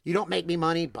 You don't make me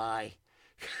money, bye.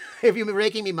 If you're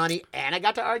making me money and I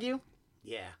got to argue,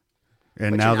 yeah.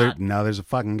 and but now you're now there's a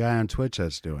fucking guy on Twitch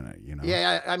that's doing it. You know.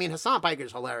 Yeah, I mean, Hassan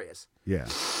Piker's hilarious. Yeah.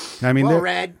 I mean, Well they're-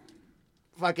 read,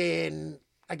 fucking,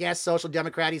 I guess, social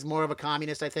democrat. He's more of a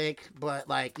communist, I think. But,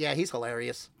 like, yeah, he's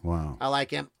hilarious. wow. I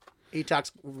like him. He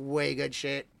talks way good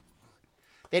shit.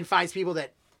 then finds people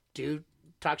that do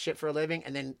talk shit for a living,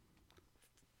 and then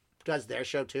does their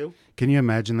show too. Can you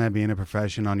imagine that being a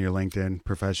profession on your LinkedIn?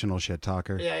 Professional shit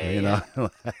talker. Yeah, you know?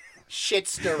 Shit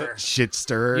stirrer. Shit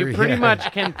stirrer. You pretty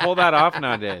much can pull that off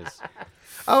nowadays.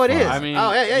 Oh, it is. I mean,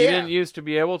 you didn't used to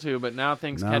be able to, but now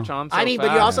things catch on so fast.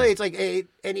 but you also, it's like,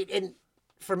 and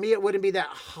for me, it wouldn't be that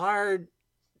hard.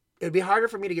 It would be harder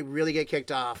for me to really get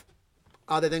kicked off,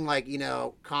 other than like,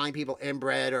 calling people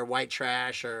inbred or white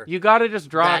trash or. You got to just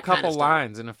draw a couple kind of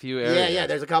lines in a few areas. Yeah.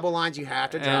 There's a couple lines you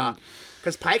have to draw.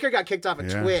 Because Piker got kicked off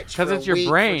of Twitch because it's your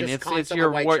brain. It's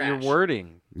your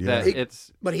wording. Yeah.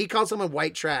 But he called someone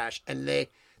white trash, and they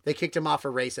kicked him off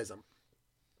for racism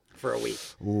for a week.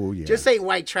 Oh yeah. Just saying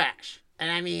white trash, and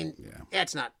I mean,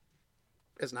 it's not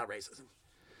racism.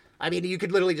 I mean, you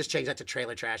could literally just change that to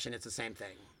trailer trash, and it's the same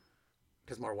thing.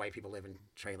 Because more white people live in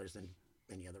trailers than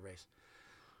any other race.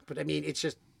 But I mean, it's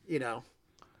just Well,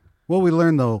 we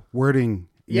learned though, wording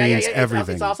means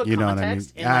everything. It's also you know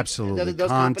context, what I mean? Absolutely. Those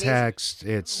context.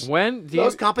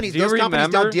 Those companies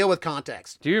don't deal with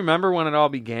context. Do you remember when it all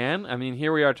began? I mean,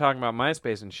 here we are talking about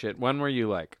MySpace and shit. When were you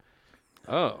like,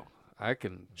 oh, I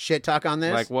can shit talk on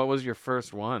this? Like, what was your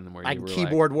first one where you were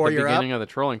keyboard warrior the beginning of the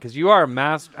trolling? Because you are a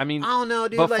master. I mean, I don't know,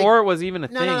 dude. Before it was even a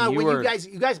thing. No. You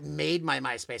guys made my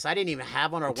MySpace. I didn't even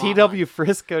have one or want TW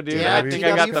Frisco, dude. Yeah, I think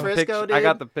I got the picture. Dude. I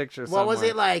got the picture. What was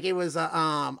it like? It was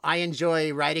I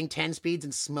enjoy riding 10 speeds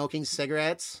and smoking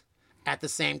cigarettes at the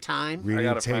same time.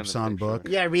 Reading tapes on book.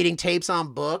 Yeah, reading tapes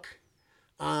on book.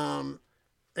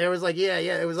 There was like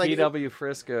it was like TW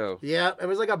Frisco. Yeah, it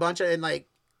was like a bunch of and like.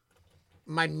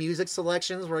 My music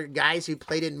selections were guys who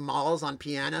played in malls on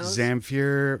pianos.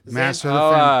 Zamfir, Master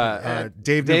of the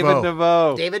David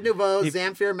Nouveau. David Nouveau,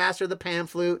 Zamfir, Master of the Pan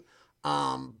Flute,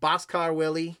 Boxcar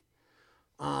Willie.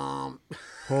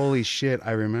 Holy shit,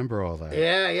 I remember all that.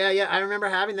 Yeah. I remember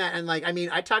having that. And like, I mean,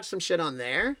 I talked some shit on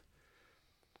there.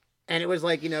 And it was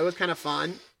like, it was kind of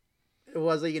fun. It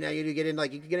was like, you could get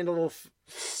into little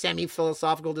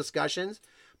semi-philosophical discussions.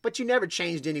 But you never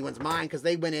changed anyone's mind because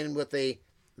they went in with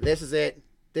this is it.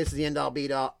 This is the end all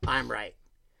be all. I'm right.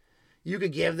 You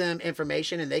could give them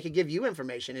information and they could give you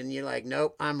information and you're like,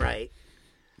 nope, I'm right.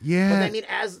 Yeah. But I mean,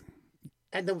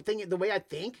 the way I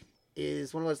think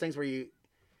is one of those things where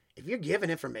if you're given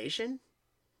information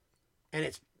and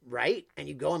it's right and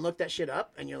you go and look that shit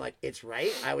up and you're like, it's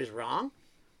right, I was wrong.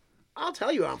 I'll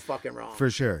tell you I'm fucking wrong. For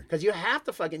sure. Because you have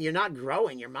to you're not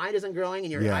growing. Your mind isn't growing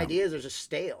and your ideas are just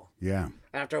stale. Yeah.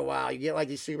 After a while, you get like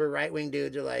these super right-wing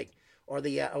dudes are like, or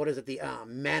the, the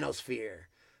manosphere,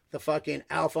 the fucking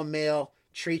alpha male,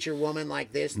 treat your woman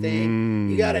like this thing.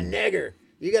 You got a nigger.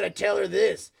 You got to tell her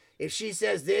this. If she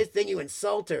says this, then you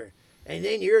insult her. And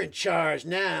then you're in charge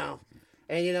now.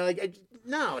 And,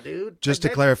 no, dude. Just to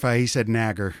clarify, he said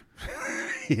nagger.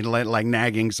 like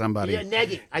nagging somebody. Yeah,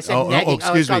 negging. I said negging.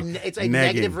 Excuse me. It's a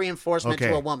negative reinforcement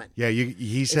to a woman. Yeah,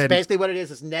 he said. It's basically what it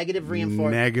is. It's negative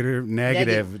reinforcement. Negative.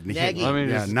 Negging. Let me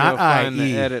just not find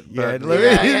I-E. the edit. Yeah,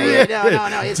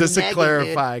 No. It's just to negging,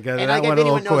 clarify, dude. because And that like, went if a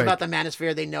little anyone knows quick. about the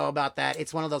manosphere, they know about that.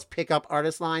 It's one of those pickup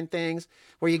artist line things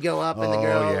where you go up and the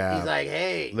girl, he's like,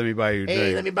 hey, let me buy you a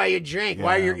drink. let me buy you a drink.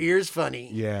 Why are your ears funny?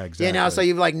 Yeah, exactly. So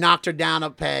you've like knocked her down a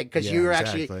peg because you're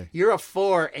exactly. you're a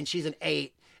 4 and she's an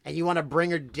 8. And you want to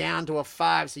bring her down to a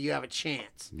 5 so you have a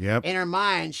chance. Yep. In her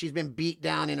mind, she's been beat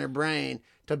down in her brain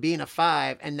to being a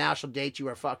 5, and now she'll date you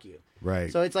or fuck you.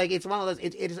 Right. So it's like it's one of those.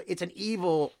 It's an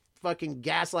evil fucking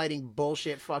gaslighting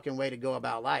bullshit fucking way to go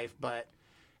about life. But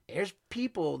there's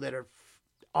people that are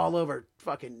all over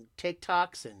fucking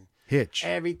TikToks and Hitch.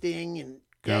 Everything and.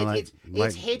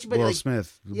 It's Hitch, but Will like,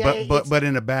 Smith, yeah, but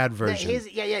in a bad version. His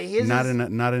not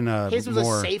in a his was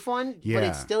more, a safe one, but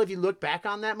it's still, if you look back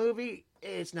on that movie,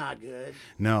 it's not good.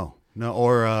 No,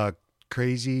 or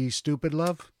Crazy Stupid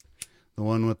Love, the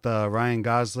one with Ryan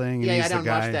Gosling. And I he's don't the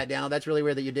guy. watch that, Daniel. That's really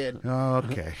weird that you did. Oh,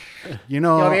 okay. You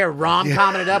over here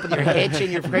rom-comming it up with your Hitch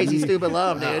and your Crazy Stupid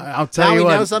Love, dude. I'll tell you what.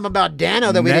 what. We know something about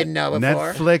Dano that we didn't know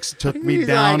before. Netflix took me He's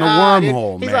down like, a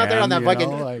wormhole, dude. He's man. out there on that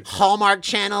fucking Hallmark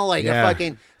channel, like a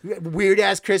fucking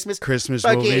weird-ass Christmas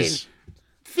movies.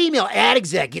 Female ad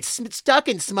exec gets stuck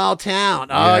in small town.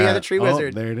 Oh, yeah, the tree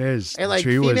wizard. There it is. And like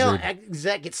tree female wizard.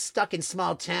 exec gets stuck in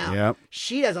small town. Yep.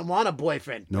 She doesn't want a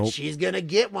boyfriend. Nope. But she's going to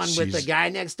get one with the guy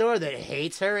next door that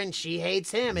hates her and she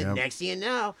hates him. And next thing you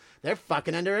know, they're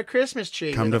fucking under a Christmas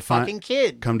tree with a fucking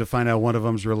kid. Come to find out one of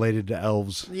them's related to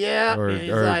elves. Yeah. Or, and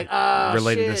he's like, oh,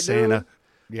 related shit, to Santa.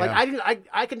 Dude. Yeah. Like,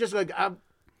 I can just, like,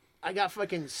 I got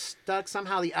fucking stuck.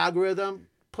 Somehow the algorithm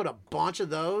put a bunch of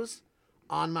those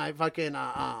on my fucking,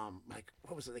 like,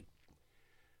 what was it? Like,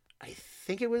 I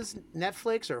think it was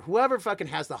Netflix or whoever fucking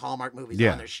has the Hallmark movies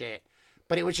on their shit.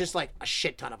 But it was just like a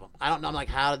shit ton of them. I don't know. I'm like,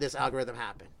 how did this algorithm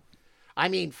happen? I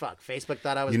mean, fuck. Facebook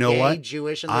thought I was gay,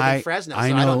 Jewish, and lived in Fresno, so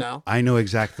I don't know. I know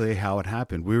exactly how it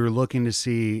happened. We were looking to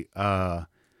see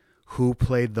who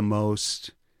played the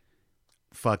most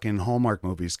fucking Hallmark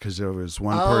movies because there was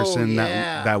one person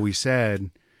that we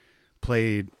said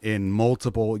played in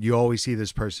multiple. You always see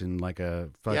this person like a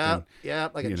fucking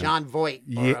like a John Voight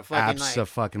or a fucking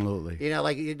absolutely. You know,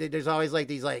 like there's always like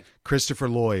these like Christopher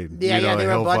Lloyd. Yeah, you know, they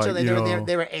were a bunch of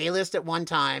they were A-list at one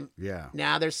time. Yeah.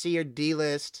 Now they're C or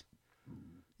D-list.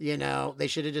 You know, they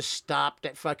should have just stopped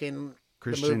at fucking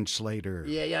Christian Slater.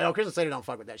 Yeah. No, Christian Slater don't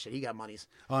fuck with that shit. He got monies.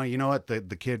 Oh, you know what? The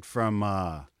kid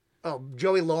from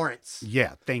Joey Lawrence.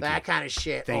 Yeah, thank you. That kind of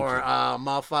shit. Thank or you.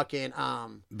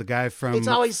 motherfucking the guy from it's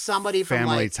always somebody from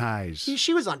Family like, Ties.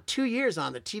 She was on 2 years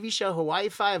on the TV show Hawaii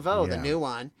Five-0, the new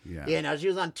one. Yeah. You know, she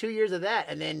was on 2 years of that,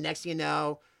 and then next thing you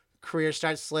know, career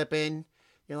starts slipping.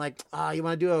 You're like, you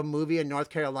want to do a movie in North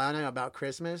Carolina about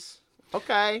Christmas?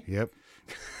 Okay. Yep.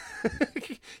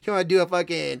 You want to do a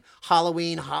fucking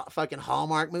Halloween fucking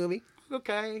Hallmark movie?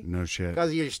 Okay. No shit.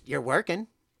 Because you're working,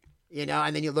 you know,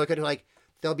 and then you look at like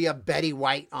there'll be a Betty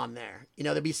White on there. You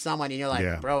know, there'll be someone, and you're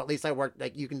like, bro, at least I worked.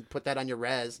 Like you can put that on your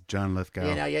res. John Lithgow.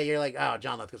 You know, you're like, oh,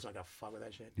 John Lithgow's not gonna fuck with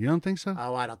that shit. You don't think so?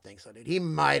 Oh, I don't think so, dude. He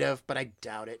might have, but I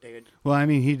doubt it, dude. Well, I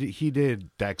mean, he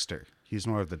did Dexter. He's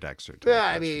more of the Dexter type. Yeah,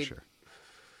 I mean, sure.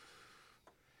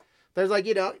 There's like,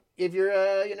 you know, if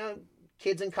you're, you know,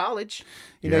 kids in college,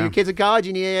 you know, your kids in college,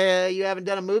 and you haven't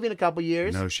done a movie in a couple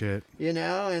years. No shit. You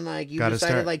know, and like you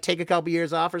decided like take a couple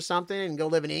years off or something and go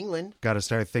live in England. Got to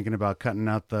start thinking about cutting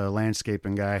out the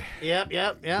landscaping guy. Yep.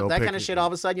 That kind of shit. All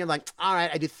of a sudden, you're like, all right,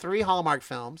 I do 3 Hallmark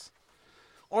films,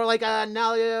 or like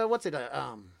now, what's it?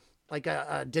 Like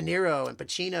De Niro and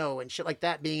Pacino and shit like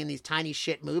that being in these tiny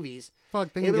shit movies.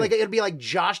 Fuck, it'd be like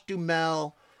Josh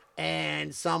Duhamel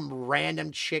and some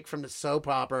random chick from the soap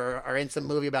opera are in some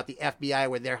movie about the FBI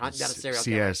where they're hunting down a serial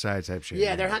killer. CSI type shit.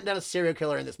 Yeah, they're hunting down a serial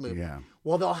killer in this movie. Yeah.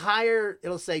 Well,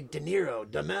 it'll say De Niro,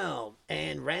 Duhamel,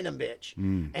 and random bitch.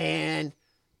 And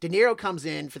De Niro comes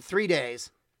in for 3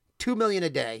 days, $2 million a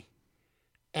day,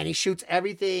 and he shoots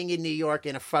everything in New York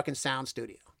in a fucking sound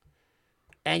studio.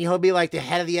 And he'll be like the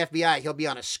head of the FBI. He'll be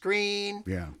on a screen.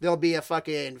 Yeah. There'll be a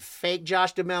fucking fake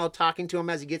Josh Duhamel talking to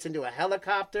him as he gets into a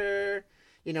helicopter.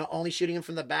 You know, only shooting him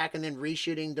from the back and then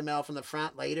reshooting Duhamel from the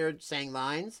front later, saying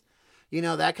lines. You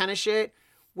know, that kind of shit.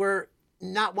 Where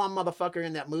not one motherfucker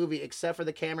in that movie, except for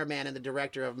the cameraman and the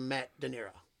director, have met De Niro.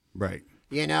 Right.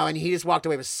 You know, and he just walked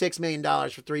away with $6 million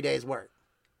for 3 days' work.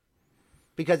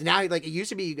 Because now, like, it used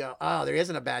to be you go, oh, there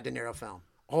isn't a bad De Niro film.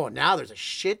 Oh, now there's a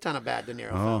shit ton of bad De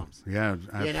Niro films. Yeah.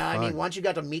 You know, I mean, once you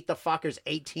got to meet the fuckers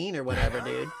 18 or whatever,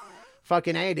 dude.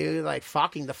 Fucking A, dude. Like,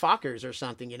 fucking the fuckers or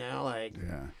something, you know? Like,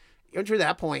 yeah. You're to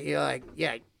that point, you're like,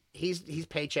 yeah, he's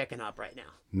paychecking up right now.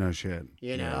 No shit.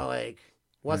 You know, like,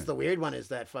 what's the weird one is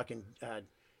that fucking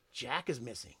Jack is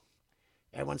missing.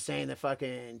 Everyone's saying that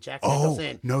fucking Jack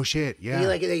Nicholson. No shit.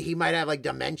 Yeah. He might have like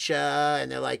dementia,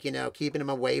 and they're like, you know, keeping him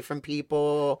away from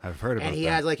people. I've heard about that. And he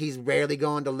has like he's rarely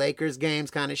going to Lakers games,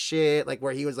 kind of shit. Like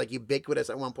where he was like ubiquitous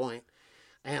at one point,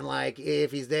 and like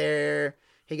if he's there,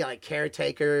 he got like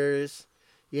caretakers.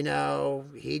 You know,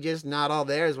 he just not all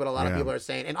there is what a lot of people are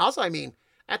saying. And also, I mean,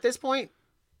 at this point,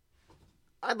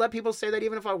 I'd let people say that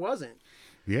even if I wasn't.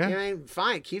 Yeah. You know, I mean,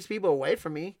 fine, it keeps people away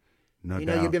from me. No you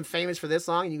doubt. know, you've been famous for this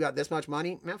long and you got this much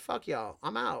money. Man, fuck y'all.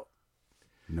 I'm out.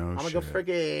 I'm going to go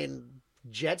freaking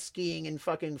jet skiing in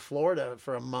fucking Florida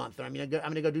for a month. Or I'm going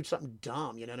to go do something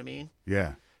dumb. You know what I mean?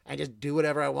 Yeah. And just do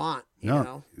whatever I want. You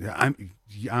know?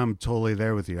 I'm totally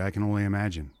there with you. I can only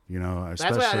imagine. You know,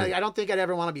 especially. That's why I don't think I'd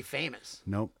ever want to be famous.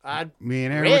 Nope. Me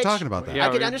and Aaron were talking about that. Yeah, I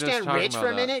could we were understand just rich talking for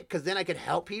a about that. minute because then I could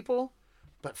help people.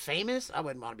 But famous, I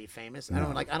wouldn't want to be famous.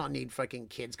 No. I don't need fucking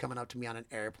kids coming up to me on an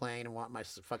airplane and want my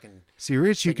fucking. See,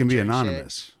 rich, you can be signature and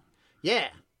anonymous. Yeah,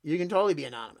 you can totally be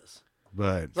anonymous.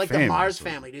 But It's like famous, the Mars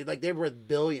family, dude. Like they're worth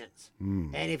billions.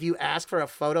 And if you ask for a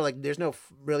photo, like there's no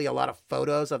really a lot of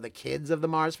photos of the kids of the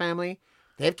Mars family.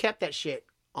 They've kept that shit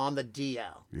on the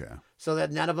DL. Yeah. So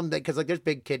that none of them, because like there's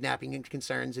big kidnapping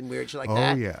concerns and weird shit like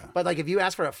that. Oh yeah. But like if you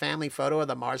ask for a family photo of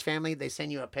the Mars family, they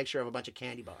send you a picture of a bunch of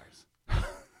candy bars.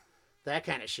 That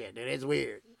kind of shit. It is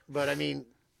weird. But I mean,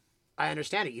 I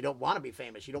understand it. You don't want to be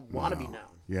famous. You don't want to be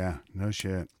known. Yeah. No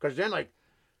shit. Because then like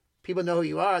people know who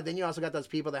you are. Then you also got those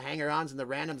people, the hanger-ons and the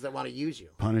randoms that want to use you.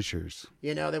 Punishers.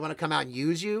 You know, they want to come out and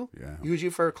use you. Yeah. Use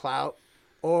you for clout.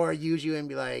 Or use you and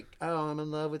be like, oh, I'm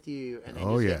in love with you. And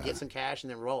then get some cash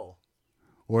and then roll.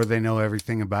 Or they know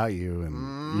everything about you,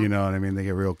 and you know what I mean. They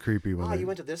get real creepy with it. Oh, you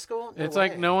went to this school? No It's way.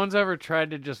 like no one's ever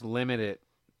tried to just limit it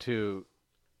to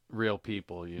real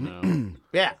people, you know?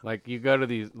 Yeah. Like you go to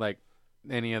these, like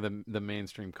any of the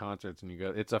mainstream concerts and you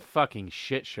go, it's a fucking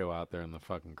shit show out there in the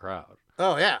fucking crowd.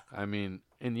 Oh yeah. I mean,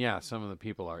 and yeah, some of the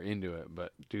people are into it,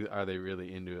 but are they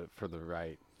really into it for the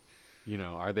right? You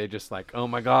know, are they just like, oh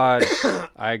my god,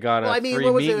 I got a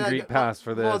free meet and greet pass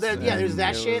for this? Well, there's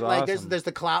that shit. Like, awesome. there's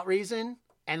the clout reason,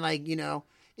 and like, you know,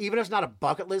 even if it's not a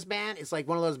bucket list band, it's like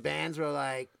one of those bands where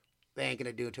like they ain't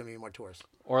gonna do too many more tours.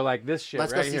 Or like this shit.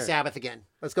 Let's go see Sabbath again.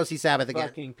 Let's go see Sabbath again.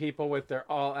 Fucking people with their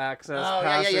all access. Oh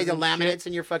passes yeah. The laminates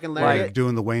in your fucking laminate. Like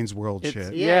doing the Wayne's World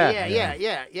shit.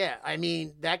 Yeah. I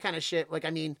mean, that kind of shit. Like,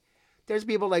 I mean, there's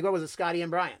people like, what was it, Scotty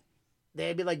and Brian?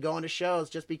 They'd be like going to shows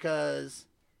just because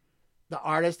the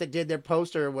artist that did their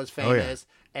poster was famous,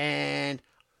 and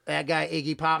that guy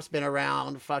Iggy Pop's been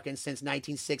around fucking since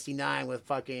 1969 with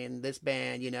fucking this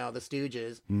band, you know, the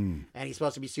Stooges, and he's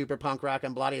supposed to be super punk rock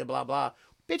and blah blah blah.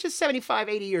 Bitch is 75,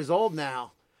 80 years old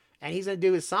now, and he's gonna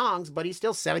do his songs, but he's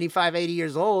still 75, 80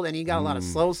 years old, and he got a lot of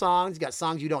slow songs. He got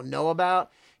songs you don't know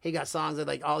about. He got songs that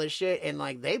like all this shit, and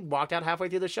like they walked out halfway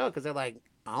through the show because they're like,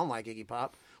 I don't like Iggy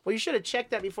Pop. Well, you should have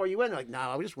checked that before you went. They're like,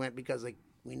 no, we just went because like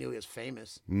we knew he was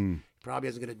famous. Probably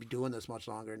isn't going to be doing this much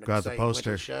longer. And got the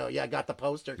poster. Show. Yeah, I got the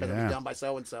poster because it was done by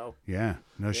so and so. Yeah,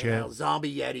 no shit.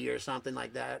 Zombie Yeti or something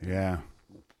like that. Yeah.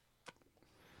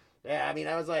 Yeah, I mean,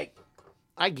 I was like,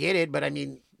 I get it, but I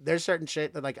mean, there's certain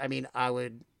shit that like, I mean, I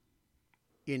would,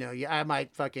 you know, I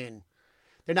might fucking.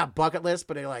 They're not bucket list,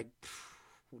 but they're like,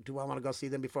 do I want to go see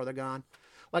them before they're gone?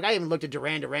 Like I even looked at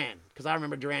Duran Duran because I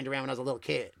remember Duran Duran when I was a little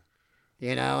kid,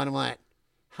 you know, and I'm like,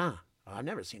 huh, I've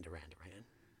never seen Duran Duran.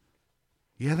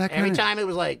 Yeah, that every time it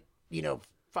was like, you know,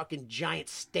 fucking giant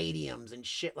stadiums and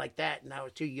shit like that, and I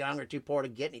was too young or too poor to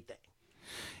get anything.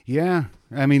 Yeah,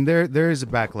 I mean there is a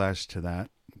backlash to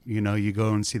that. You know, you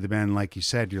go and see the band, like you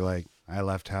said, you're like, I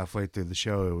left halfway through the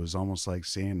show. It was almost like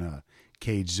seeing a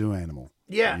caged zoo animal.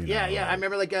 Yeah. I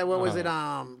remember like what was it?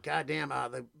 Goddamn,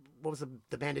 what was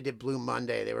the band that did Blue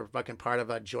Monday? They were fucking part of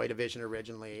a Joy Division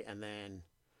originally, and then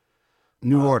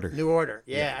New Order. New Order.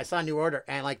 Yeah, I saw New Order.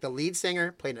 And like the lead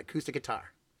singer played an acoustic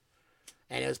guitar.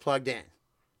 And it was plugged in.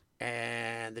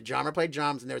 And the drummer played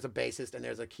drums, and there was a bassist, and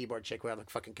there was a keyboard chick who had like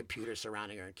fucking computers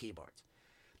surrounding her and keyboards.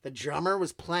 The drummer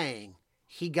was playing.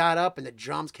 He got up, and the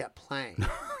drums kept playing.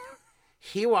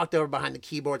 He walked over behind the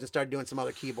keyboards and started doing some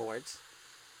other keyboards.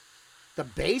 The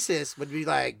bassist would be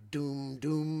like, doom,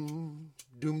 doom,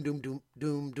 doom, doom, doom,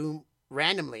 doom, doom,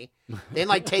 randomly. Then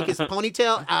like take his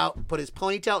ponytail out, put his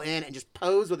ponytail in, and just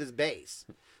pose with his bass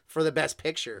for the best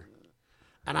picture.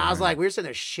 And I was like, we were sitting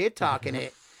there shit talking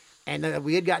it, and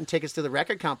we had gotten tickets to the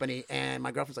record company, and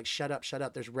my girlfriend's like, shut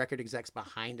up, there's record execs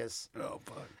behind us. Oh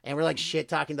fuck. And we're like shit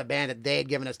talking the band that they had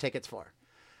given us tickets for.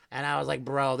 And I was like,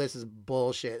 bro, this is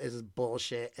bullshit.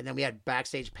 And then we had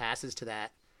backstage passes to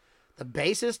that. The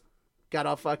bassist got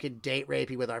all fucking date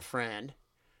rapey with our friend,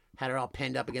 had her all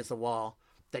pinned up against the wall.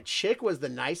 The chick was the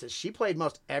nicest. She played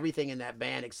most everything in that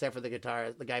band except for the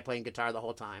guitar, the guy playing guitar the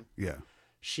whole time. Yeah.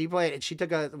 She played,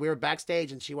 and we were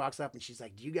backstage, and she walks up and she's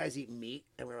like, do you guys eat meat?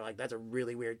 And we were like, that's a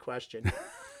really weird question.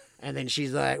 And then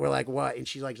she's like, we're like, what? And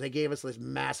she's like, they gave us this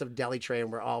massive deli tray, and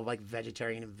we're all like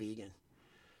vegetarian and vegan.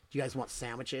 Do you guys want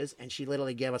sandwiches? And she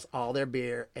literally gave us all their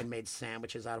beer and made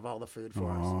sandwiches out of all the food for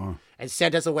us and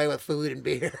sent us away with food and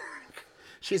beer.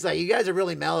 She's like, you guys are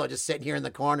really mellow just sitting here in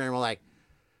the corner. And we're like,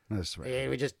 that's right. Yeah,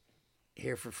 we're just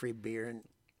here for free beer and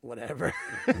whatever.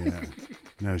 Yeah.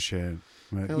 No shit.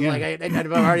 But, I was like,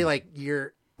 I'm already like,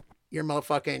 your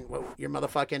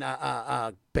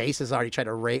motherfucking bass has already tried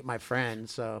to rape my friend.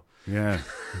 So yeah.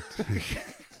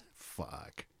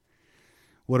 Fuck.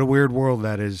 What a weird world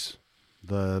that is.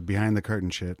 The behind the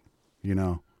curtain shit, you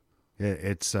know,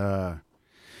 it's yeah.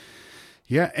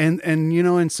 And, you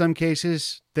know, in some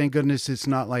cases, thank goodness it's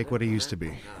not like what it used to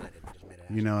be.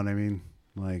 You know what I mean?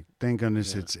 Like, thank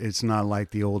goodness it's not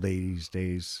like the old 80s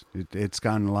days. It's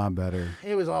gotten a lot better.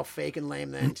 It was all fake and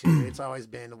lame then, too. It's always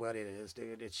been what it is,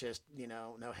 dude. It's just, you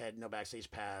know, no head, no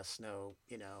backstage pass, no,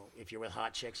 you know, if you're with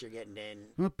hot chicks, you're getting in.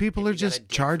 Well, people are just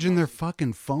charging their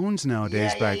fucking phones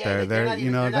nowadays back there. They're not,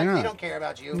 they don't care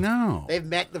about you. No. They've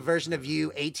met the version of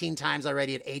you 18 times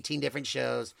already at 18 different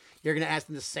shows. You're going to ask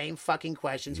them the same fucking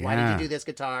questions. Yeah. Why did you do this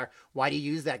guitar? Why do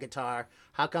you use that guitar?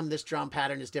 How come this drum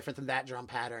pattern is different than that drum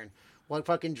pattern? What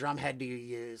fucking drum head do you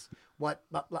use? What,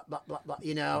 blah, blah, blah, blah, blah,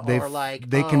 you know? Or like...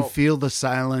 They can feel the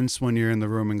silence when you're in the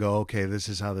room and go, okay, this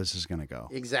is how this is going to go.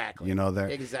 Exactly. You know,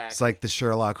 exactly. It's like the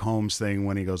Sherlock Holmes thing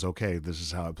when he goes, okay, this is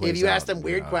how it plays out. If you ask them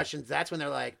weird questions, that's when they're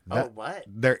like, what?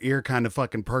 Their ear kind of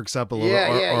fucking perks up a little,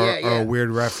 or a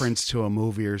weird reference to a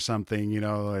movie or something, you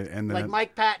know? And then like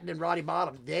Mike Patton and Roddy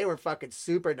Bottum, they were fucking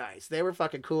super nice. They were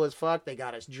fucking cool as fuck. They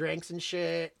got us drinks and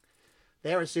shit.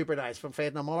 They were super nice from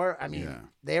Faith No More. I mean,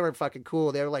 they were fucking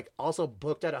cool. They were like also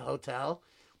booked at a hotel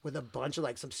with a bunch of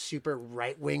like some super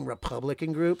right-wing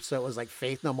Republican group. So it was like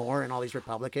Faith No More and all these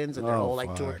Republicans and their whole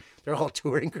like their whole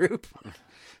touring group.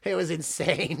 It was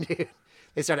insane, dude.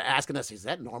 They started asking us, "Is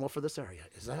that normal for this area?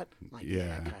 Is that?" I'm like,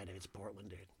 yeah, kind of. It's Portland,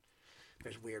 dude.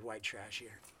 There's weird white trash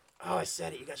here. Oh, I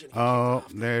said it. You guys are gonna get kicked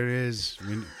off, there it is.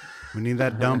 We need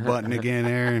that dump button again,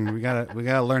 Aaron. We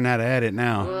gotta learn how to edit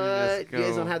now. What? You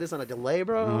guys don't have this on a delay,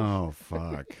 bro? Oh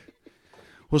fuck.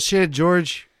 Well, shit,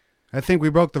 George. I think we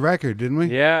broke the record, didn't we?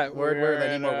 Yeah, word.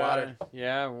 I need more water.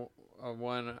 Yeah,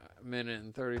 1 minute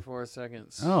and 34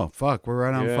 seconds. Oh fuck, we're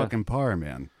right on fucking par,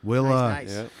 man. We'll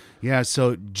nice. Yeah.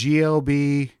 So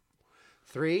GLB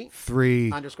 3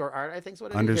 _art, I think is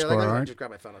what it is. Underscore Let me art. just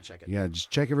grab my phone. I'll check it. Yeah,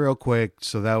 just check it real quick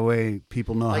so that way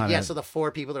people know how to. So the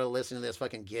 4 people that are listening to this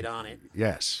fucking get on it.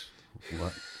 Yes.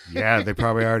 What? Yeah, they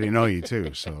probably already know you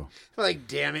too. So. Like,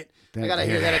 damn it, I gotta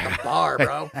hear that at the bar,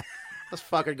 bro. This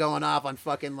fucker going off on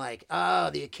fucking like,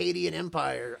 the Akkadian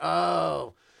Empire.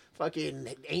 Oh, fucking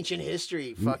ancient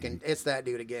history. Fucking, it's that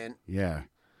dude again. Yeah.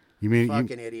 You mean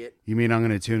fucking idiot? You mean I'm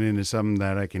gonna tune into something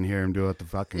that I can hear him do at the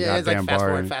fucking goddamn like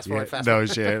bar? Fast forward. No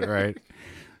shit, right?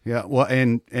 Yeah. Well,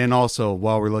 and also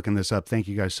while we're looking this up, thank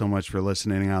you guys so much for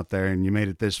listening out there, and you made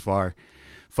it this far.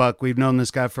 Fuck, we've known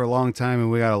this guy for a long time, and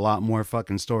we got a lot more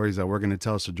fucking stories that we're gonna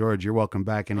tell. So George, you're welcome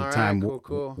back anytime. All right,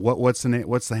 cool. What's the name?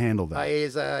 What's the handle there?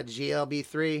 Is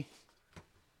GLB3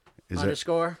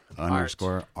 underscore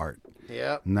art.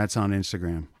 Yep. And that's on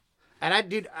Instagram. And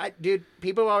dude,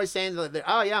 people are always saying that,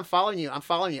 oh yeah, I'm following you.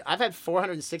 I've had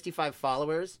 465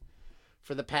 followers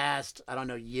for the past, I don't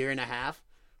know, year and a half,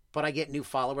 but I get new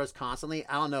followers constantly.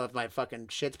 I don't know if my fucking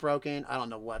shit's broken. I don't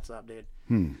know what's up, dude.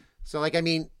 So like, I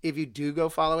mean, if you do go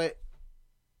follow it,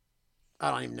 I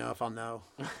don't even know if I'll know.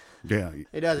 Yeah.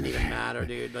 It doesn't even matter,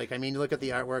 dude. Like, I mean, look at the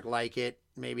artwork, like it.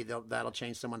 Maybe that'll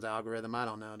change someone's algorithm. I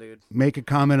don't know, dude. Make a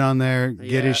comment on there.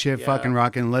 Get his shit fucking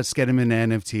rocking. Let's get him into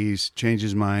NFTs. Change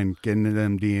his mind. Get into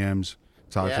them DMs.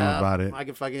 Talk to him about it. I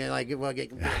can fucking get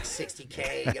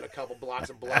 60K, get a couple blocks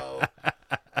of blow.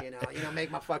 You know,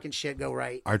 make my fucking shit go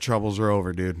right. Our troubles are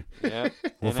over, dude. Yeah.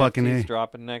 Well, fucking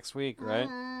dropping next week, right?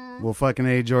 Well,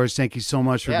 fucking George. Thank you so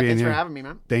much for being thanks here. for having me,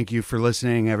 man. Thank you for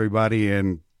listening, everybody,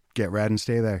 and get rad and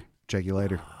stay there. Check you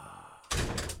later.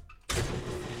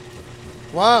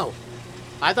 Whoa!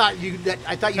 I thought you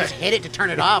just hit it to turn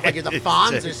it off, like you're the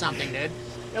Fonz or something, dude.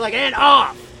 You're like, and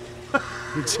off.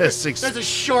 There's a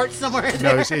short somewhere in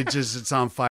there. No, it's on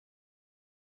fire.